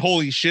that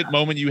holy shit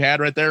moment you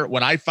had right there.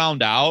 When I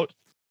found out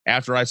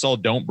after I saw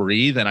Don't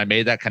Breathe and I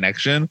made that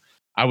connection,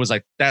 I was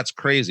like, that's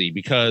crazy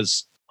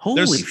because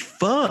holy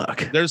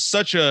fuck. There's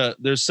such a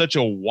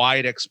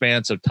wide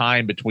expanse of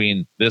time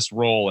between this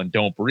role and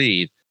Don't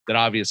Breathe that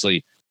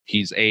obviously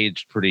he's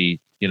aged pretty,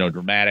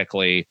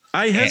 dramatically.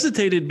 I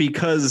hesitated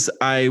because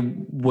I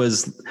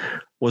was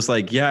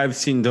like, yeah, I've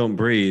seen Don't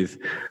Breathe,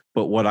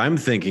 but what I'm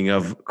thinking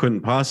of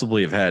couldn't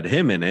possibly have had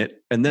him in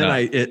it. And then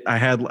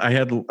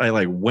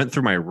I went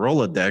through my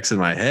Rolodex in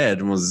my head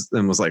and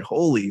was like,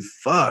 holy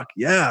fuck,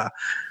 yeah,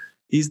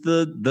 he's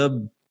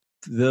the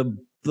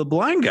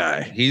blind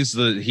guy. He's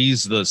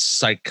the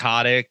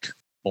psychotic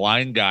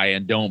blind guy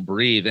in Don't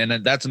Breathe.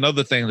 And that's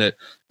another thing that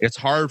it's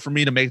hard for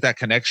me to make that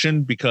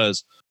connection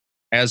because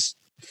as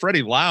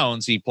Freddie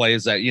Lowndes, he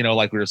plays that,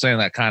 like we were saying,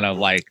 that kind of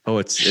like,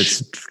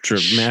 it's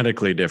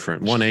dramatically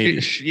different.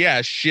 180.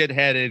 Yeah.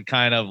 Shitheaded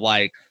kind of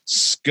like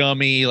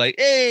scummy, like,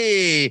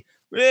 hey,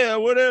 yeah,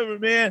 whatever,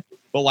 man.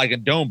 But like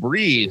in Don't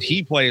Breathe,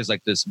 he plays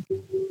like this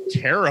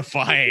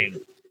terrifying.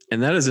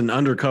 And that is an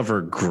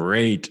undercover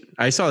great.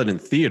 I saw it in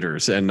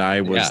theaters and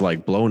I was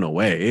like blown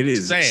away. It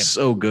is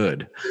so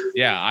good.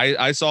 Yeah,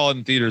 I saw it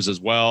in theaters as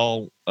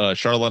well.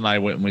 Charlotte and I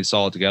went and we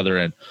saw it together,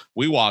 and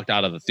we walked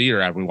out of the theater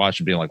after we watched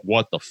it being like,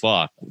 what the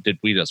fuck did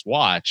we just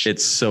watch?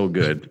 It's so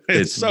good.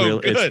 It's so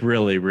good. It's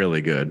really,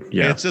 really good.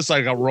 Yeah. It's just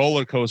like a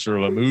roller coaster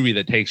of a movie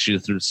that takes you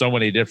through so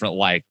many different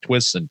like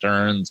twists and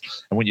turns.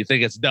 And when you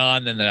think it's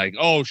done, and they're like,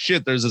 oh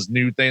shit, there's this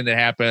new thing that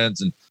happens.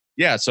 And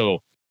yeah,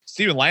 so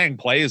Stephen Lang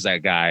plays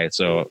that guy,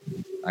 so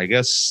I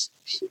guess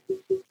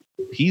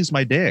he's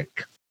my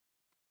dick.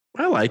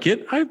 I like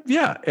it.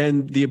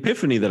 And the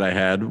epiphany that I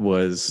had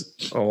was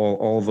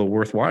all the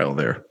worthwhile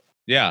there.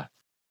 Yeah.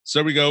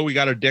 So we go. We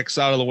got our dicks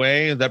out of the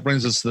way. That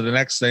brings us to the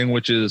next thing,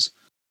 which is,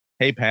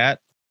 hey,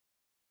 Pat,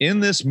 in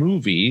this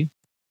movie,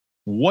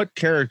 what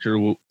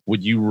character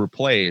would you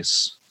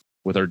replace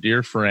with our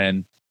dear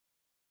friend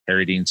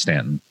Harry Dean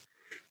Stanton?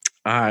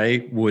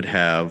 I would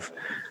have.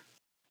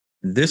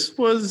 This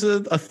was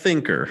a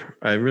thinker.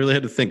 I really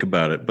had to think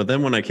about it. But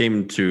then when I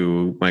came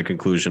to my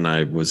conclusion,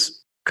 I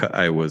was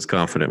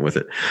confident with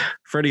it.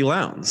 Freddie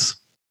Lounds.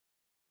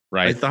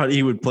 Right. I thought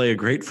he would play a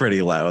great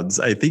Freddie Lounds.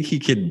 I think he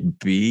could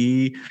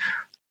be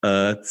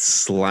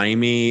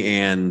slimy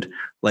and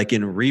like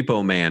in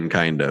Repo Man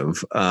kind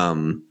of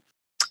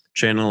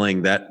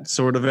channeling that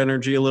sort of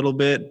energy a little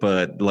bit,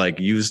 but like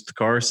used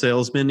car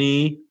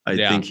salesman-y. I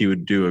think he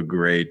would do a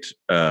great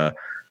I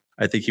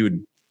think he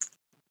would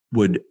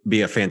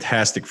be a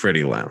fantastic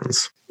Freddie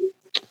Lounds.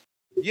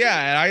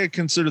 Yeah, and I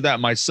consider that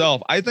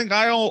myself. I think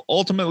I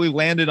ultimately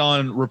landed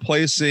on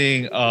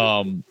replacing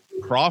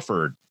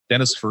Crawford,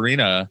 Dennis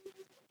Farina.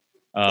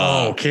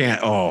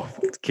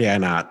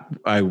 Cannot.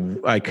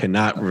 I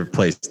cannot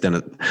replace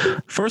Dennis.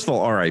 First of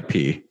all,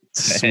 R.I.P.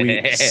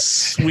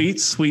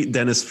 Sweet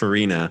Dennis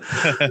Farina.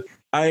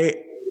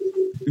 I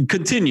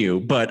continue,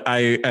 but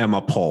I am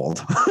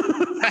appalled.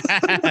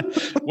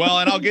 Well,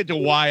 and I'll get to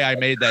why I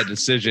made that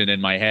decision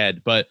in my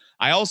head, but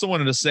I also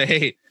wanted to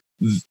say,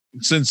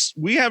 since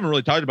we haven't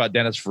really talked about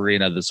Dennis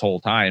Farina this whole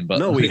time, but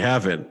no, we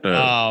haven't.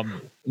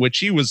 Which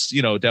he was,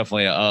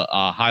 definitely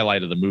a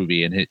highlight of the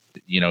movie, and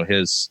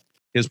his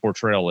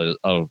portrayal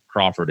of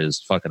Crawford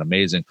is fucking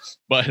amazing.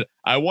 But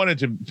I wanted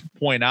to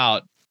point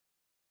out,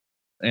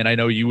 and I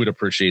know you would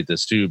appreciate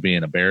this too,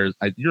 being a Bears.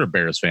 You're a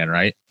Bears fan,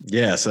 right?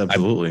 Yes,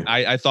 absolutely.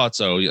 I thought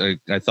so.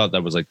 I thought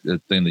that was like the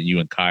thing that you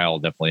and Kyle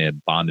definitely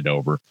had bonded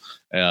over.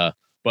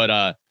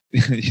 But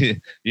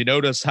you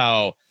notice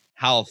how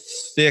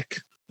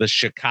thick the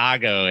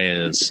Chicago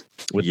is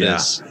with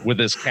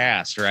this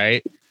cast,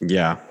 right?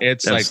 Yeah,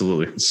 it's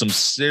absolutely like some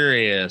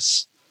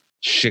serious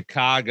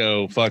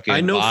Chicago fucking.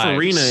 I know vibes.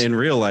 Farina in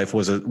real life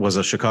was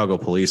a Chicago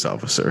police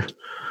officer.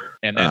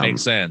 And that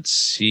makes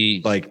sense. He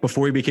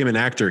before he became an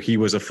actor, he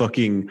was a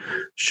fucking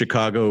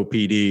Chicago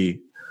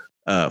PD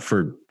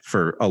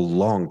for a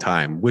long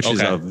time, which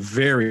is a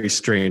very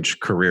strange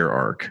career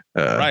arc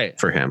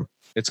for him.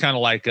 It's kind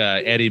of like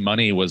Eddie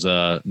Money was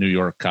a New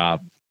York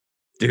cop.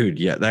 Dude,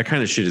 yeah, that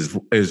kind of shit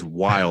is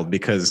wild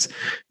because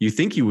you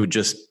think you would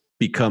just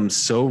become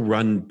so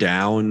run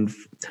down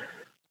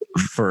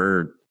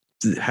for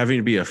having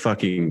to be a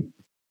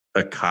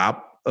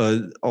cop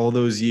all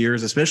those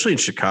years, especially in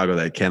Chicago.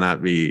 That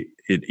cannot be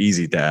an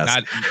easy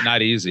task.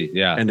 Not easy,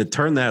 yeah. And to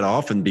turn that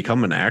off and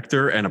become an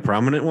actor and a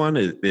prominent one,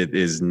 it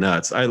is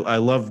nuts. I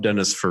love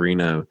Dennis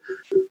Farina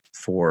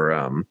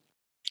for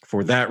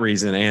that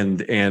reason,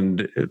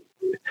 and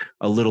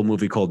a little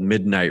movie called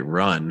Midnight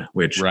Run,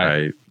 which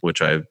I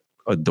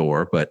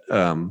adore. But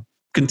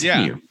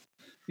continue.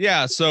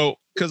 Yeah. So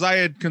because I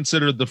had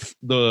considered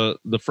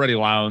the Freddie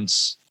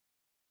Lounds,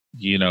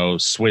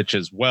 switch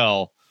as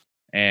well.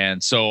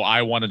 And so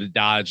I wanted to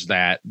dodge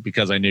that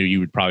because I knew you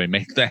would probably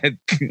make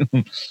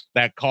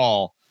that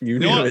call. You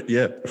knew it,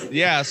 yeah.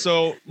 Yeah.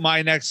 So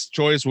my next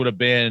choice would have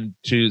been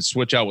to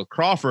switch out with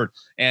Crawford.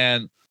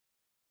 And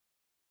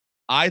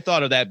I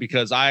thought of that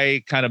because I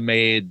kind of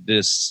made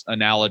this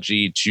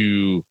analogy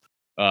to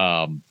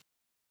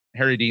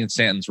Harry Dean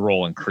Stanton's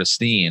role in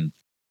Christine,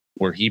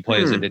 where he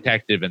plays a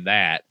detective in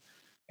that.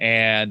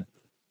 And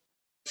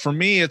for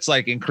me, it's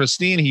like in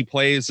Christine, he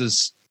plays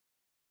this.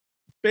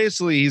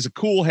 Basically, he's a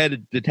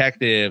cool-headed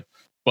detective,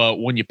 but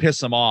when you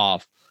piss him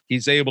off,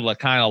 he's able to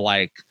kind of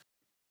like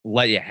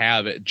let you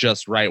have it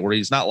just right, where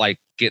he's not like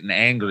getting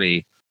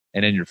angry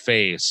and in your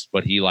face,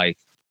 but he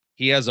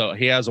has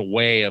a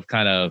way of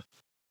kind of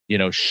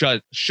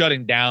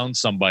shutting down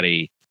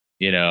somebody,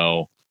 in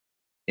a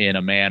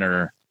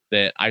manner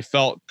that I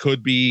felt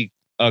could be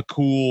a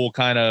cool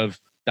kind of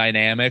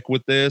dynamic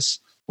with this.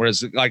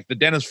 Whereas like the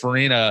Dennis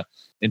Farina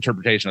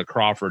interpretation of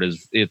Crawford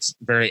it's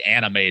very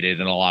animated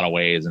in a lot of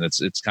ways, and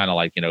it's kind of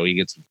like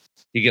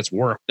he gets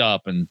worked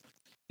up, and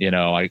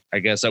I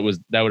guess that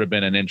would have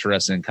been an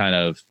interesting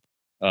kind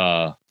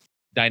of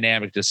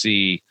dynamic to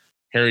see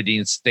Harry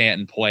Dean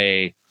Stanton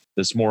play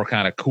this more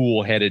kind of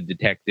cool-headed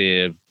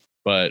detective,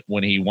 but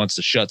when he wants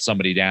to shut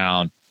somebody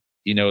down,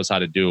 he knows how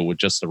to do it with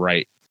just the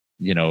right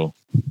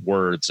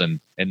words and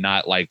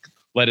not like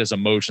let his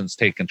emotions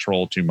take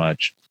control too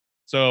much.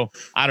 So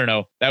I don't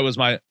know. That was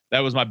my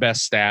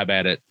best stab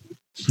at it.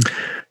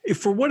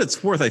 For what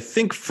it's worth, I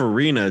think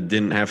Farina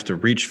didn't have to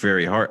reach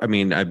very hard. I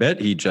mean, I bet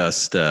he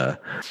just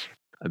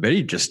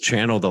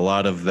channeled a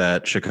lot of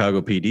that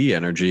Chicago PD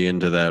energy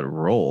into that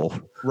role.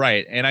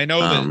 Right. And I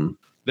know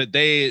that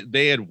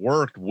they had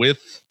worked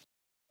with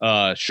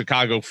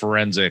Chicago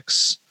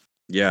Forensics.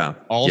 Yeah.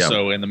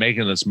 Also in the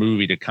making of this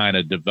movie to kind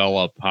of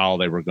develop how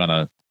they were going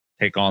to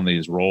take on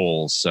these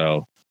roles.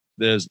 So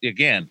there's,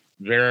 again,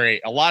 a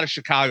lot of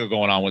Chicago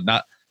going on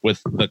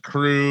with the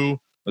crew,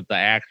 with the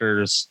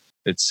actors.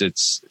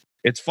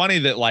 It's funny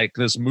that like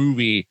this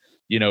movie,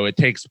 you know, it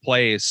takes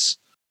place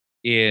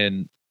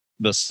in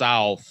the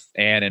South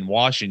and in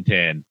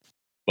Washington,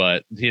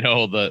 but you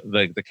know,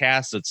 the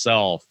cast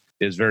itself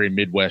is very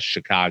Midwest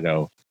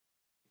Chicago.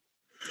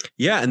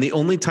 Yeah, and the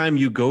only time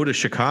you go to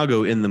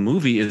Chicago in the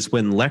movie is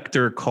when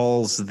Lecter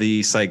calls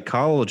the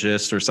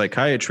psychologist or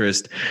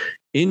psychiatrist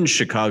in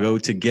Chicago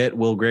to get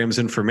Will Graham's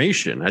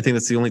information. I think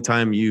that's the only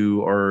time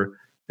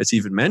it's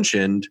even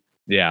mentioned.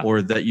 Yeah.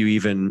 Or that you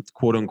even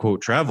quote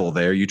unquote travel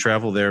there. You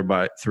travel there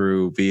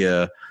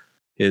via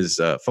his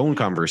phone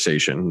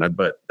conversation,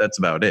 but that's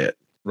about it.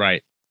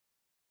 Right.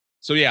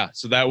 So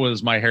that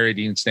was my Harry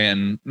Dean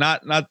Stanton.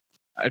 I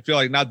feel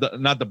like not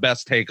the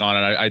best take on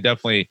it. I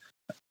definitely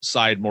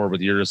side more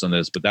with yours on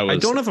this, but that was. I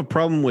don't have a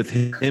problem with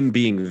him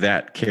being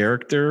that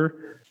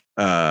character.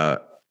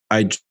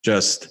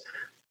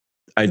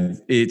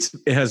 It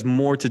has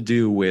more to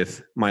do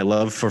with my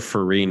love for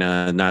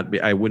Farina.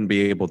 I wouldn't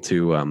be able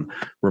to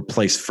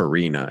replace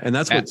Farina, and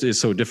that's what is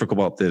so difficult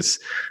about this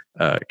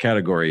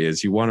category.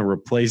 Is you want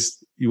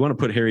to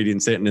put Harry Dean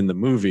Stanton in the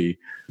movie,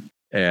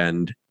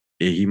 and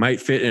he might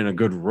fit in a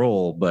good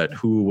role, but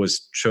who was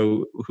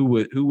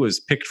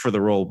picked for the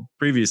role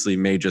previously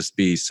may just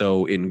be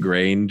so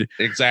ingrained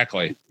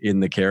exactly in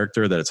the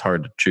character that it's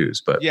hard to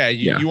choose. But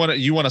you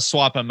want to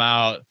swap him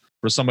out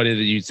for somebody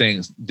that you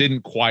think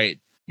didn't quite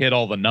hit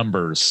all the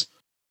numbers,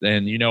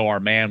 then you know our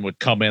man would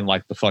come in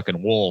like the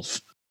fucking wolf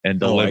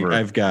and deliver.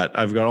 I've got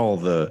all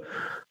the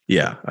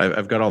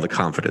I've got all the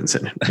confidence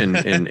in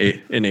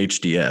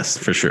HDS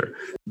for sure.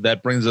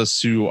 That brings us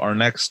to our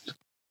next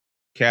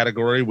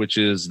category, which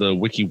is the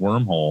wiki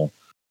wormhole.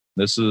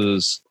 This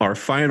is our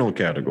final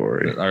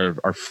category,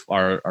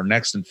 our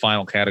next and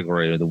final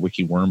category, the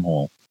wiki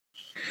wormhole.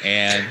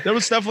 And there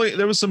was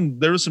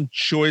some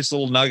choice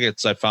little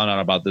nuggets I found out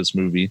about this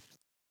movie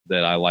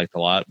that I liked a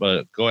lot,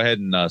 but go ahead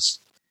and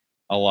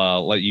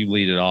I'll let you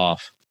lead it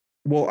off.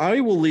 Well, I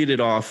will lead it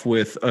off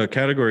with a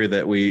category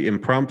that we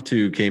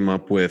impromptu came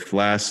up with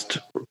last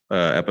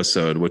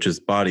episode, which is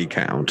body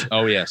count.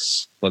 Oh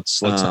yes,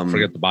 let's not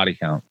forget the body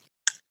count.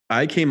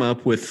 I came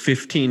up with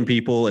 15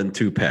 people and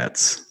 2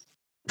 pets.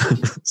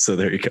 So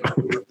there you go.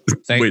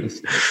 Thank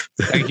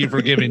you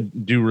for giving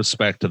due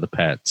respect to the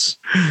pets.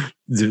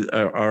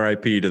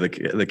 R.I.P. to the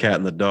cat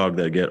and the dog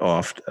that get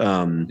offed.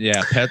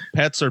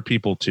 Pets are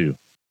people too.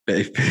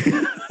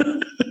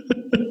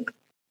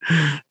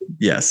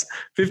 Yes,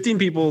 15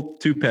 people,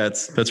 2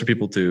 pets. Pets are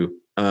people too.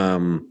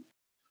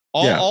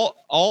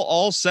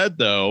 All said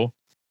though.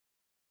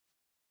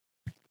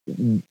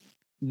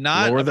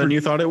 Not lower than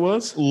you thought it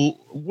was?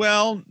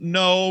 Well,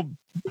 no,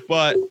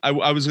 but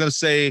I was going to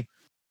say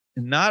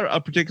not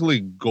a particularly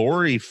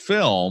gory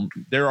film.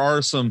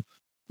 There's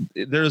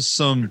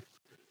some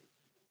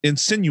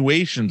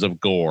insinuations of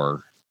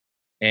gore,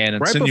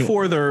 and right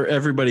before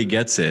everybody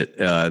gets it,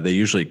 they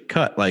usually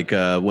cut. Like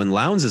when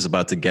Lowndes is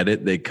about to get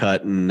it, they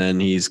cut, and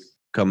then he's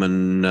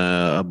coming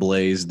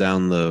ablaze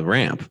down the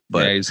ramp.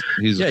 But he's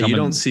you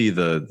don't see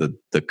the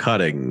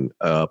cutting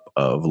up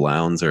of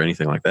Lowndes or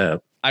anything like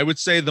that. I would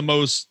say the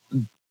most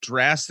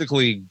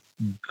drastically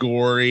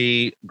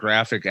gory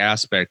graphic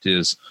aspect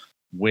is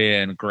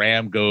when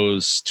Graham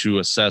goes to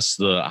assess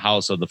the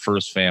house of the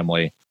first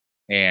family,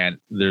 and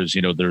there's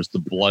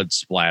the blood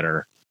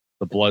splatter,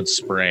 the blood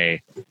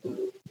spray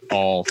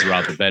all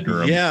throughout the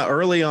bedroom. Yeah,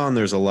 early on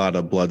there's a lot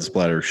of blood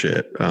splatter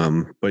shit.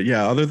 But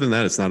yeah, other than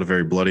that, it's not a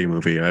very bloody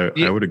movie.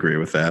 I would agree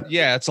with that.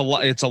 Yeah, it's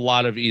a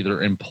lot of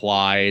either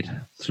implied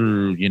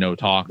through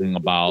talking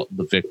about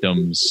the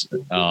victims,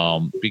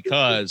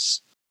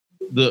 because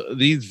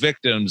these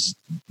victims,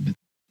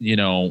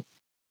 they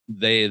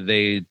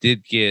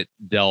did get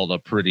dealt a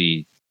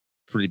pretty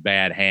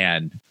bad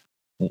hand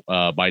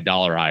by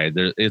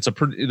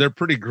Dollarhide. They're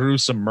pretty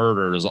gruesome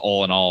murders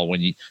all in all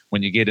when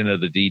you get into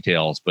the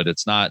details, but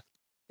it's not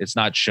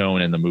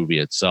shown in the movie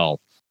itself,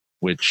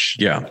 which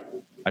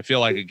I feel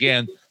like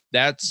again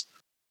that's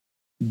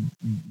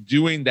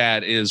doing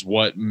that is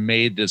what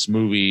made this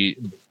movie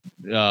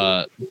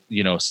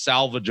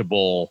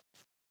salvageable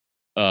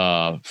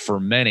for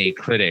many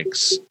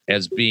critics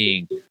as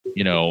being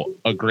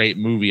a great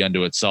movie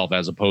unto itself,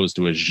 as opposed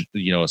to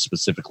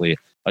specifically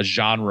a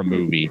genre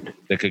movie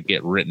that could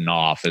get written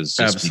off as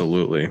just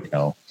absolutely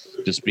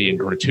just being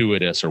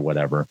gratuitous or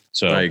whatever.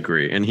 So I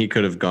agree, and he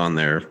could have gone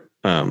there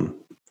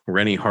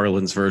Rennie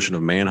Harlan's version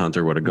of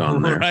Manhunter would have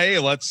gone there.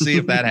 Right. Let's see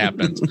if that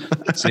happens.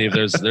 Let's see if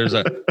there's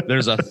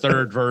a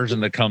third version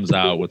that comes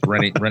out with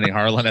Rennie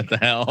Harlan at the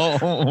helm.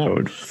 I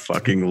would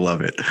fucking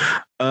love it.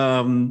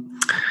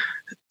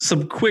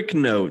 Some quick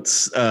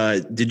notes.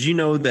 Did you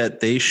know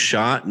that they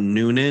shot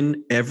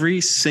Noonan?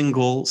 Every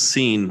single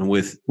scene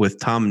with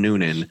Tom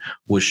Noonan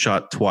was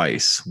shot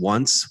twice,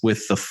 once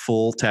with the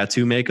full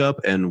tattoo makeup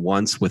and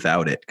once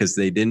without it, because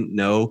they didn't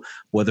know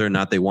whether or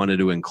not they wanted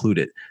to include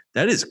it.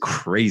 That is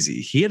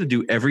crazy. He had to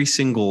do every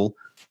single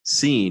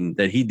scene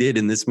that he did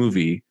in this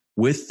movie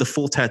with the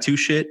full tattoo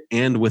shit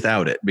and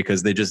without it,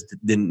 because they just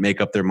didn't make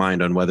up their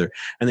mind on whether,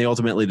 and they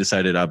ultimately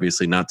decided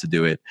obviously not to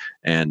do it.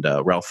 And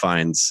Ralph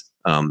Fiennes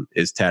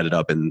is tatted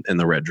up in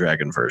the Red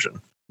Dragon version.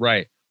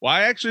 Right. Well,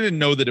 I actually didn't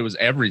know that it was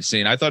every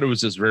scene. I thought it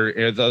was just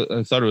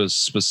I thought it was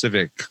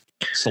specific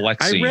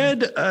select scene.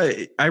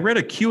 I read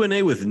a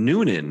Q&A with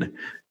Noonan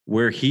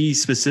where he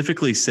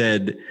specifically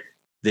said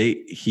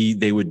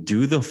they would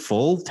do the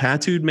full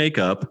tattooed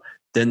makeup,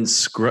 then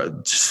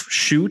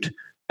shoot,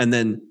 and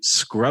then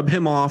scrub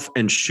him off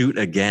and shoot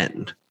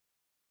again.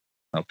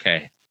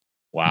 Okay.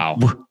 Wow.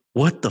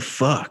 What the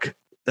fuck?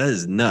 That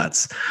is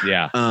nuts.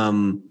 Yeah.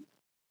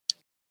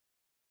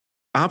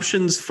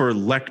 Options for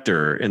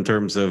Lecter in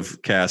terms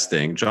of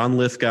casting: John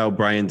Lithgow,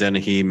 Brian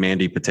Dennehy,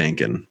 Mandy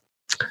Patinkin.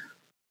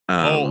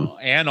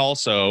 And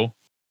also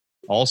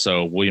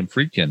William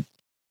Friedkin.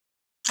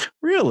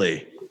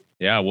 Really?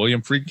 Yeah,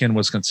 William Friedkin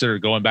was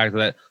considered, going back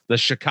to the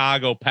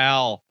Chicago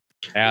Pal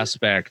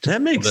aspect.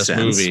 That makes of this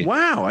sense. Movie.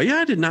 Wow. Yeah,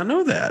 I did not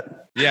know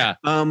that. Yeah.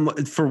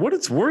 For what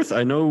it's worth,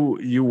 I know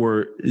you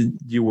were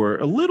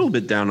a little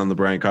bit down on the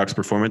Brian Cox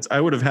performance.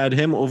 I would have had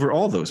him over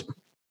all those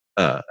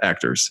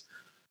actors.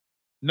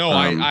 No,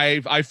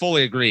 I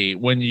fully agree.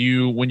 When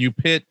you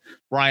pit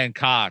Brian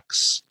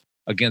Cox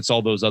against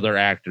all those other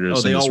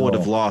actors, they all would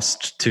have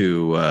lost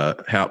to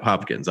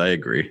Hopkins. I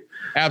agree.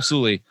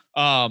 Absolutely.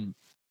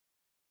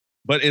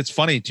 But it's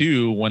funny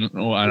too when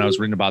I was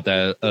reading about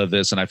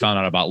this, and I found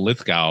out about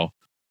Lithgow,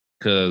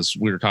 because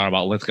we were talking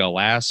about Lithgow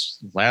last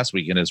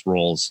week in his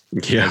roles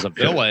as a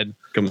villain.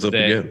 Comes up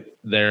again.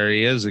 There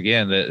he is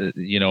again. That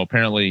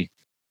apparently,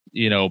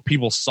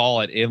 people saw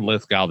it in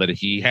Lithgow that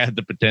he had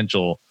the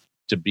potential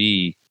to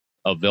be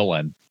a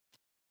villain.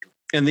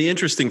 And the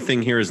interesting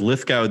thing here is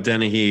Lithgow,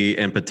 Dennehy,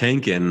 and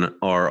Patinkin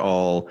are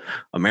all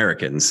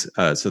Americans.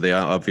 So they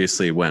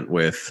obviously went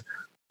with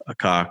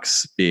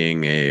Cox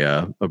being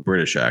a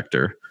British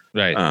actor.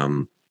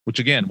 Right. Which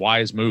again,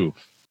 wise move.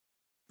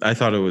 I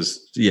thought it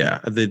was,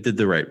 they did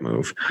the right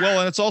move. Well,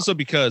 and it's also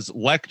because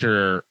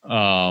Lecter,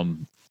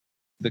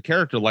 the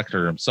character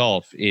Lecter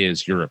himself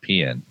is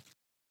European.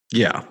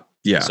 Yeah.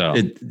 Yeah. So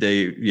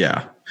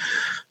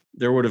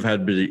there would have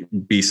had to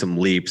be some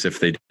leaps if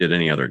they did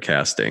any other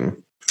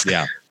casting.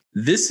 Yeah.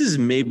 This is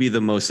maybe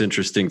the most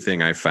interesting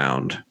thing I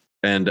found.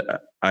 And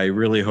I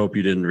really hope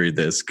you didn't read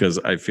this, because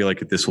I feel like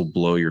this will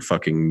blow your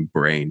fucking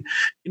brain.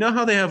 You know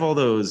how they have all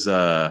those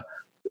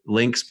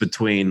links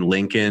between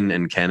Lincoln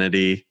and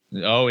Kennedy?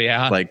 Oh,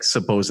 yeah. Like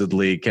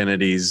supposedly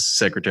Kennedy's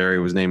secretary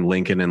was named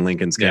Lincoln and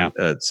Lincoln's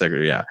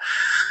secretary. Yeah.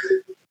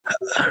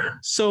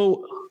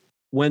 So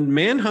when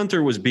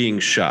Manhunter was being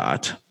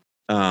shot,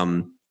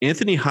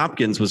 Anthony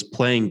Hopkins was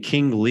playing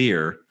King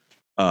Lear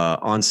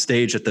on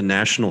stage at the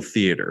National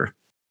Theater.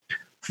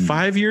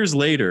 5 years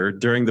later,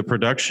 during the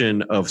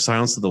production of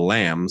Silence of the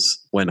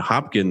Lambs, when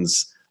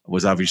Hopkins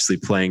was obviously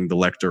playing the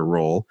Lecter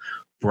role,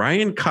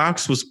 Brian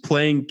Cox was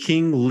playing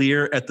King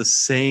Lear at the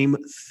same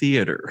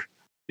theater.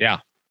 Yeah,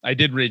 I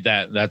did read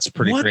that. That's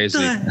pretty crazy.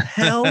 What the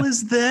hell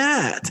is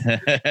that?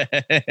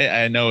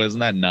 I know. Isn't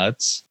that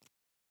nuts?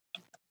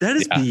 That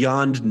is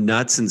beyond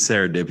nuts and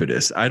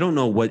serendipitous. I don't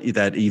know what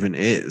that even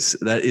is.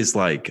 That is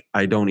like,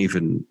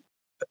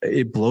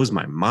 it blows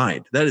my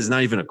mind. That is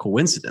not even a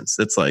coincidence.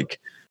 That's like,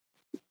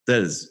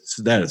 that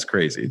is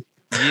crazy.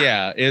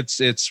 Yeah,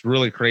 it's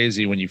really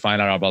crazy when you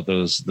find out about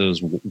those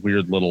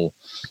weird little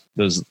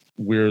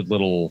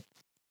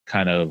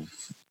kind of,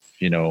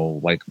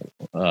 like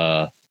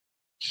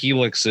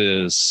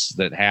helixes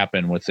that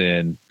happen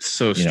within.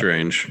 So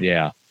strange.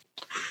 Yeah.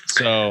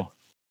 So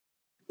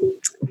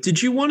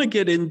did you want to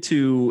get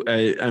into,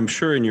 I'm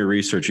sure in your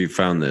research you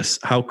found this,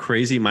 how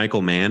crazy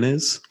Michael Mann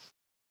is?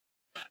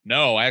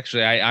 No,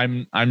 actually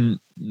I'm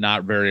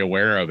not very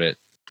aware of it.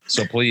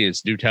 So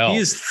please do tell. He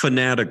is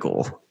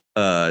fanatical,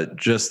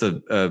 just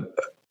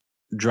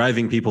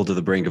driving people to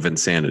the brink of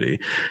insanity.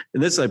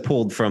 And this I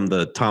pulled from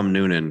the Tom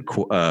Noonan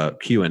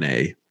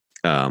Q&A.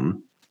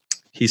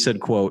 He said,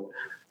 quote,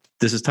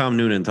 "This is Tom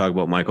Noonan talking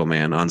about Michael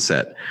Mann on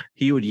set.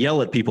 He would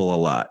yell at people a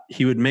lot.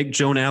 He would make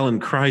Joan Allen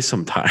cry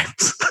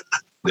sometimes."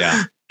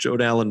 Yeah.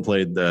 Joan Allen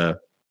played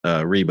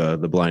Reba,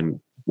 the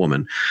blind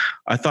woman.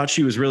 "I thought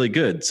she was really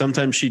good.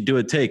 Sometimes she'd do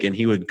a take and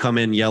he would come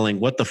in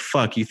yelling, 'What the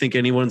fuck? You think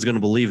anyone's going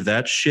to believe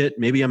that shit?'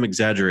 Maybe I'm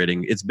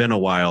exaggerating. It's been a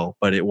while,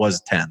 but it was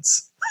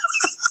tense."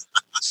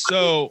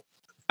 So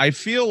I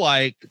feel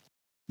like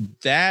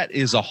that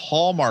is a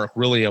hallmark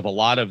really of a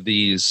lot of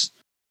these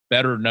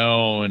better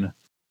known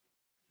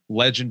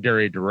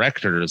legendary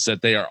directors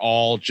that they are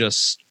all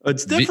just.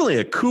 It's definitely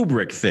a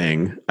Kubrick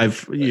thing.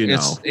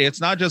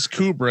 It's not just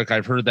Kubrick.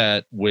 I've heard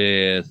that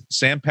with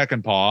Sam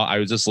Peckinpah. I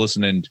was just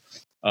listening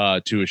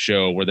to a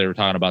show where they were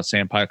talking about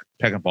Sam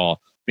Peckinpah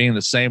being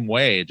the same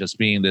way, just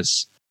being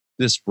this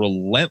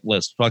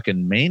relentless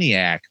fucking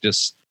maniac,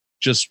 just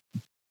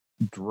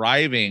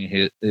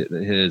driving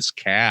his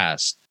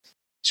cast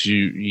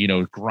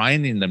to,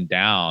 grinding them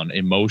down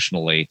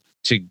emotionally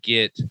to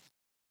get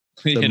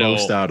the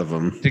most out of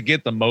them,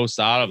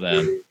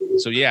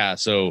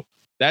 So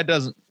that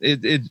doesn't,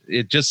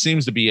 it just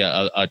seems to be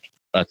a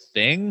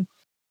thing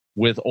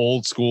with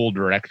old school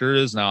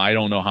directors. Now, I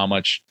don't know how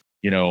much,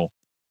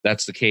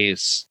 that's the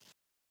case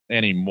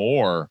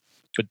anymore,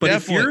 but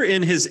if you're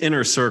in his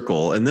inner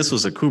circle, and this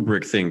was a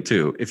Kubrick thing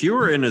too, if you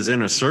were in his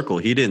inner circle,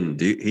 he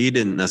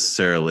didn't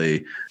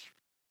necessarily,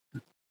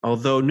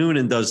 although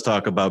Noonan does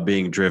talk about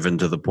being driven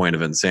to the point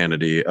of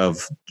insanity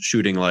of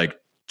shooting like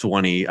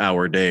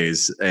 20-hour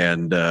days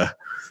and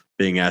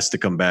being asked to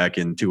come back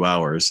in 2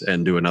 hours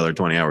and do another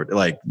 20-hour,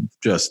 like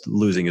just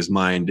losing his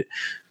mind.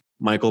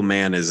 Michael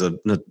Mann is a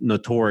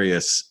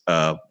notorious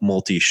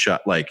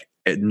multi-shot, like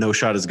no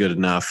shot is good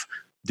enough.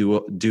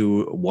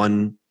 Do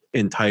one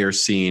entire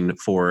scene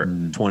for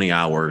 20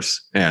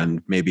 hours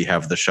and maybe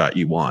have the shot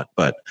you want.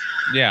 But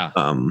yeah,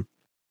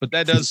 but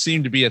that does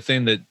seem to be a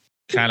thing that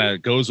kind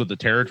of goes with the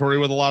territory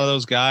with a lot of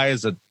those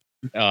guys. That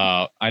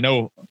I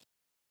know,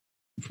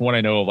 from what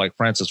I know of, like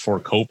Francis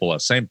Ford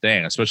Coppola, same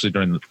thing, especially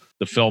during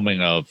the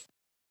filming of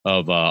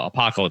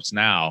Apocalypse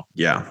Now.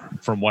 Yeah,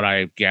 from what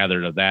I've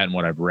gathered of that and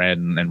what I've read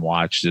and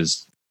watched,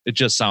 is it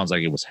just sounds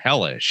like it was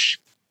hellish.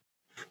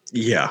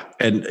 Yeah,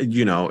 and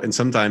and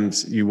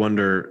sometimes you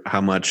wonder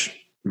how much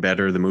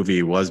better the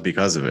movie was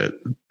because of it.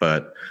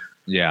 But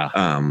yeah,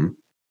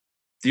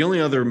 the only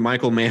other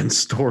Michael Mann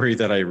story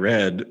that I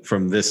read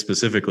from this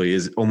specifically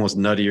is almost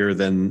nuttier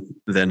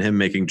than him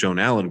making Joan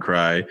Allen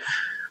cry.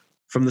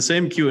 From the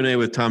same Q&A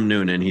with Tom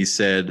Noonan, he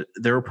said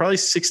there were probably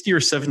 60 or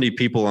 70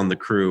 people on the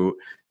crew,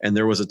 and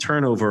there was a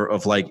turnover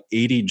of like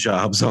 80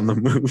 jobs on the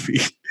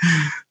movie.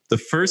 The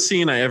first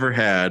scene I ever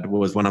had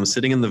was when I'm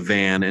sitting in the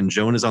van and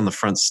Joan is on the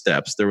front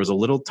steps. There was a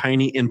little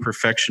tiny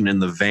imperfection in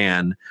the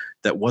van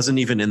that wasn't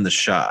even in the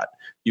shot.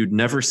 You'd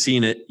never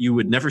seen it. You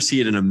would never see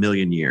it in a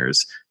million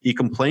years. He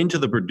complained to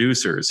the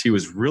producers. He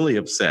was really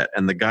upset,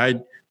 and the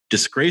guy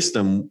disgraced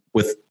them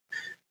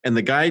and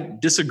the guy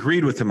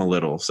disagreed with him a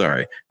little,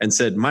 and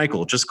said,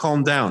 Michael, just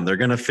calm down. They're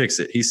going to fix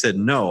it. He said,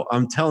 no,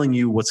 I'm telling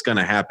you what's going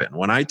to happen.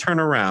 When I turn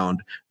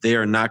around, they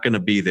are not going to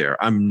be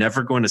there. I'm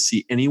never going to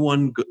see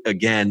anyone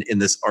again in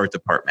this art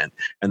department.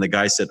 And the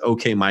guy said,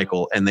 okay,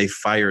 Michael. And they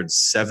fired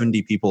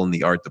 70 people in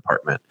the art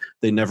department.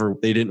 They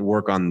didn't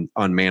work on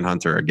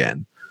Manhunter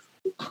again.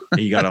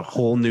 He got a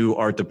whole new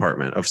art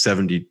department of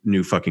 70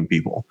 new fucking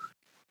people.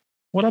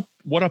 What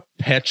a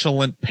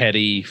petulant,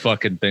 petty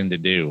fucking thing to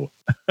do.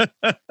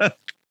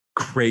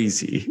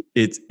 Crazy.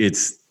 It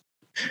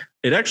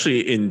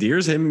actually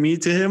endears me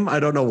to him. I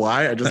don't know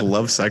why. I just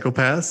love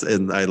psychopaths,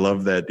 and I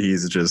love that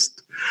he's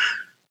just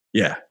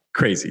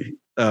crazy.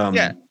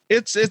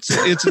 It's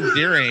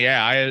endearing.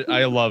 Yeah,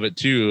 I love it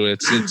too.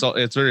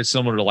 It's very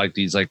similar to like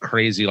these like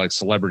crazy like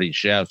celebrity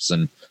chefs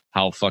and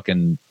how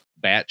fucking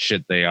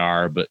batshit they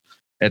are, but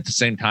at the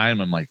same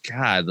time, I'm like,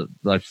 God,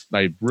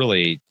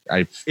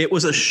 it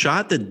was a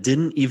shot that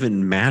didn't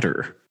even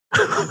matter.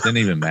 Didn't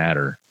even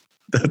matter.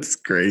 That's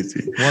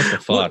crazy. What the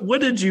fuck?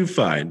 What did you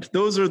find?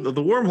 Those are the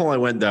wormhole I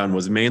went down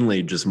was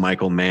mainly just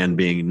Michael Mann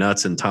being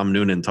nuts and Tom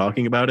Noonan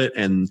talking about it.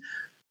 And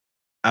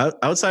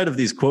outside of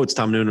these quotes,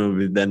 Tom Noonan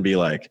would then be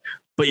like,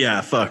 but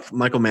yeah, fuck,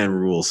 Michael Mann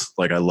rules.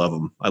 Like, I love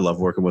him. I love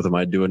working with him.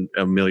 I'd do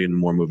a million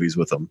more movies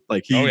with him.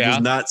 Like, he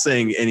was not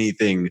saying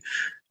anything.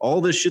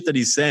 All this shit that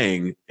he's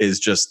saying is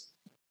just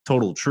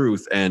total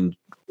truth. And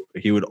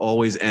he would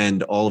always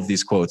end all of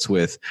these quotes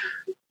with,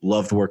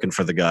 loved working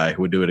for the guy,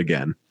 would do it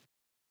again.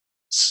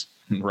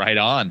 Right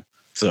on.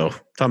 So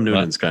Tom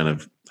Noonan's kind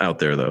of out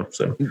there though.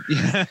 So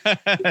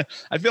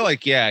I feel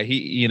like,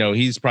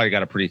 he's probably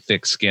got a pretty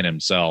thick skin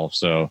himself.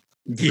 So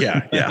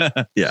yeah,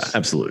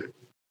 absolutely.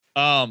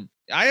 I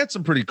had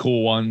some pretty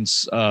cool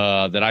ones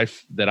that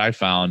I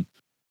found.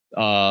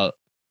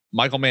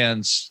 Michael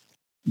Mann's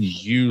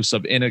use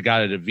of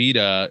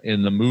In-A-Gadda-Da-Vida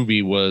in the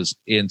movie was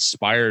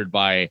inspired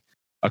by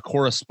a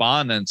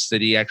correspondence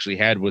that he actually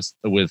had with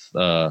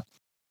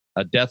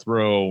a death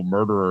row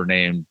murderer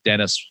named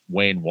Dennis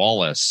Wayne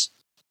Wallace.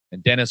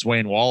 And Dennis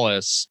Wayne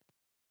Wallace,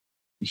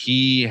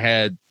 he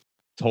had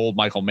told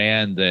Michael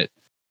Mann that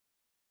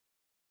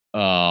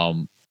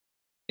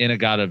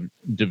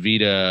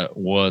In-A-Gadda-Da-Vida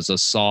was a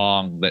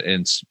song that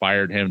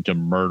inspired him to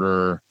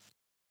murder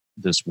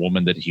this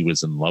woman that he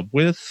was in love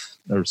with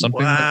or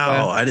something. Wow,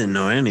 like that. I didn't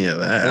know any of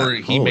that. Or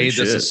he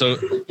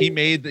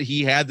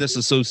had this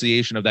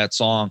association of that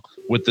song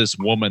with this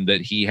woman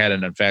that he had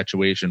an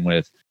infatuation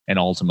with and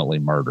ultimately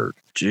murdered.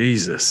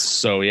 Jesus.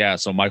 So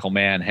Michael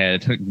Mann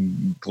had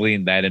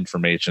gleaned that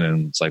information,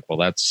 and it's like, well,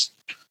 that's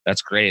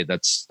great.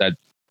 That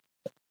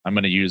I'm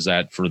going to use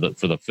that for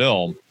the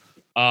film.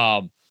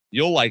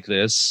 You'll like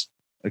this.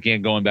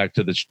 again, going back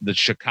to the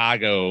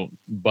Chicago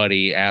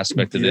buddy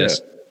aspect of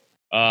this,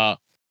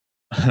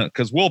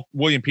 because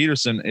William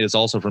Peterson is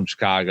also from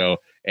Chicago,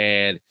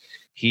 and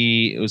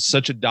he was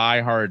such a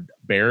diehard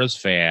Bears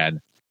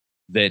fan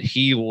that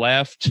he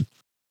left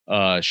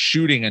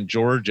shooting in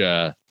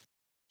Georgia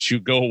to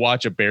go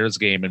watch a Bears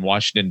game in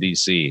Washington,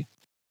 D.C.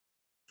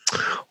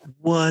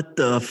 What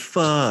the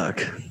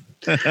fuck?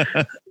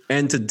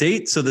 And to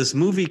date, so this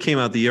movie came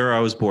out the year I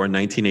was born,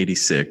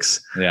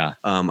 1986. Yeah.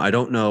 I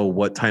don't know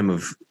what time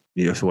of,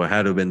 so it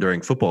had to have been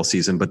during football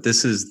season, but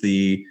this is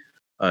the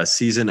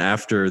season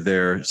after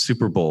their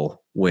Super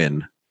Bowl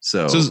win.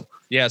 So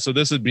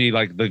this would be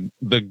like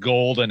the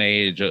golden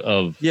age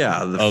of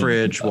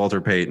Fridge,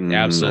 Walter Payton.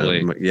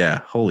 Absolutely.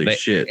 Holy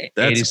shit.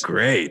 That's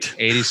great.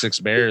 86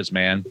 Bears,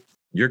 man.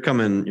 You're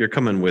coming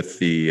with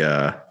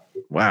the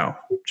wow.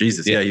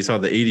 Jesus. Yeah, you saw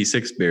the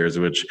 86 Bears,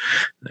 which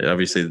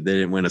obviously they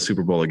didn't win a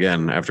Super Bowl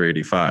again after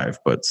 85,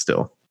 but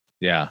still.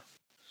 Yeah.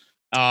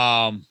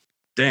 Damn,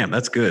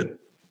 that's good.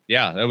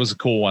 Yeah, that was a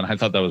cool one. I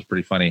thought that was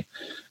pretty funny.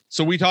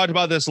 So we talked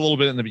about this a little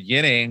bit in the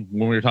beginning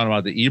when we were talking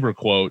about the Ebert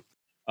quote.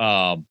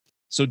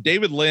 So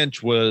David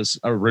Lynch was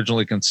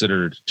originally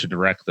considered to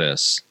direct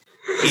this.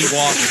 He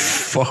walked.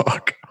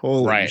 Fuck.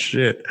 Holy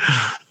shit.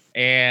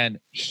 And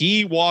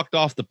he walked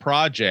off the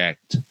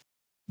project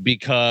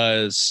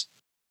because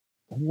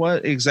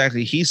what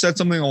exactly? He said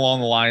something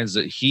along the lines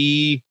that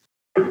he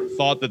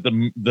thought that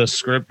the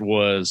script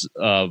was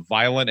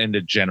violent and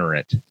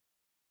degenerate.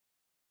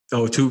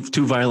 Oh, too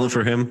violent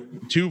for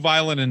him? Too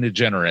violent and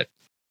degenerate.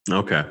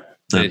 Okay.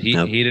 He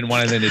didn't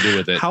want anything to do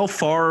with it. How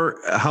far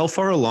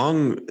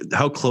along,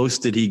 how close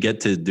did he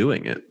get to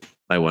doing it?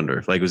 I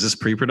wonder. Like, was this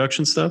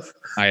pre-production stuff?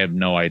 I have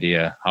no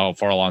idea how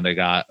far along they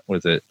got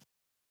with it.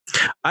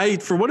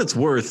 For what it's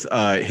worth,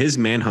 his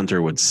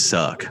Manhunter would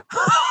suck.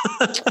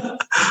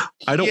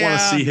 I don't want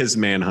to see his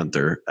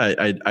Manhunter.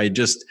 I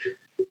just,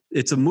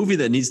 it's a movie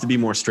that needs to be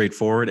more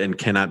straightforward and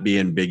cannot be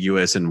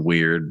ambiguous and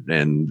weird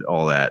and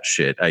all that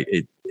shit.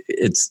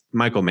 It's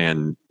Michael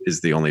Mann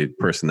is the only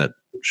person that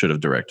should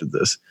have directed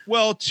this.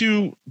 Well,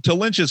 to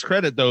Lynch's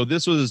credit, though,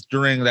 this was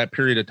during that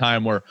period of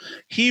time where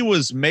he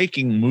was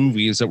making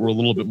movies that were a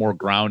little bit more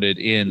grounded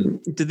in.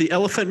 Did The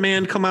Elephant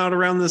Man come out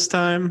around this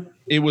time?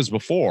 It was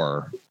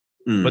before,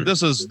 but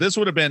this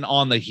would have been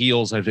on the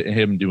heels of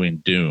him doing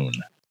Dune.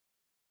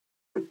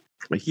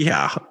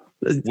 Yeah,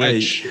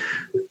 which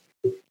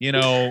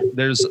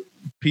there's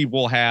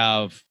people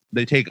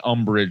they take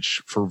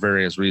umbrage for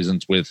various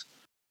reasons with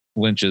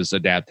Lynch's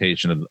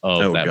adaptation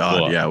of that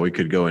book. Yeah, we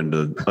could go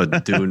into a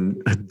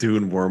Dune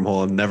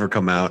wormhole and never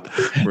come out.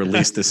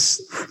 Release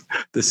this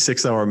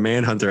 6-hour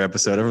Manhunter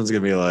episode. Everyone's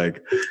gonna be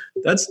like,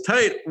 "That's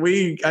tight."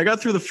 I got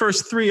through the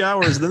first 3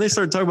 hours, then they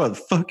started talking about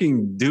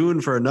fucking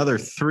Dune for another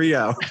 3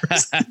 hours.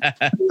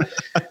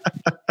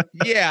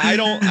 Yeah, I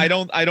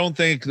don't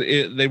think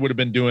they would have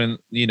been doing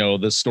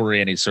the story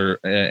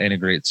any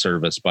great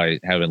service by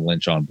having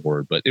Lynch on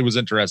board. But it was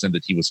interesting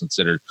that he was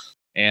considered.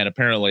 And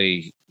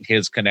apparently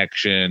his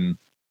connection,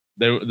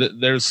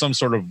 there's some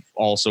sort of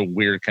also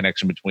weird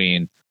connection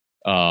between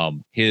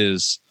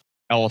his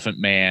Elephant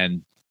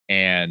Man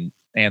and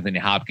Anthony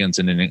Hopkins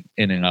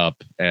ending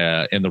up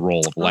in the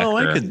role of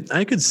Lecter. Oh,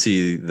 I could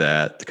see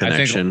that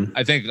connection.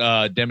 I think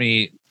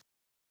Demi,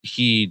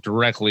 he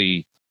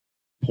directly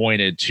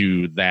pointed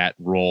to that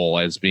role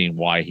as being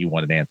why he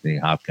wanted Anthony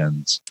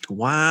Hopkins.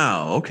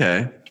 Wow.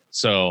 Okay.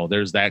 So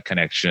there's that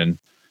connection.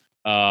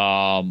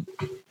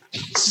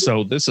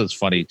 So this is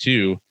funny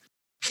too.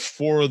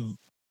 For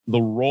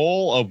the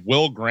role of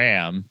Will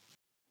Graham,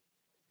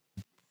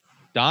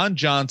 Don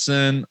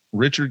Johnson,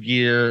 Richard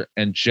Gere,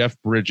 and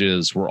Jeff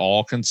Bridges were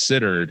all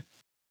considered,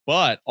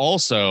 but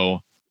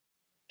also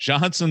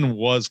Johnson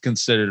was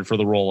considered for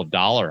the role of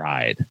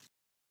Dollarhide.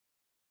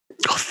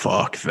 Oh,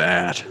 fuck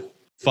that.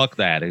 Fuck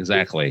that,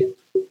 exactly.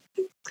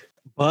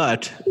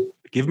 But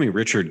give me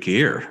Richard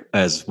Gere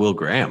as Will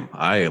Graham.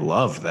 I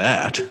love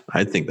that.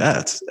 I think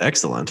that's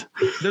excellent.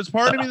 There's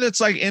part of me that's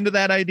like into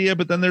that idea,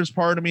 but then there's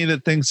part of me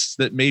that thinks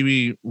that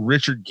maybe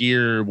Richard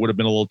Gere would have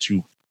been a little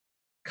too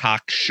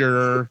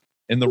cocksure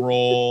in the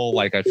role.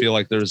 Like, I feel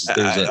like there's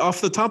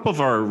off the top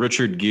of our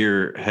Richard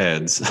Gere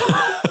heads,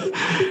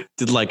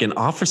 did like An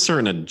Officer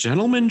and a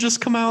Gentleman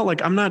just come out?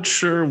 Like, I'm not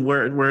sure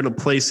where to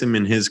place him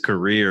in his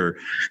career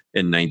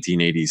in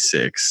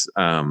 1986.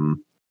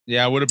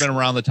 Yeah, it would have been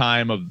around the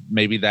time of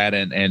maybe that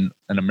and An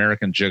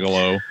American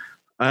Gigolo.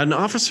 An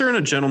Officer and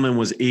a Gentleman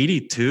was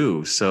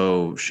 82.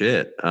 So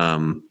shit.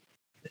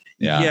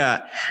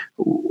 Yeah.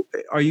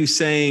 Are you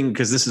saying,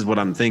 because this is what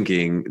I'm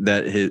thinking,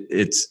 that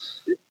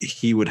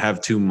he would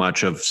have too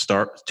much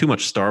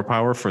star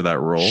power for that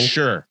role?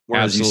 Sure.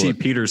 Whereas absolutely. you see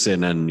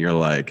Peterson and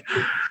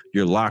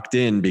you're locked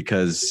in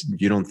because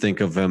you don't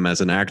think of him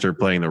as an actor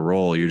playing the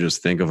role. You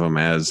just think of him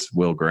as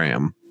Will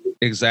Graham.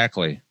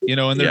 Exactly.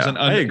 And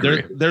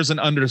there's there's an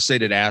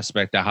understated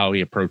aspect to how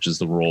he approaches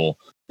the role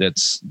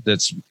that's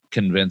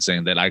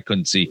convincing that I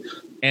couldn't see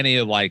any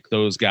of like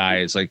those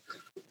guys like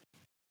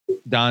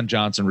Don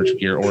Johnson, Richard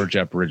Gere, or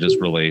Jeff Bridges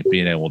really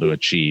being able to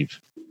achieve.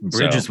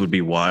 Bridges would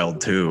be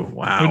wild too.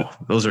 Wow.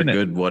 Those are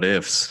good what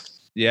ifs.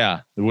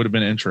 Yeah, it would have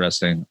been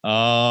interesting.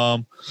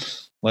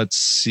 Let's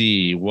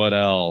see what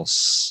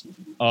else.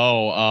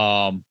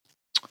 Tom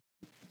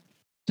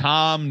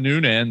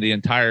Noonan the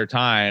entire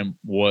time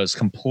was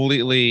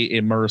completely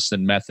immersed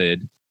in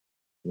method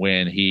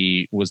when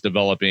he was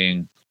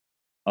developing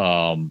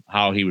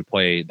how he would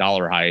play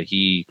Dollarhide.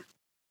 He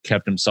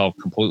kept himself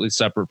completely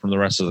separate from the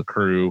rest of the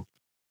crew,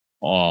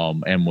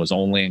 and was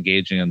only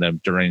engaging in them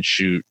during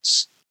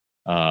shoots.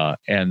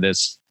 And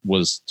this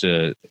was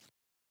to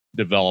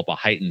develop a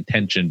heightened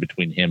tension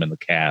between him and the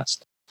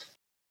cast,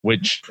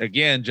 which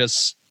again,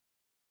 just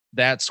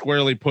that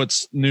squarely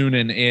puts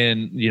Noonan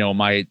in,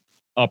 my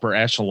upper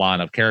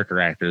echelon of character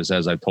actors,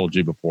 as I've told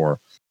you before.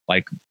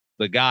 Like,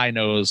 the guy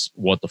knows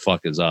what the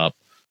fuck is up,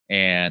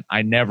 and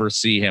I never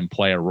see him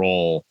play a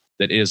role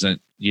that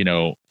isn't,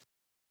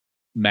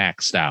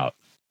 maxed out.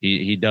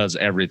 He does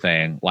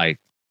everything like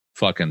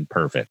fucking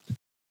perfect.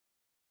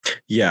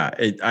 Yeah,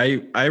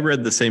 I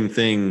read the same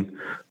thing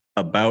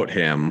about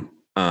him.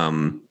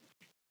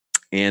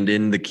 And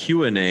in the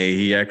Q&A,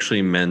 he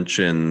actually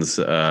mentions,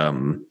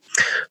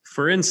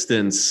 for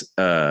instance,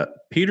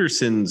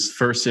 Peterson's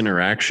first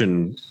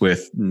interaction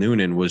with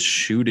Noonan was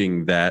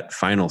shooting that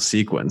final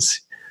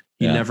sequence.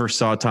 He never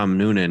saw Tom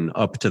Noonan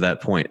up to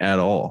that point at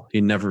all.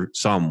 He never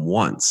saw him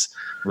once.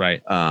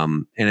 Right.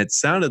 And it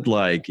sounded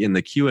like in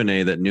the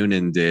Q&A that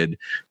Noonan did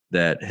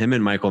that him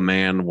and Michael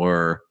Mann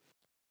were,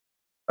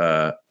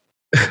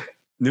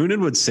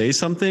 Noonan would say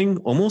something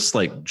almost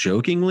like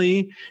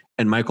jokingly,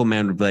 and Michael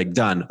Mann would be like,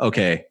 done.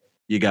 Okay,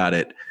 you got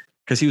it.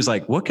 Because he was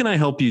like, what can I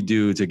help you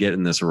do to get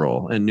in this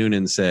role? And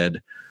Noonan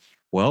said,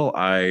 well,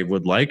 I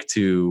would like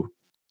to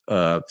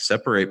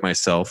separate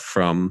myself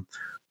from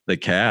the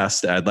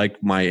cast. I'd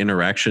like my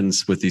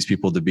interactions with these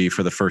people to be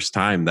for the first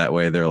time. That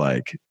way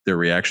their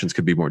reactions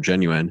could be more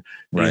genuine.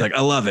 Right. He's like,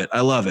 I love it.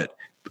 I love it.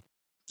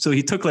 So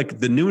he took like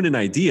the Noonan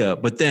idea,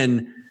 but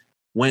then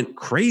went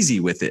crazy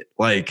with it.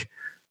 Like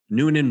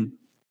Noonan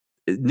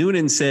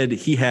said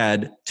he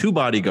had 2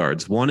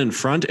 bodyguards, one in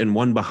front and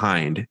one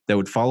behind, that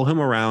would follow him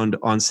around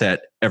on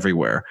set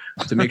everywhere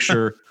to make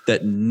sure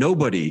that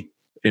nobody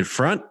in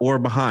front or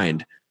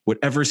behind would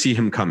ever see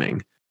him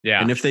coming.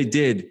 Yeah. And if they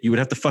did, you would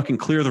have to fucking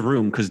clear the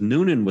room because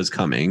Noonan was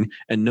coming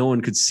and no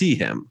one could see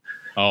him.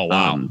 Oh,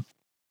 wow.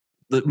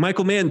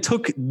 Michael Mann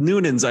took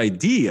Noonan's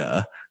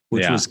idea,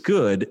 which was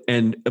good,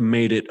 and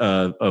made it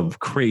a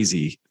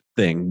crazy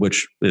thing,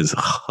 which is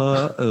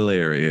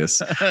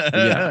hilarious.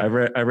 Yeah,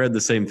 I read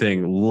the same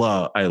thing.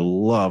 I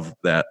love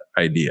that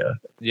idea.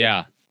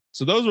 Yeah.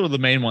 So those were the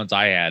main ones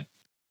I had.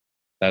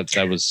 That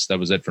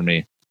was it for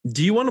me.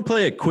 Do you want to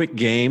play a quick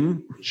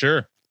game?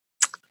 Sure.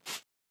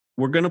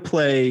 We're going to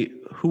play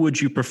Who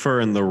Would You Prefer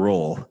in the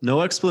Role?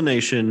 No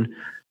explanation,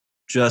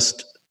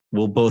 just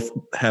we'll both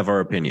have our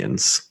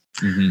opinions.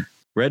 Mm-hmm.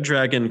 Red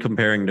Dragon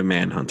comparing to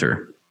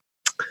Manhunter.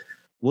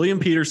 William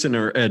Peterson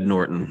or Ed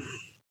Norton?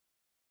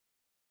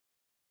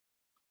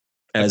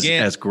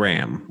 As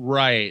Graham.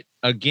 Right.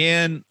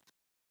 Again,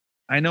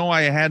 I know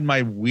I had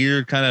my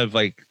weird kind of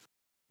like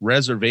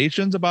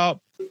reservations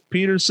about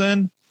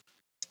Peterson,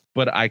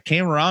 but I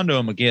came around to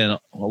him again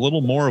a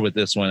little more with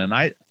this one. And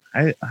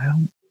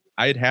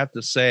I'd have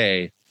to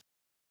say,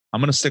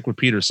 I'm going to stick with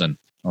Peterson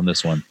on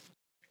this one.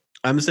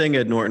 I'm saying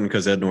Ed Norton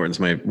because Ed Norton's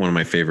one of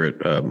my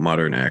favorite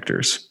modern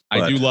actors.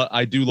 I do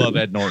love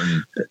Ed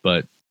Norton,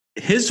 but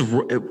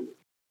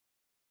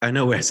I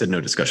know I said no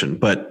discussion,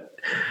 but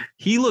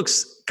he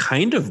looks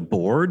kind of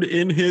bored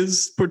in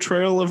his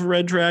portrayal of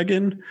Red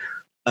Dragon.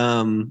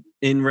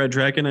 In Red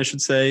Dragon, I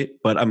should say,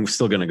 but I'm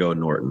still going to go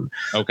Norton.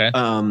 Okay.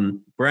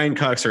 Brian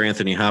Cox or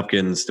Anthony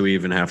Hopkins? Do we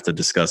even have to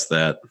discuss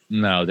that?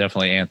 No,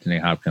 definitely Anthony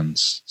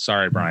Hopkins.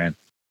 Sorry, Brian.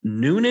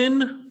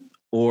 Noonan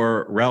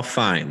or Ralph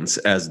Fiennes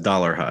as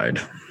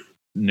Dollarhide?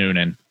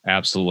 Noonan,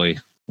 absolutely.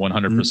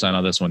 100%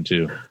 on this one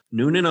too.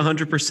 Noonan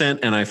 100%,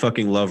 and I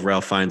fucking love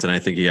Ralph Fiennes, and I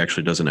think he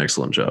actually does an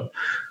excellent job.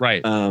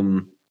 Right.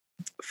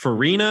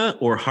 Farina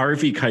or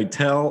Harvey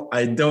Keitel?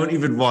 I don't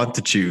even want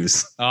to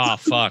choose. Oh,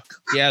 fuck.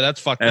 Yeah,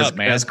 that's fucked up,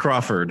 man. As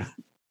Crawford.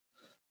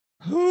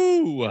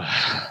 Ooh,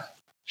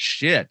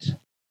 shit.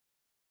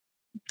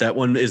 That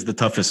one is the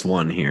toughest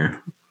one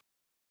here.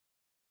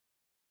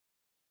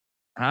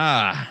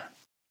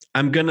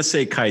 I'm going to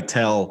say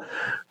Keitel,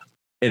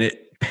 and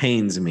it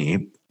pains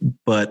me,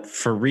 but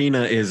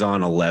Farina is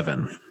on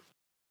 11.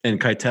 And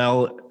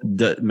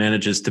Keitel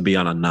manages to be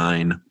on a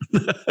 9.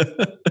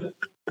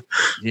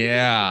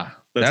 Yeah.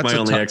 That's my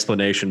only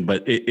explanation,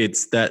 but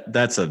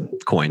that's a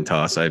coin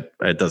toss.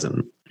 It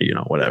doesn't,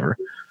 whatever.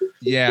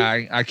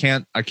 Yeah, I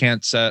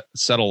can't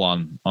settle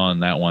on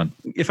that one.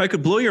 If I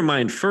could blow your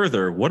mind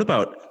further, what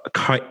about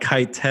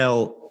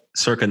Keitel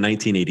circa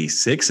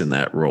 1986 in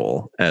that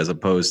role as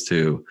opposed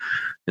to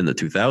in the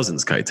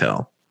 2000s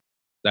Keitel?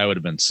 That would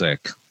have been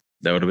sick.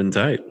 That would have been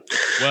tight.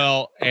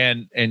 Well,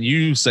 and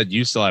you said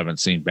you still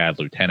haven't seen Bad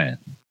Lieutenant.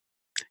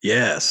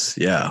 Yes.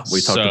 Yeah. We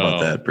talked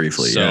about that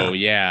briefly. So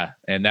yeah.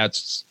 And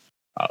that's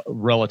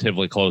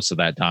relatively close to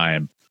that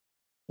time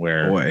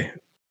where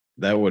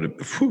That would.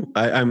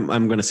 I'm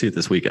going to see it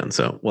this weekend.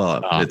 So,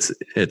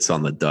 it's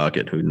on the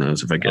docket. Who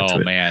knows if I get to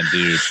it? Oh man,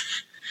 dude,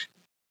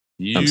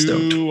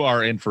 you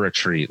are in for a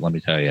treat. Let me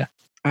tell you.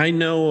 I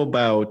know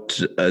about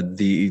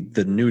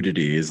the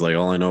nudity is like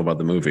all I know about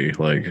the movie.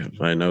 Like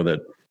I know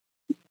that.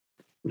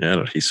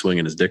 Yeah, he's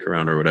swinging his dick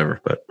around or whatever.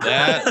 But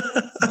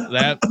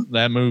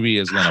that movie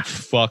is gonna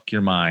fuck your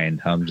mind.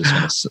 I'm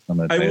gonna.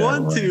 I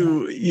want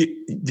to.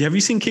 Have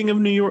you seen King of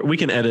New York? We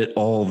can edit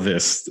all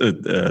this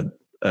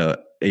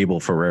Abel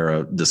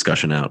Ferrara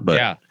discussion out. But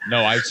yeah,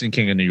 no, I've seen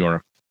King of New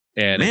York,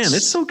 and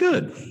it's so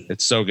good.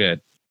 It's so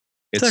good.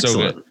 It's so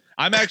good.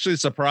 I'm actually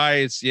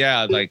surprised.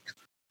 Yeah, like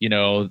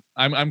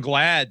I'm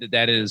glad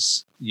that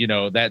is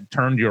that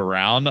turned you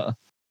around.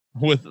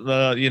 With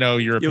the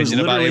your opinion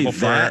about Abel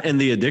Ferrara and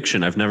The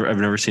Addiction. I've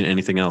never seen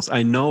anything else.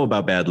 I know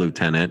about Bad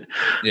Lieutenant.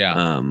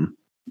 Yeah.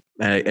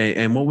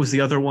 And what was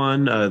the other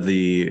one?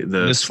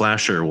 The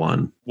slasher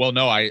one. Well,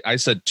 no, I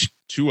said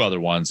two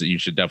other ones that you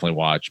should definitely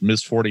watch: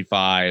 Miss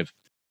 45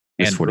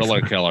 and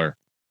Driller Killer.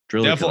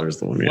 Driller Killer is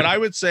the one. Yeah. What I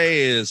would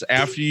say is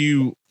after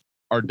you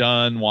are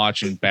done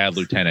watching Bad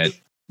Lieutenant,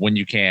 when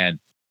you can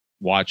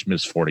watch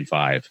Miss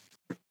 45.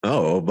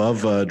 Oh,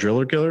 above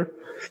Driller Killer.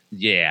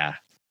 Yeah.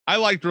 I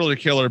like Driller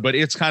Killer, but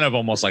it's kind of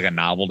almost like a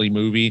novelty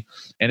movie.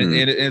 And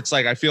it's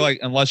like, I feel like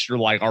unless you're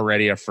like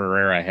already a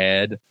Ferrara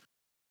head,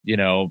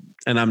 and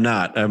I'm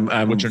not,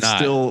 I'm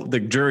still, the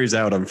jury's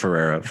out on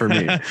Ferrara for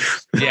me.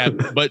 Yeah.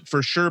 But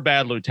for sure,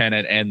 Bad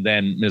Lieutenant and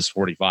then Miss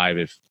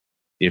 45.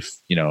 If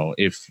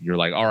you're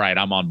like, all right,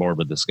 I'm on board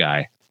with this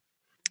guy.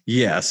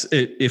 Yes.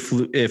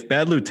 If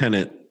Bad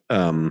Lieutenant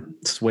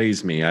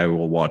sways me, I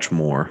will watch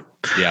more.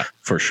 Yeah,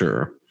 for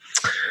sure.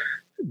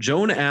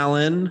 Joan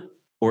Allen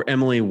or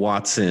Emily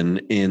Watson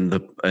in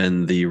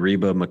the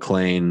Reba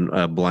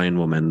McClane blind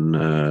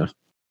woman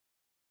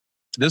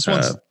this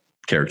one's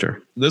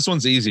character. This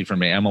one's easy for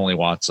me. Emily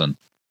Watson.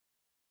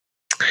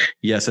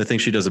 Yes, I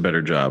think she does a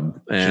better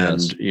job.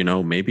 And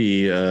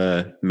maybe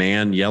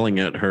man yelling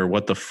at her,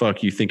 "What the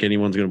fuck? You think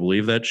anyone's going to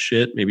believe that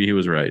shit?" Maybe he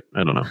was right.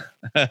 I don't know.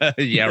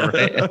 Yeah,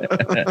 right.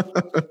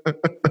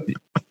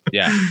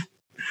 Yeah.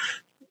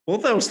 Well,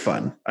 that was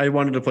fun. I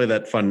wanted to play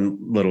that fun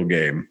little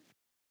game.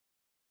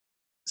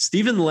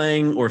 Stephen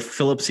Lang or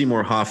Philip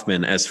Seymour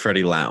Hoffman as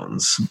Freddie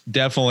Lowndes?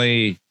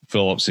 Definitely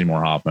Philip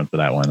Seymour Hoffman for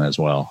that one as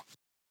well.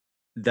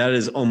 That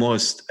is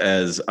almost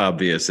as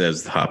obvious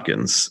as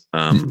Hopkins.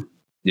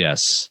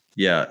 Yes.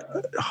 Yeah.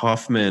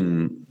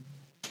 Hoffman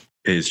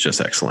is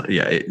just excellent.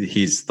 Yeah.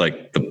 He's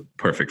like the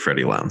perfect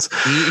Freddie Lowndes.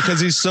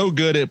 Because he's so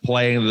good at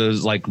playing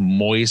those like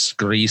moist,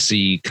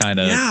 greasy kind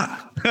of. Yeah.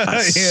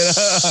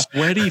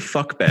 Sweaty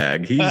fuck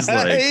bag. He's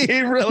like.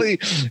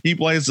 he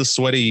plays the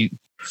sweaty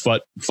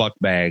fuck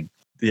bag.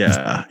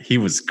 Yeah, he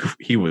was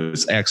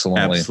excellent,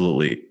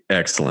 absolutely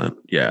excellent.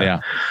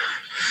 Yeah.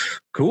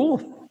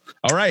 Cool.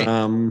 All right.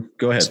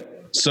 Go ahead.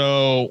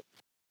 So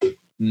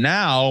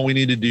now we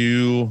need to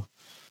do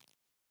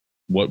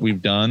what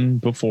we've done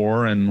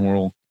before, and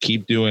we'll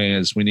keep doing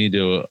is we need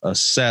to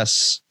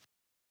assess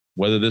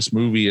whether this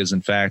movie is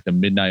in fact a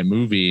midnight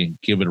movie.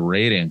 Give it a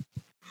rating.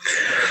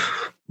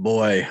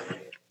 Boy,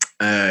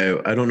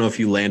 I don't know if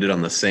you landed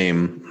on the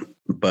same.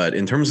 But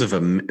in terms of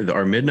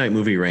our midnight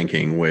movie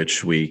ranking,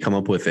 which we come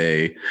up with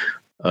a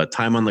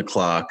time on the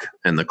clock,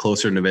 and the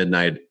closer to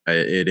midnight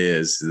it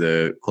is,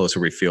 the closer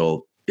we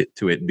feel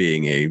to it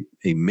being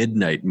a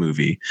midnight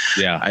movie.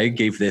 Yeah, I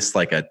gave this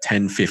like a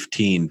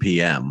 10:15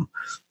 p.m.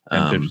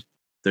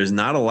 There's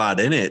not a lot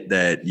in it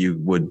that you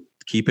would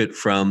keep it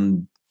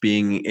from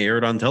being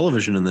aired on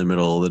television in the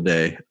middle of the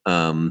day.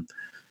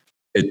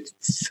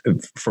 It's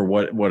for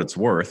what it's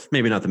worth,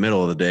 maybe not the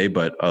middle of the day,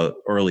 but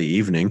early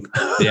evening.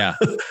 Yeah.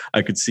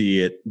 I could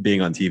see it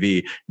being on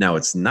TV. Now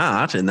it's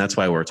not, and that's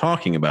why we're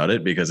talking about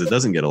it, because it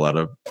doesn't get a lot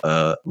of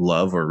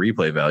love or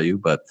replay value,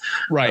 but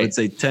right. I would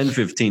say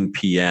 10:15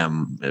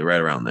 p.m.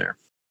 right around there.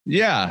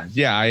 Yeah,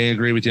 I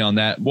agree with you on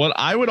that. What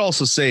I would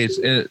also say is,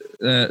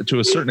 to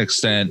a certain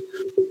extent,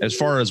 as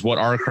far as what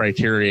our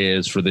criteria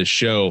is for this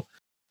show,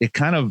 it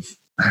kind of,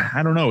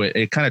 I don't know,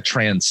 it kind of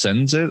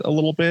transcends it a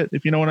little bit,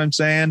 if you know what I'm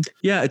saying.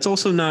 Yeah, it's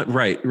also not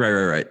right.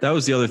 That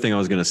was the other thing I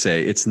was going to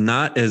say. It's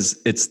not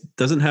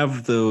doesn't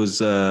have those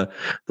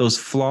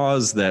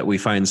flaws that we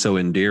find so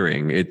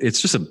endearing.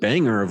 It's just a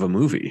banger of a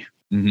movie.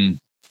 Mm-hmm.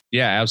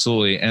 Yeah,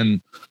 absolutely.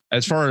 And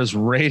as far as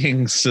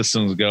rating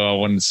systems go, I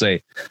wouldn't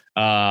say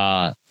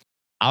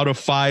out of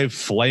 5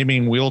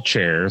 flaming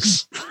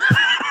wheelchairs.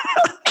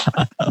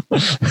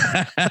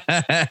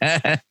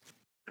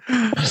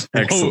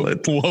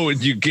 Excellent. What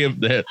would you give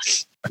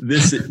this?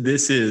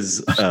 This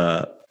is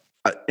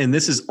and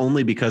this is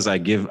only because I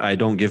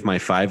don't give my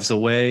 5s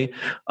away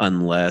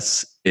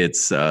unless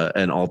it's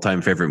an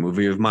all-time favorite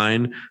movie of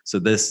mine. So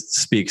this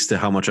speaks to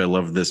how much I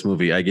love this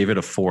movie. I gave it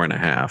a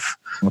 4.5.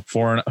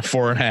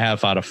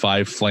 4.5 out of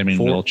 5 flaming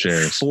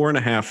wheelchairs.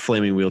 4.5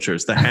 flaming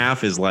wheelchairs. The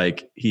half is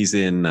like he's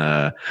in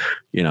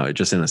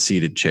just in a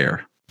seated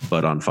chair,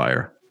 but on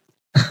fire.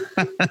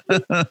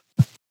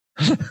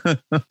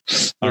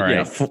 All right.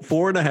 Yeah,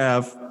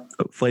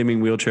 4.5 flaming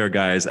wheelchair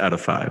guys out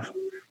of 5.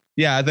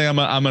 Yeah, I think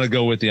I'm going to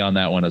go with you on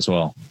that one as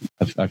well.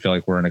 I feel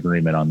like we're in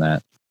agreement on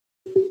that.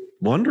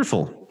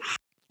 Wonderful.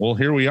 Well,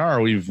 here we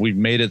are. We've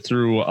made it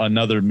through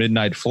another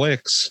Midnight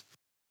Flicks.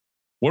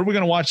 What are we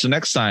going to watch the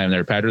next time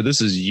there, Patrick? This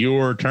is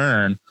your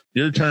turn.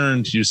 Your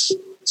turn to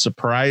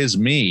surprise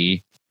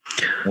me.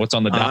 What's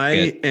on the docket?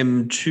 I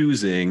am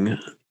choosing,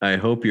 I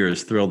hope you're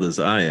as thrilled as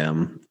I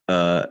am,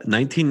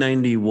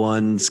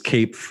 1991's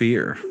Cape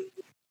Fear.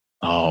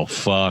 Oh,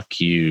 fuck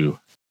you.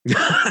 Is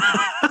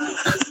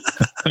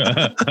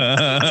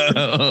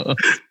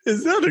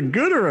that a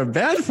good or a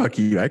bad fuck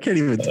you? I can't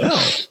even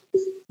tell.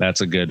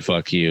 That's a good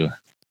fuck you.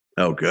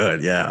 Oh,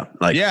 good. Yeah.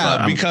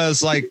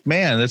 Because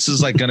man, this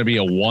is like going to be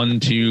a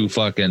 1-2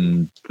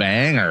 fucking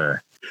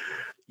banger.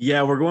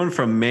 Yeah, we're going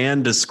from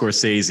Man to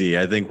Scorsese.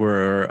 I think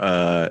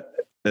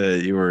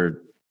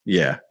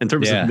in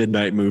terms of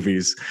midnight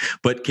movies.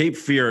 But Cape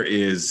Fear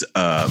is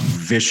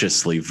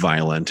viciously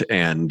violent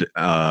and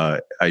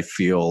I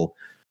feel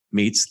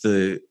meets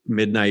the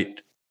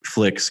Midnight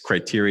Flicks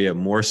criteria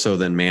more so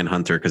than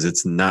Manhunter because it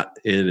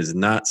is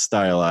not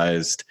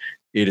stylized.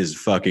 It is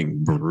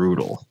fucking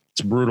brutal.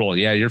 It's brutal.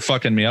 Yeah, you're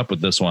fucking me up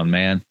with this one,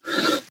 man.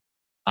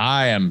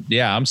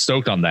 I'm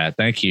stoked on that.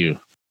 Thank you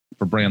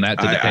for bringing that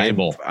to the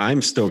table.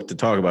 I'm stoked to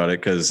talk about it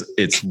because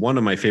it's one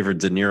of my favorite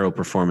De Niro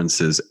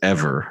performances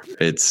ever.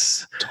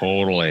 It's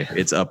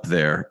up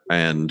there,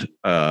 and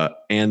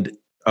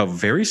a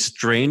very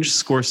strange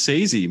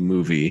Scorsese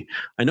movie.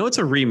 I know it's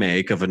a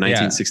remake of a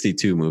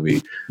 1962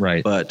 movie,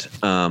 right? But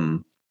so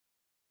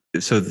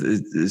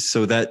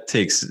that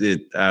takes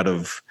it out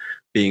of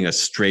being a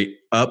straight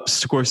up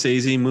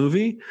Scorsese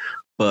movie,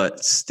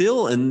 but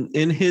still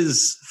in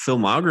his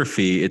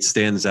filmography, it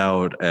stands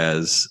out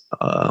as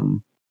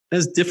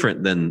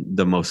different than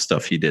the most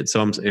stuff he did.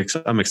 So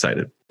I'm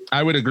excited.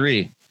 I would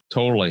agree.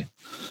 Totally.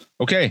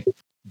 Okay.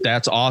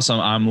 That's awesome.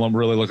 I'm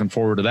really looking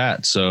forward to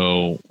that.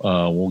 So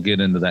we'll get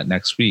into that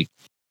next week.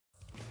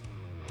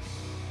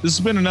 This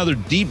has been another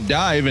deep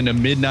dive into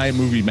Midnight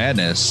Movie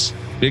Madness.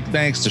 Big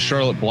thanks to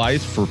Charlotte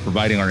Blythe for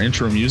providing our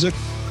intro music.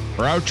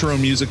 Our outro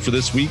music for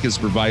this week is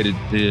provided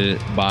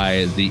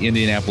by the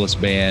Indianapolis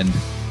band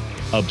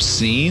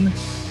Obscene.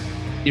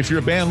 If you're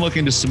a band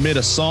looking to submit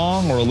a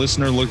song or a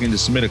listener looking to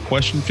submit a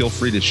question, feel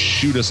free to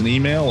shoot us an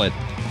email at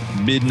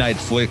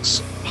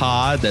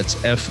midnightflixpod, that's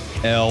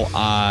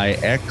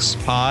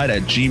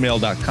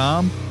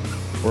FLIX@gmail.com,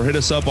 or hit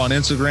us up on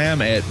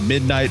Instagram at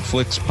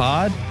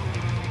midnightflixpod.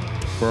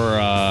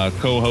 For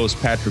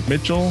co-host Patrick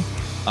Mitchell,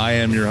 I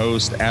am your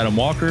host, Adam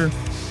Walker,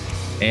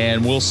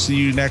 and we'll see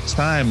you next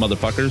time,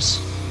 motherfuckers.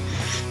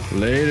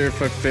 Later,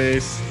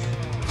 fuckface.